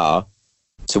when they are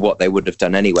to what they would have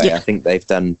done anyway. Yeah. I think they've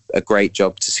done a great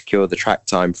job to secure the track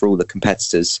time for all the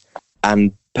competitors.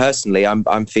 And personally,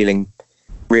 I'm feeling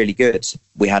really good.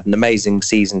 We had an amazing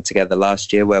season together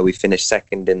last year where we finished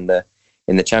second in the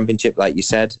championship, like you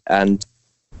said. And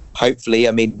hopefully,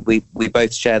 I mean, we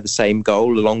both share the same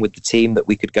goal along with the team, that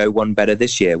we could go one better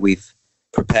this year. We've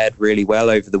prepared really well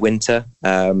over the winter.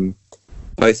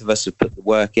 Both of us have put the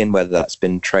work in, whether that's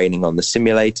been training on the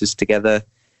simulators together,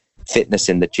 fitness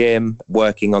in the gym,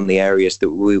 working on the areas that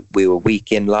we were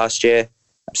weak in last year.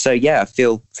 So yeah, I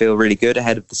feel really good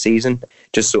ahead of the season,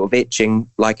 just sort of itching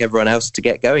like everyone else to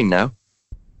get going now.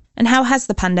 And how has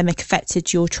the pandemic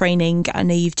affected your training? I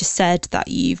know you've just said that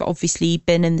you've obviously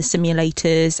been in the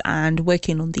simulators and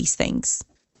working on these things.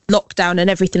 Lockdown and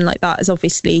everything like that has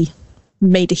obviously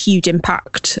made a huge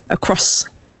impact across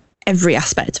every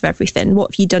aspect of everything.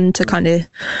 What have you done to kind of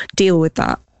deal with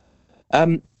that?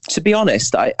 To be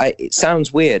honest, it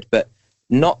sounds weird, but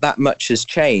not that much has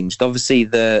changed. Obviously,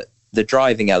 the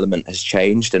driving element has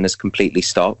changed and has completely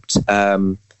stopped.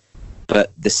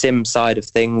 But the sim side of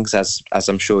things, as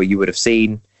I'm sure you would have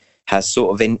seen, has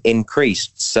sort of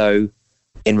increased. So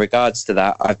in regards to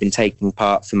that, I've been taking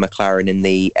part for McLaren in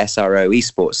the SRO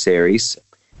Esports series,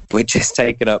 which has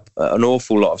taken up an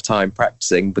awful lot of time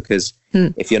practicing, because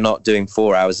if you're not doing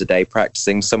 4 hours a day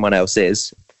practicing, someone else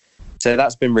is. So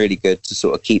that's been really good to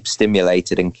sort of keep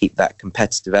stimulated and keep that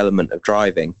competitive element of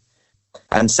driving.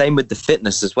 And same with the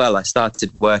fitness as well. I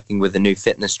started working with a new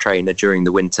fitness trainer during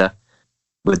the winter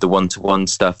with the one-to-one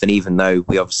stuff. And even though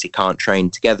we obviously can't train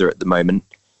together at the moment,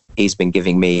 he's been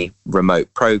giving me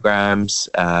remote programs,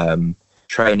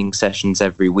 training sessions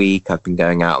every week. I've been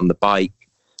going out on the bike.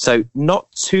 So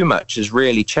not too much has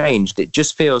really changed. It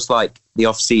just feels like the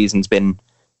off-season's been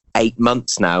 8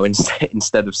 months now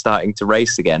instead of starting to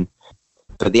race again.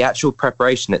 But the actual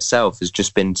preparation itself has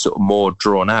just been sort of more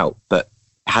drawn out, but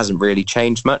hasn't really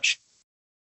changed much.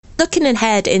 Looking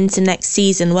ahead into next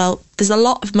season, well, there's a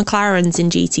lot of McLarens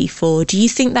in GT4. Do you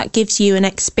think that gives you an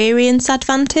experience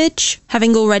advantage,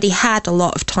 having already had a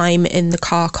lot of time in the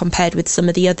car compared with some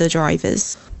of the other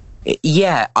drivers?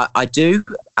 Yeah, I do.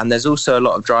 And there's also a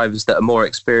lot of drivers that are more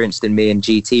experienced than me in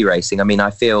GT racing. I mean,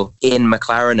 I feel in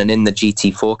McLaren and in the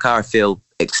GT4 car, I feel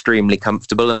extremely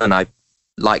comfortable, and I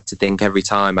like to think every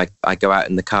time I go out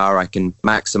in the car, I can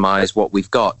maximise what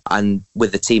we've got. And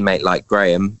with a teammate like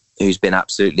Graham, who's been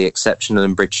absolutely exceptional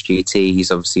in British GT, he's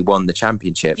obviously won the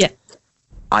championship. Yeah.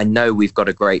 I know we've got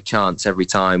a great chance every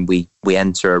time we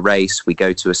enter a race, we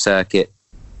go to a circuit.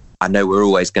 I know we're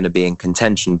always going to be in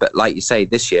contention, but like you say,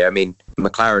 this year, I mean,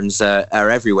 McLarens are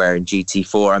everywhere in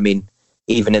GT4. I mean,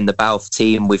 even in the Balfe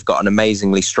team, we've got an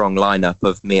amazingly strong lineup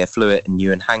of Mia Fluett and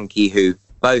Ewan Hankey, who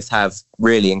both have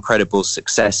really incredible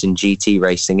success in GT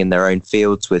racing in their own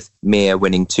fields, with Mia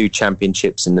winning 2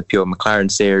 championships in the Pure McLaren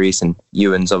series, and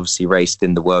Ewan's obviously raced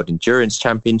in the World Endurance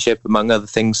Championship, among other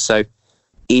things. So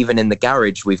even in the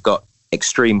garage, we've got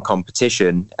extreme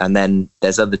competition, and then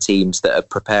there's other teams that are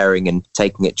preparing and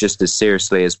taking it just as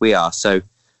seriously as we are. So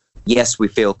yes, we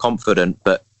feel confident,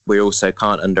 but we also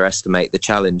can't underestimate the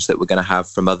challenge that we're going to have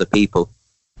from other people.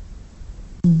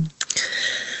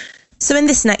 So in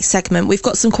this next segment, we've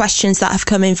got some questions that have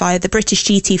come in via the British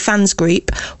GT fans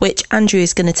group, which Andrew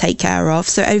is going to take care of.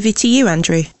 So over to you,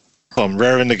 Andrew. I'm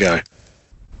raring to go.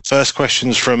 First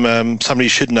question's from somebody you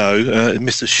should know,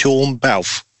 Mr. Sean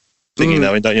Balfe. I think you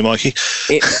know him, don't you, Mikey?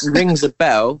 It rings a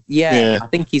bell. Yeah, I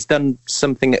think he's done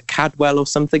something at Cadwell or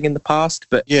something in the past.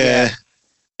 But yeah.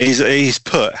 He's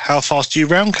put, how fast do you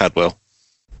round Cadwell?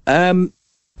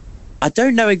 I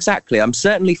don't know exactly. I'm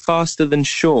certainly faster than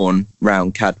Sean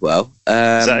round Cadwell.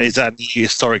 Is that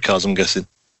historic cars, I'm guessing?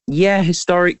 Yeah,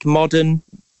 historic, modern,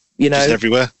 Just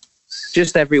everywhere?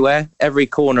 Just everywhere. Every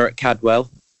corner at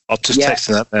Cadwell. I'll just text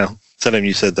him that now. Tell him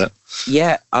you said that.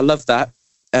 Yeah, I love that.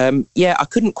 I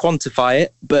couldn't quantify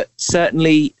it, but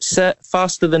certainly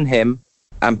faster than him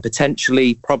and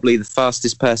potentially probably the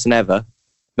fastest person ever.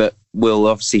 But we'll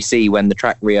obviously see when the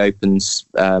track reopens.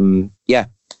 That'll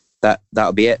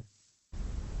be it.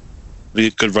 Be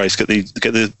a good race. Get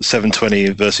the 720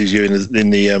 versus you in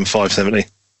the 570.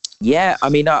 Yeah, I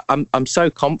mean, I'm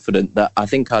so confident that I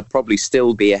think I'd probably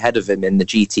still be ahead of him in the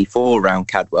GT4 around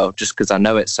Cadwell, just because I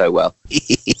know it so well.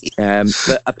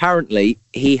 But apparently,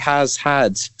 he has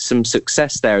had some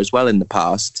success there as well in the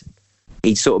past.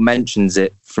 He sort of mentions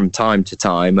it from time to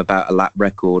time about a lap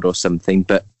record or something.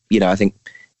 But I think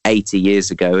 80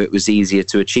 years ago it was easier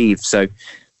to achieve. So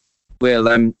we'll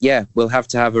have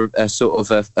to have a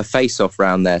sort of a face-off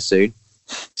round there soon.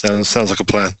 Sounds like a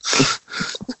plan.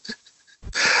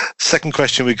 Second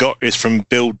question we got is from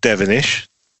Bill Devonish.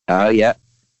 Oh, yeah.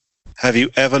 Have you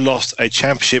ever lost a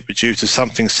championship due to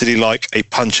something silly like a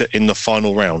puncher in the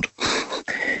final round?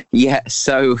 Yeah,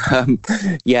 so,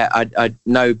 I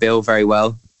know Bill very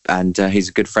well, and he's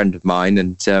a good friend of mine.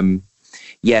 And,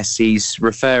 yes, he's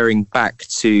referring back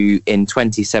to in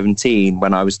 2017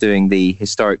 when I was doing the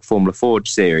historic Formula Forge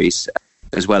series,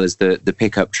 as well as the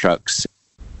pickup trucks.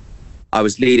 I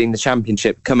was leading the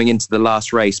championship coming into the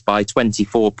last race by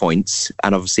 24 points,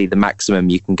 and obviously the maximum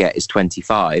you can get is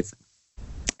 25.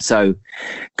 So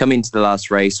coming to the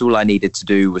last race, all I needed to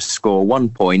do was score 1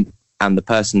 point and the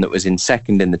person that was in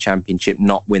second in the championship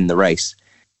not win the race.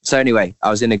 So anyway, I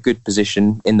was in a good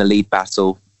position in the lead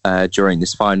battle during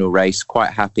this final race,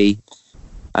 quite happy.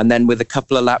 And then with a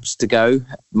couple of laps to go,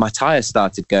 my tyre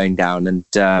started going down and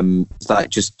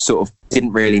just sort of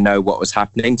didn't really know what was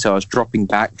happening. So I was dropping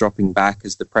back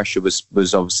as the pressure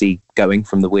was obviously going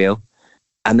from the wheel.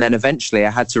 And then eventually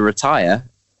I had to retire.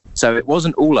 So it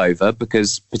wasn't all over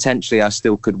because potentially I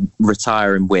still could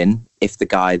retire and win if the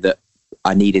guy that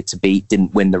I needed to beat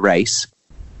didn't win the race.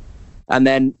 And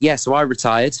then, so I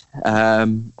retired,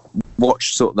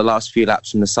 watched sort of the last few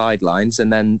laps from the sidelines,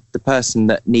 and then the person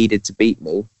that needed to beat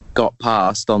me got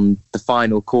past on the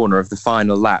final corner of the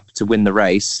final lap to win the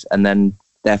race, and then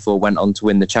therefore went on to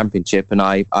win the championship, and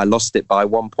I lost it by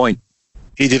 1 point.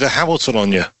 He did a Hamilton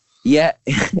on you? Yeah,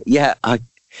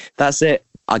 that's it.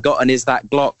 I got an Is That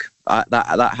Glock.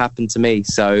 That happened to me.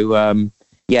 So,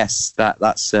 yes,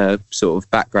 that's a sort of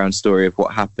background story of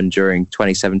what happened during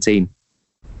 2017.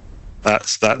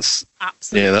 That's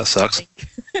absolutely, yeah, that sucks.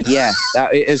 Yeah,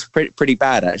 it was pretty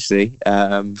bad actually.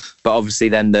 But obviously,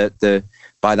 then the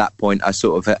by that point, I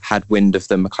sort of had wind of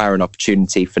the McLaren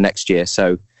opportunity for next year.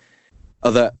 So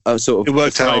it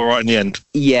worked out all right in the end.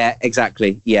 Yeah,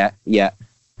 exactly. Yeah.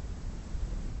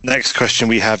 Next question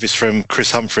we have is from Chris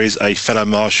Humphreys, a fellow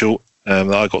marshal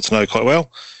that I got to know quite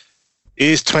well.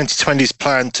 Is 2020's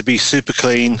plan to be super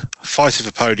clean, fighting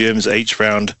for podiums each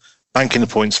round, banking the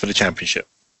points for the championship?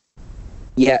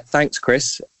 Yeah, thanks,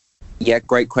 Chris. Yeah,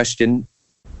 great question.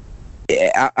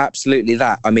 Yeah, absolutely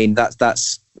that. I mean,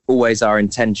 that's always our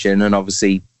intention, and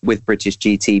obviously with British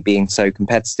GT being so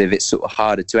competitive, it's sort of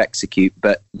harder to execute.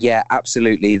 But yeah,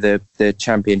 absolutely, the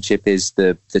championship is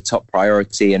the top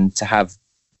priority, and to have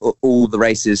all the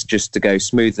races just to go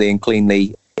smoothly and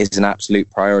cleanly is an absolute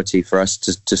priority for us.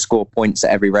 To score points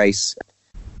at every race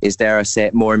is, dare I say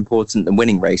it, more important than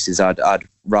winning races. I'd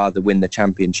rather win the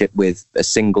championship with a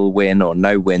single win or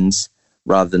no wins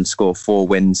rather than score 4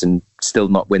 wins and still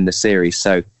not win the series.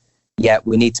 So yeah,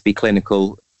 we need to be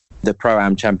clinical. The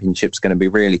Pro-Am Championship's going to be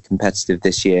really competitive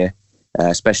this year,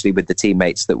 especially with the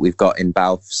teammates that we've got in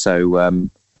Balfe. So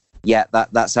yeah,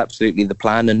 that's absolutely the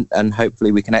plan, and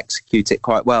hopefully we can execute it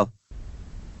quite well.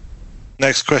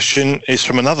 Next question is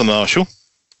from another marshal.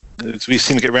 We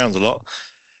seem to get around a lot.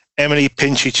 Emily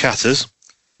Pinchy Chatters.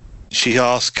 She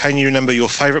asks, can you remember your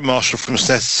favourite marshal from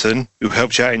Snetterton who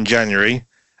helped you out in January,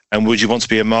 and would you want to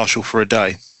be a marshal for a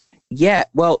day? Yeah,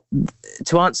 well,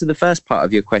 to answer the first part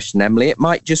of your question, Emily, it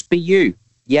might just be you.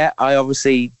 Yeah, I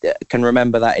obviously can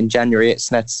remember that in January at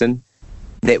Snetterton.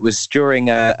 It was during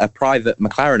a private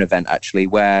McLaren event, actually,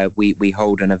 where we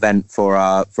hold an event for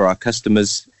our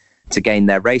customers to gain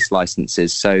their race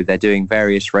licenses. So they're doing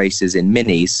various races in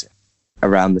minis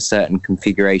around the certain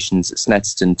configurations at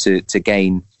Snetterton to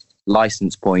gain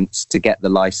license points to get the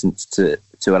license to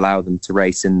allow them to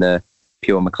race in the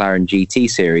pure McLaren GT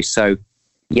series. So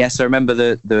yes, I remember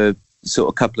the sort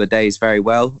of couple of days very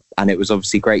well, and it was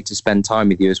obviously great to spend time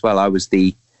with you as well. I was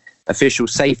the official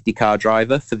safety car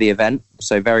driver for the event,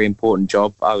 so very important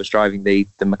job. I was driving the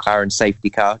McLaren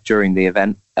safety car during the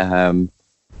event, and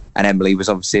Emily was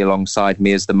obviously alongside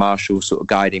me as the marshal, sort of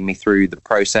guiding me through the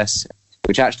process,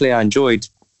 which actually I enjoyed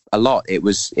a lot. It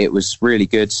was really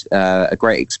good, a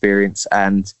great experience.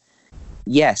 And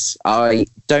yes, I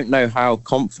don't know how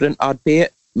confident I'd be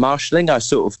at marshalling. I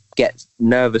sort of get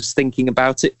nervous thinking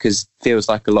about it because it feels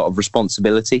like a lot of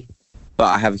responsibility, but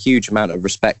I have a huge amount of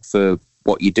respect for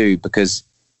what you do, because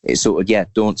it sort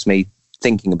of daunts me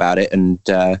thinking about it, and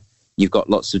you've got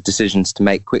lots of decisions to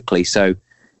make quickly. So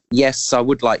yes, I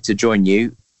would like to join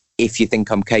you if you think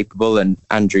I'm capable, and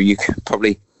Andrew, you can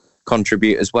probably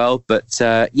contribute as well. But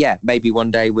maybe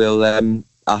one day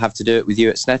I'll have to do it with you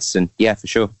at Snetterton. Yeah, for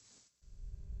sure.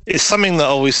 It's something that I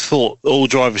always thought all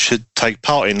drivers should take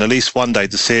part in, at least one day,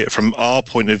 to see it from our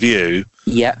point of view.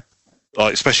 Yeah.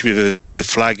 Like, especially with a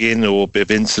flagging or a bit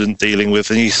of incident dealing with,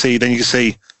 and you can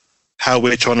see how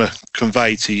we're trying to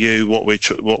convey to you what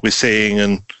we're seeing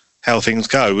and how things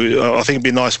go. I think it'd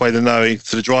be a nice way to know,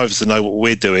 for the drivers to know what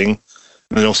we're doing,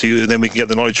 and then also then we can get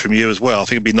the knowledge from you as well. I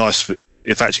think it'd be nice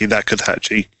if actually that could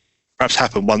actually perhaps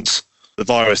happen once the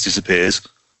virus disappears.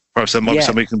 Perhaps that might be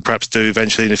something we can perhaps do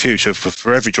eventually in the future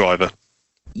for every driver.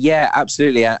 Yeah,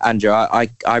 absolutely, Andrew.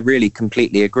 I really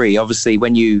completely agree. Obviously,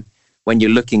 when you're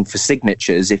looking for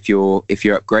signatures, if you're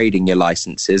upgrading your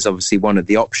licenses, obviously one of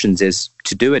the options is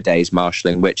to do a day's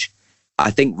marshalling, which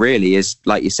I think really is,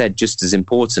 like you said, just as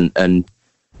important. And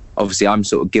obviously I'm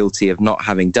sort of guilty of not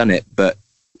having done it, but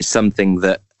it's something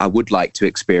that I would like to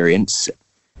experience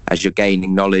as you're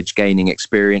gaining knowledge, gaining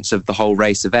experience of the whole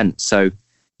race event. So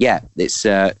yeah, it's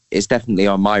definitely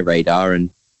on my radar,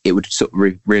 and it would sort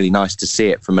of really nice to see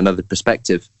it from another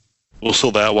perspective. We'll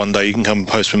sort that out one day. You can come and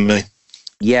post with me.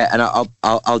 Yeah, and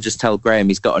I'll just tell Graham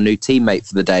he's got a new teammate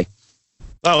for the day.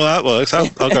 Oh, well, that works. I'll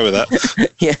go with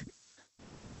that. Yeah.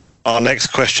 Our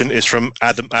next question is from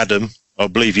Adam. I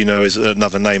believe you know is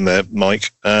another name there,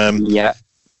 Mike. Yeah.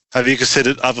 Have you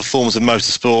considered other forms of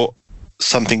motorsport,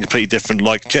 something completely different,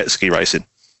 like jet ski racing?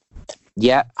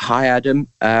 Yeah. Hi, Adam.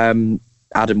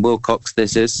 Adam Wilcox,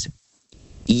 this is.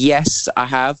 Yes, I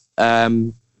have.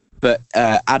 But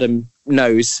Adam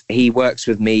knows he works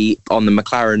with me on the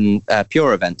McLaren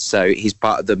Pure event. So he's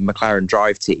part of the McLaren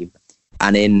Drive team.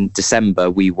 And in December,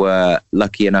 we were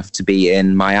lucky enough to be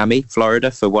in Miami,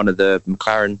 Florida, for one of the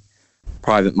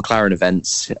private McLaren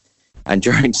events. And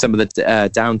during some of the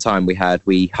downtime we had,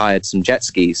 we hired some jet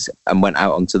skis and went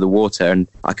out onto the water. And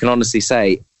I can honestly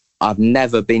say I've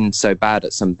never been so bad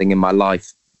at something in my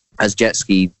life as jet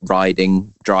ski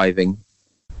riding, driving.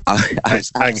 I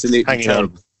was absolutely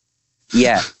terrible.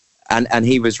 Yeah, and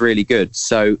he was really good.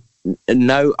 So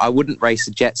no, I wouldn't race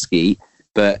a jet ski,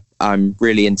 but I'm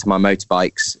really into my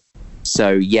motorbikes.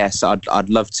 So yes, I'd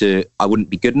love to. I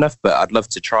wouldn't be good enough, but I'd love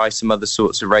to try some other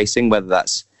sorts of racing, whether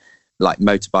that's like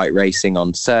motorbike racing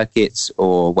on circuits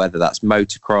or whether that's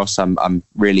motocross. I'm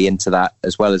really into that,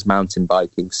 as well as mountain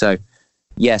biking. So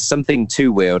yes, something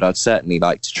two-wheeled I'd certainly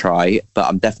like to try, but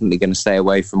I'm definitely going to stay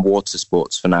away from water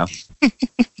sports for now.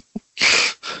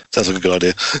 Sounds like a good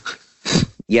idea.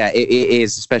 Yeah, it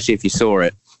is, especially if you saw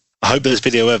it. I hope there's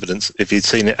video evidence if you'd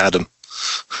seen it, Adam.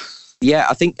 Yeah,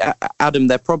 I think, Adam,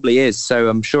 there probably is. So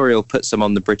I'm sure he'll put some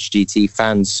on the British GT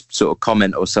fans sort of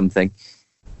comment or something.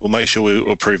 We'll make sure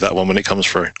we'll approve that one when it comes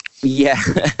through. Yeah.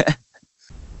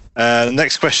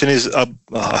 Next question is,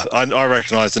 I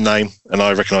recognise the name and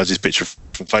I recognise his picture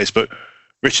from Facebook.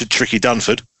 Richard Tricky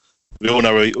Dunford. We all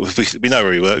know we know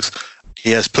where he works.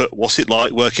 He has put, what's it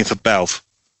like working for Balfe?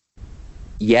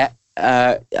 Yeah,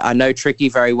 I know Tricky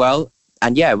very well.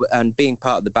 And yeah, and being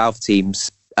part of the Balfe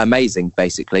team's amazing,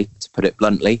 basically, to put it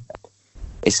bluntly.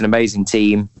 It's an amazing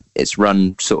team. It's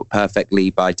run sort of perfectly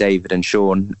by David and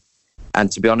Sean.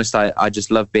 And to be honest, I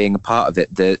just love being a part of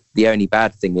it. The only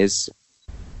bad thing is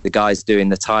the guys doing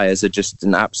the tyres are just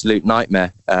an absolute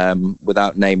nightmare,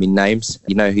 without naming names.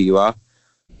 You know who you are.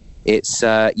 It's,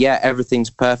 everything's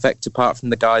perfect apart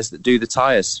from the guys that do the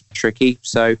tyres. Tricky.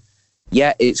 So,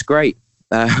 yeah, it's great.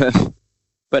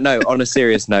 But no, on a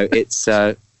serious note,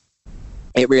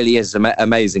 it really is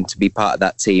amazing to be part of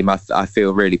that team. I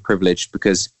feel really privileged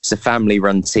because it's a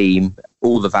family-run team.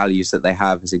 All the values that they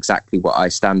have is exactly what I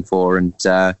stand for, and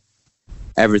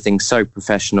everything's so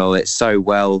professional. It's so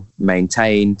well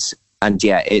maintained, and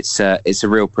yeah, it's a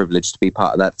real privilege to be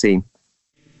part of that team.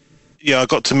 Yeah, I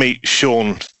got to meet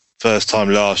Sean first time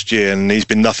last year, and he's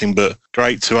been nothing but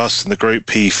great to us and the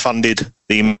group. He funded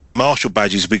the Marshall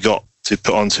badges we got to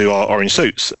put onto our orange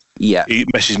suits. Yeah. He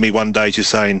messaged me one day just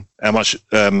saying how much,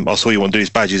 I saw you want to do these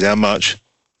badges, how much?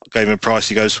 I gave him a price.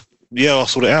 He goes, yeah, I'll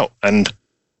sort it out. And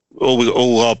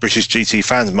all our British GT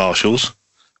fans, Marshalls,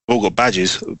 all got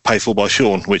badges paid for by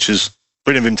Sean, which is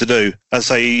brilliant of him to do. As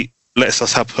he lets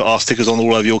us have put our stickers on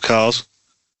all over your cars.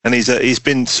 And he's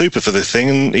been super for this thing,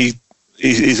 and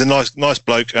he's a nice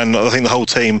bloke, and I think the whole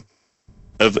team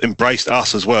have embraced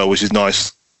us as well, which is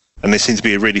nice. And they seem to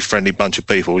be a really friendly bunch of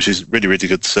people, which is really, really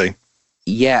good to see.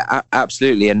 Yeah,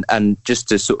 absolutely. And just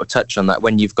to sort of touch on that,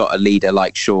 when you've got a leader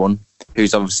like Sean,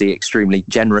 who's obviously extremely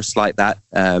generous like that,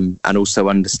 and also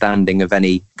understanding of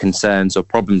any concerns or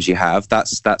problems you have,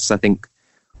 that's I think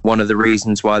one of the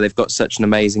reasons why they've got such an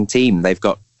amazing team. They've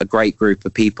got a great group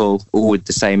of people, all with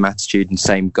the same attitude and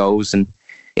same goals, and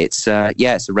it's a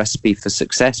recipe for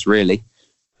success, really.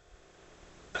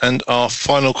 And our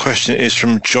final question is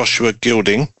from Joshua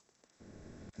Gilding.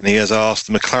 And he has asked,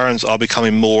 the McLarens are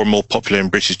becoming more and more popular in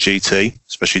British GT,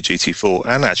 especially GT4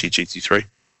 and actually GT3.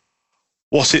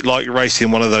 What's it like racing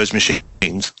one of those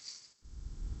machines?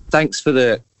 Thanks for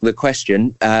the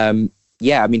question.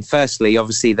 Firstly,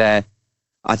 obviously,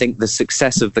 I think the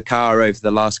success of the car over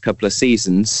the last couple of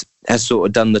seasons has sort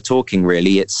of done the talking,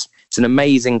 really. It's an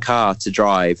amazing car to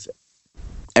drive.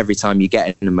 Every time you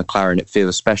get in a McLaren, it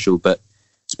feels special. But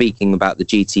speaking about the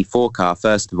GT4 car,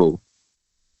 first of all,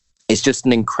 it's just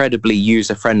an incredibly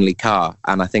user-friendly car.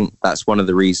 And I think that's one of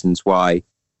the reasons why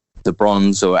the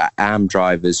Bronze or AM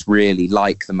drivers really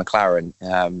like the McLaren.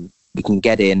 You can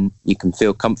get in, you can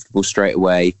feel comfortable straight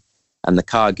away, and the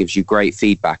car gives you great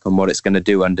feedback on what it's going to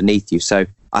do underneath you. So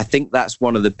I think that's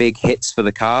one of the big hits for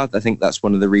the car. I think that's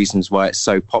one of the reasons why it's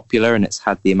so popular and it's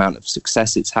had the amount of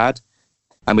success it's had.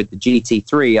 And with the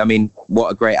GT3, I mean,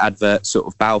 what a great advert sort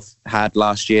of Balf had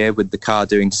last year with the car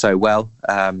doing so well.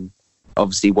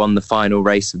 Obviously won the final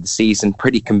race of the season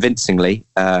pretty convincingly.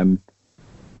 And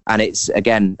it's,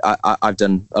 again, I've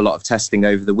done a lot of testing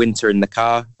over the winter in the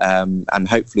car, and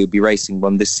hopefully we'll be racing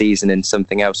one this season in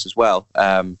something else as well.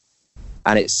 And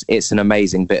it's an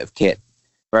amazing bit of kit,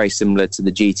 very similar to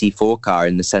the GT4 car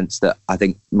in the sense that I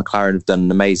think McLaren have done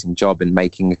an amazing job in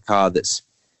making a car that's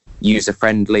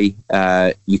user-friendly.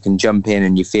 You can jump in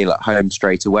and you feel at home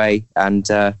straight away, and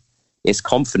it's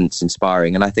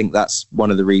confidence-inspiring. And I think that's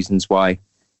one of the reasons why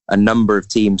a number of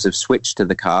teams have switched to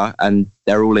the car, and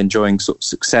they're all enjoying sort of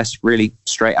success really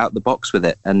straight out the box with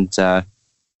it. And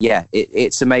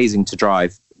it's amazing to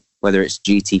drive, whether it's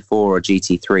GT4 or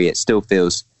GT3. It still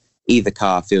feels, either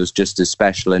car feels just as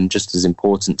special and just as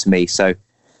important to me. So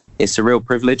it's a real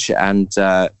privilege, and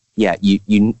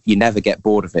you never get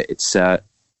bored of it. It's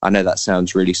I know that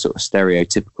sounds really sort of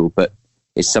stereotypical, but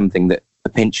it's something that a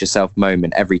pinch yourself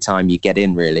moment every time you get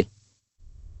in, really.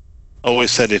 I always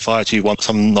said if I actually won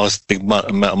some nice big amount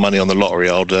of money on the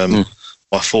lottery, I'd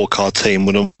my 4-car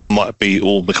team might be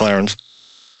all McLarens.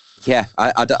 Yeah,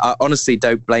 I honestly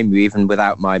don't blame you, even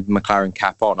without my McLaren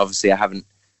cap on. Obviously, I haven't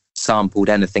sampled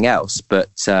anything else, but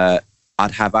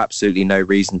I'd have absolutely no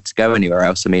reason to go anywhere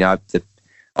else. I mean, I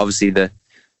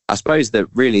suppose that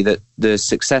really the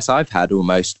success I've had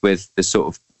almost with the sort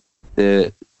of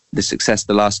the success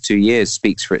the last 2 years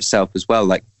speaks for itself as well.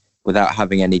 Like, without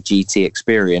having any GT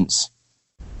experience,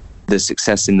 the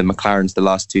success in the McLarens the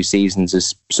last 2 seasons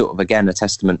is sort of, again, a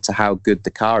testament to how good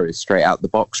the car is straight out the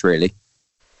box, really.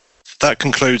 That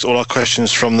concludes all our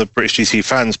questions from the British GT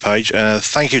fans page.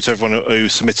 Thank you to everyone who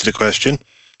submitted a question.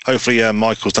 Hopefully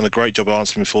Michael's done a great job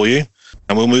answering for you,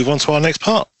 and we'll move on to our next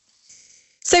part.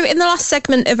 So in the last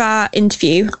segment of our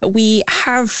interview, we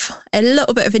have a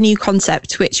little bit of a new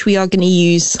concept which we are going to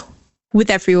use with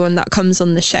everyone that comes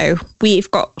on the show. We've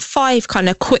got 5 kind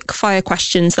of quick fire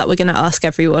questions that we're going to ask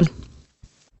everyone.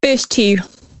 First 2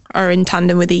 are in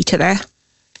tandem with each other.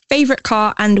 Favourite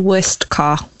car and worst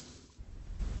car?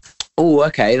 Oh,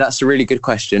 okay, that's a really good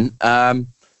question.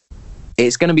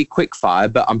 It's going to be quick fire,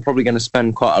 but I'm probably going to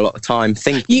spend quite a lot of time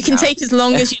thinking. You can take as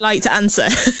long as you like to answer.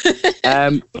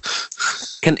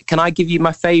 Can I give you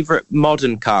my favourite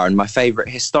modern car and my favourite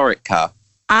historic car?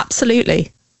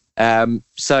 Absolutely.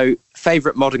 So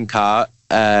favourite modern car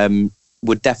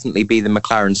would definitely be the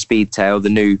McLaren Speedtail, the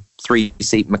new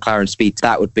 3-seat McLaren Speedtail.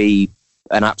 That would be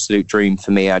an absolute dream for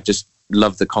me. I just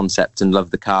love the concept and love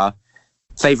the car.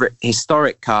 Favourite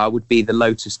historic car would be the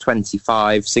Lotus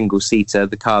 25 single-seater,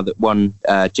 the car that won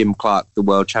Jim Clark the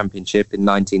World Championship in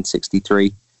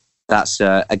 1963. That's,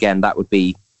 again, that would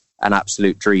be an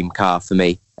absolute dream car for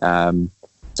me.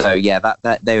 So, yeah,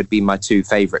 that they would be my 2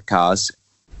 favourite cars,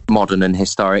 modern and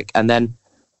historic. And then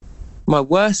my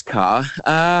worst car,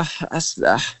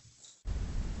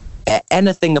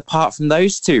 anything apart from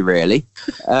those 2, really.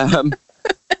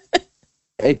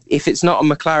 if it's not a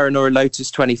McLaren or a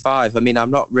Lotus 25, I mean,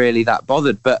 I'm not really that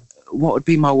bothered. But what would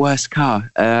be my worst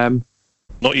car?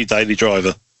 Not your daily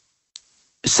driver.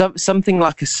 Something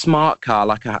like a smart car.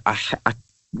 Like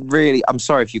I'm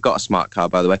sorry if you've got a smart car,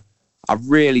 by the way. I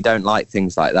really don't like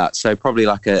things like that. So probably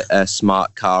like a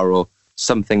smart car or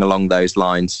something along those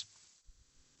lines.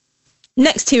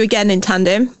 Next two again in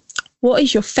tandem. What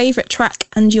is your favourite track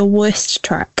and your worst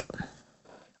track?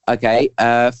 Okay,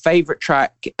 favourite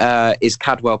track is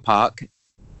Cadwell Park.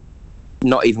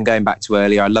 Not even going back to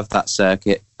earlier. I love that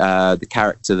circuit. The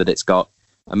character that it's got.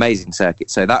 Amazing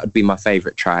circuit. So that would be my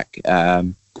favourite track.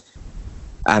 And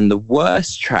the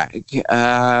worst track,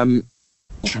 I'm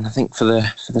trying to think for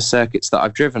the circuits that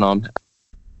I've driven on.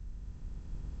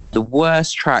 The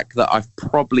worst track that I've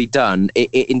probably done,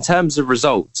 in terms of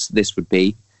results, this would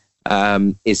be,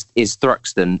 is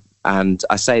Thruxton. And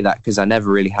I say that because I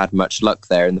never really had much luck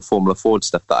there in the Formula Ford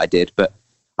stuff that I did, but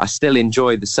I still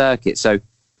enjoy the circuit. So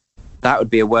that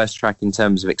would be a worse track in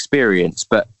terms of experience.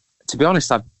 But to be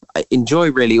honest, I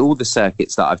enjoy really all the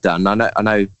circuits that I've done. I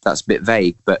know that's a bit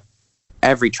vague, but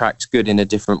every track's good in a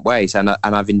different way. And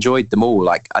I've enjoyed them all.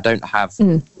 Like, I don't have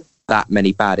that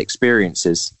many bad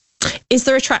experiences. Is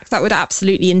there a track that would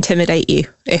absolutely intimidate you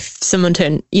if someone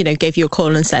gave you a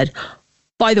call and said,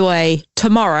 by the way,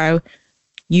 tomorrow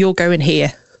you're going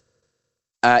here?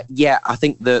 Yeah, I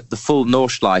think the full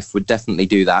Nordschleife would definitely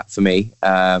do that for me,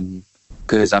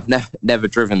 because I've never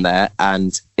driven there,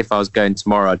 and if I was going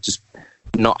tomorrow, I'd just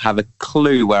not have a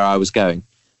clue where I was going.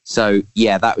 So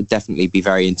yeah, that would definitely be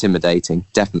very intimidating,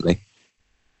 definitely.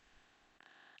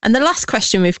 And the last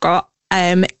question we've got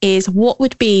is, what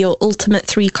would be your ultimate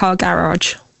 3-car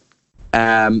garage?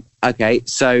 Okay,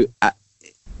 so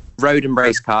road and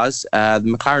race cars, the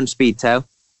McLaren Speedtail,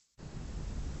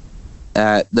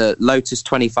 the Lotus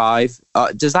 25.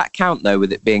 Does that count though,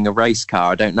 with it being a race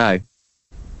car? I don't know.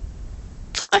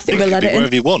 I think we'll let it in.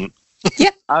 Wherever you want.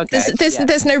 Yeah. Okay.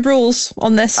 There's no rules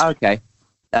on this. Okay.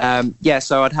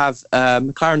 So I'd have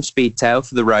McLaren Speedtail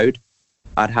for the road.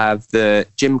 I'd have the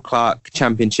Jim Clark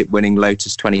championship winning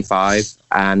Lotus 25,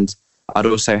 and I'd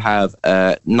also have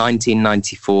a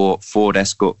 1994 Ford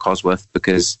Escort Cosworth,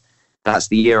 because that's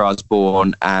the year I was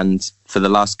born, and for the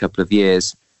last couple of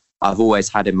years I've always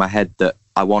had in my head that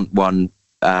I want one.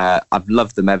 I've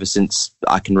loved them ever since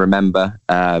I can remember,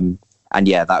 and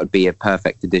yeah, that would be a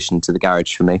perfect addition to the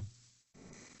garage for me.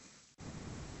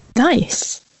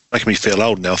 Nice. Making me feel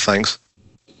old now, thanks.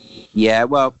 Yeah,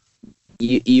 well,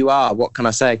 you are. What can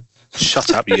I say?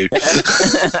 Shut up, you.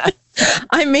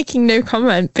 I'm making no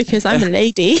comment because I'm a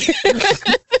lady.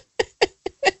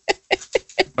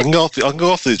 I can go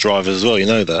off these drivers as well, you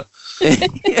know that.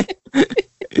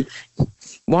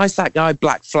 Why is that guy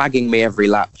black flagging me every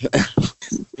lap?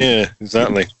 Yeah,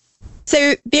 exactly.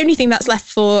 So the only thing that's left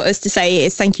for us to say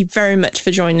is thank you very much for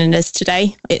joining us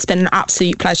today. It's been an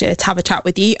absolute pleasure to have a chat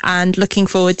with you, and looking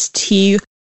forward to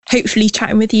hopefully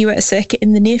chatting with you at a circuit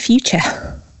in the near future.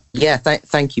 Yeah,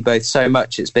 thank you both so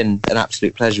much. It's been an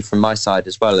absolute pleasure from my side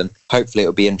as well, and hopefully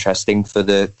it'll be interesting for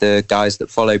the guys that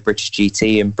follow British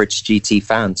GT and British GT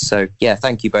fans. So yeah,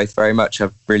 thank you both very much.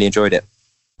 I've really enjoyed it.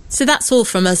 So that's all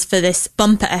from us for this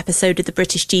bumper episode of the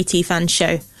British GT Fan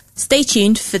Show. Stay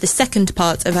tuned for the second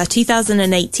part of our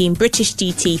 2018 British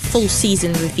GT full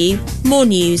season review, more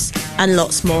news and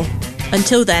lots more.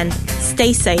 Until then,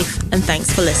 stay safe and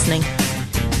thanks for listening.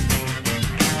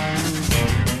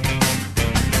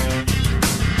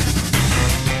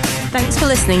 Thanks for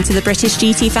listening to the British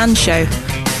GT Fan Show.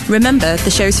 Remember,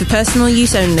 the show's for personal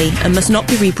use only and must not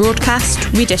be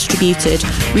rebroadcast, redistributed,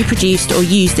 reproduced or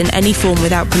used in any form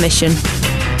without permission.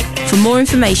 For more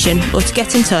information or to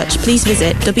get in touch, please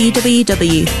visit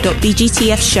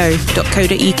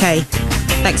www.bgtfshow.co.uk.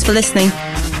 Thanks for listening.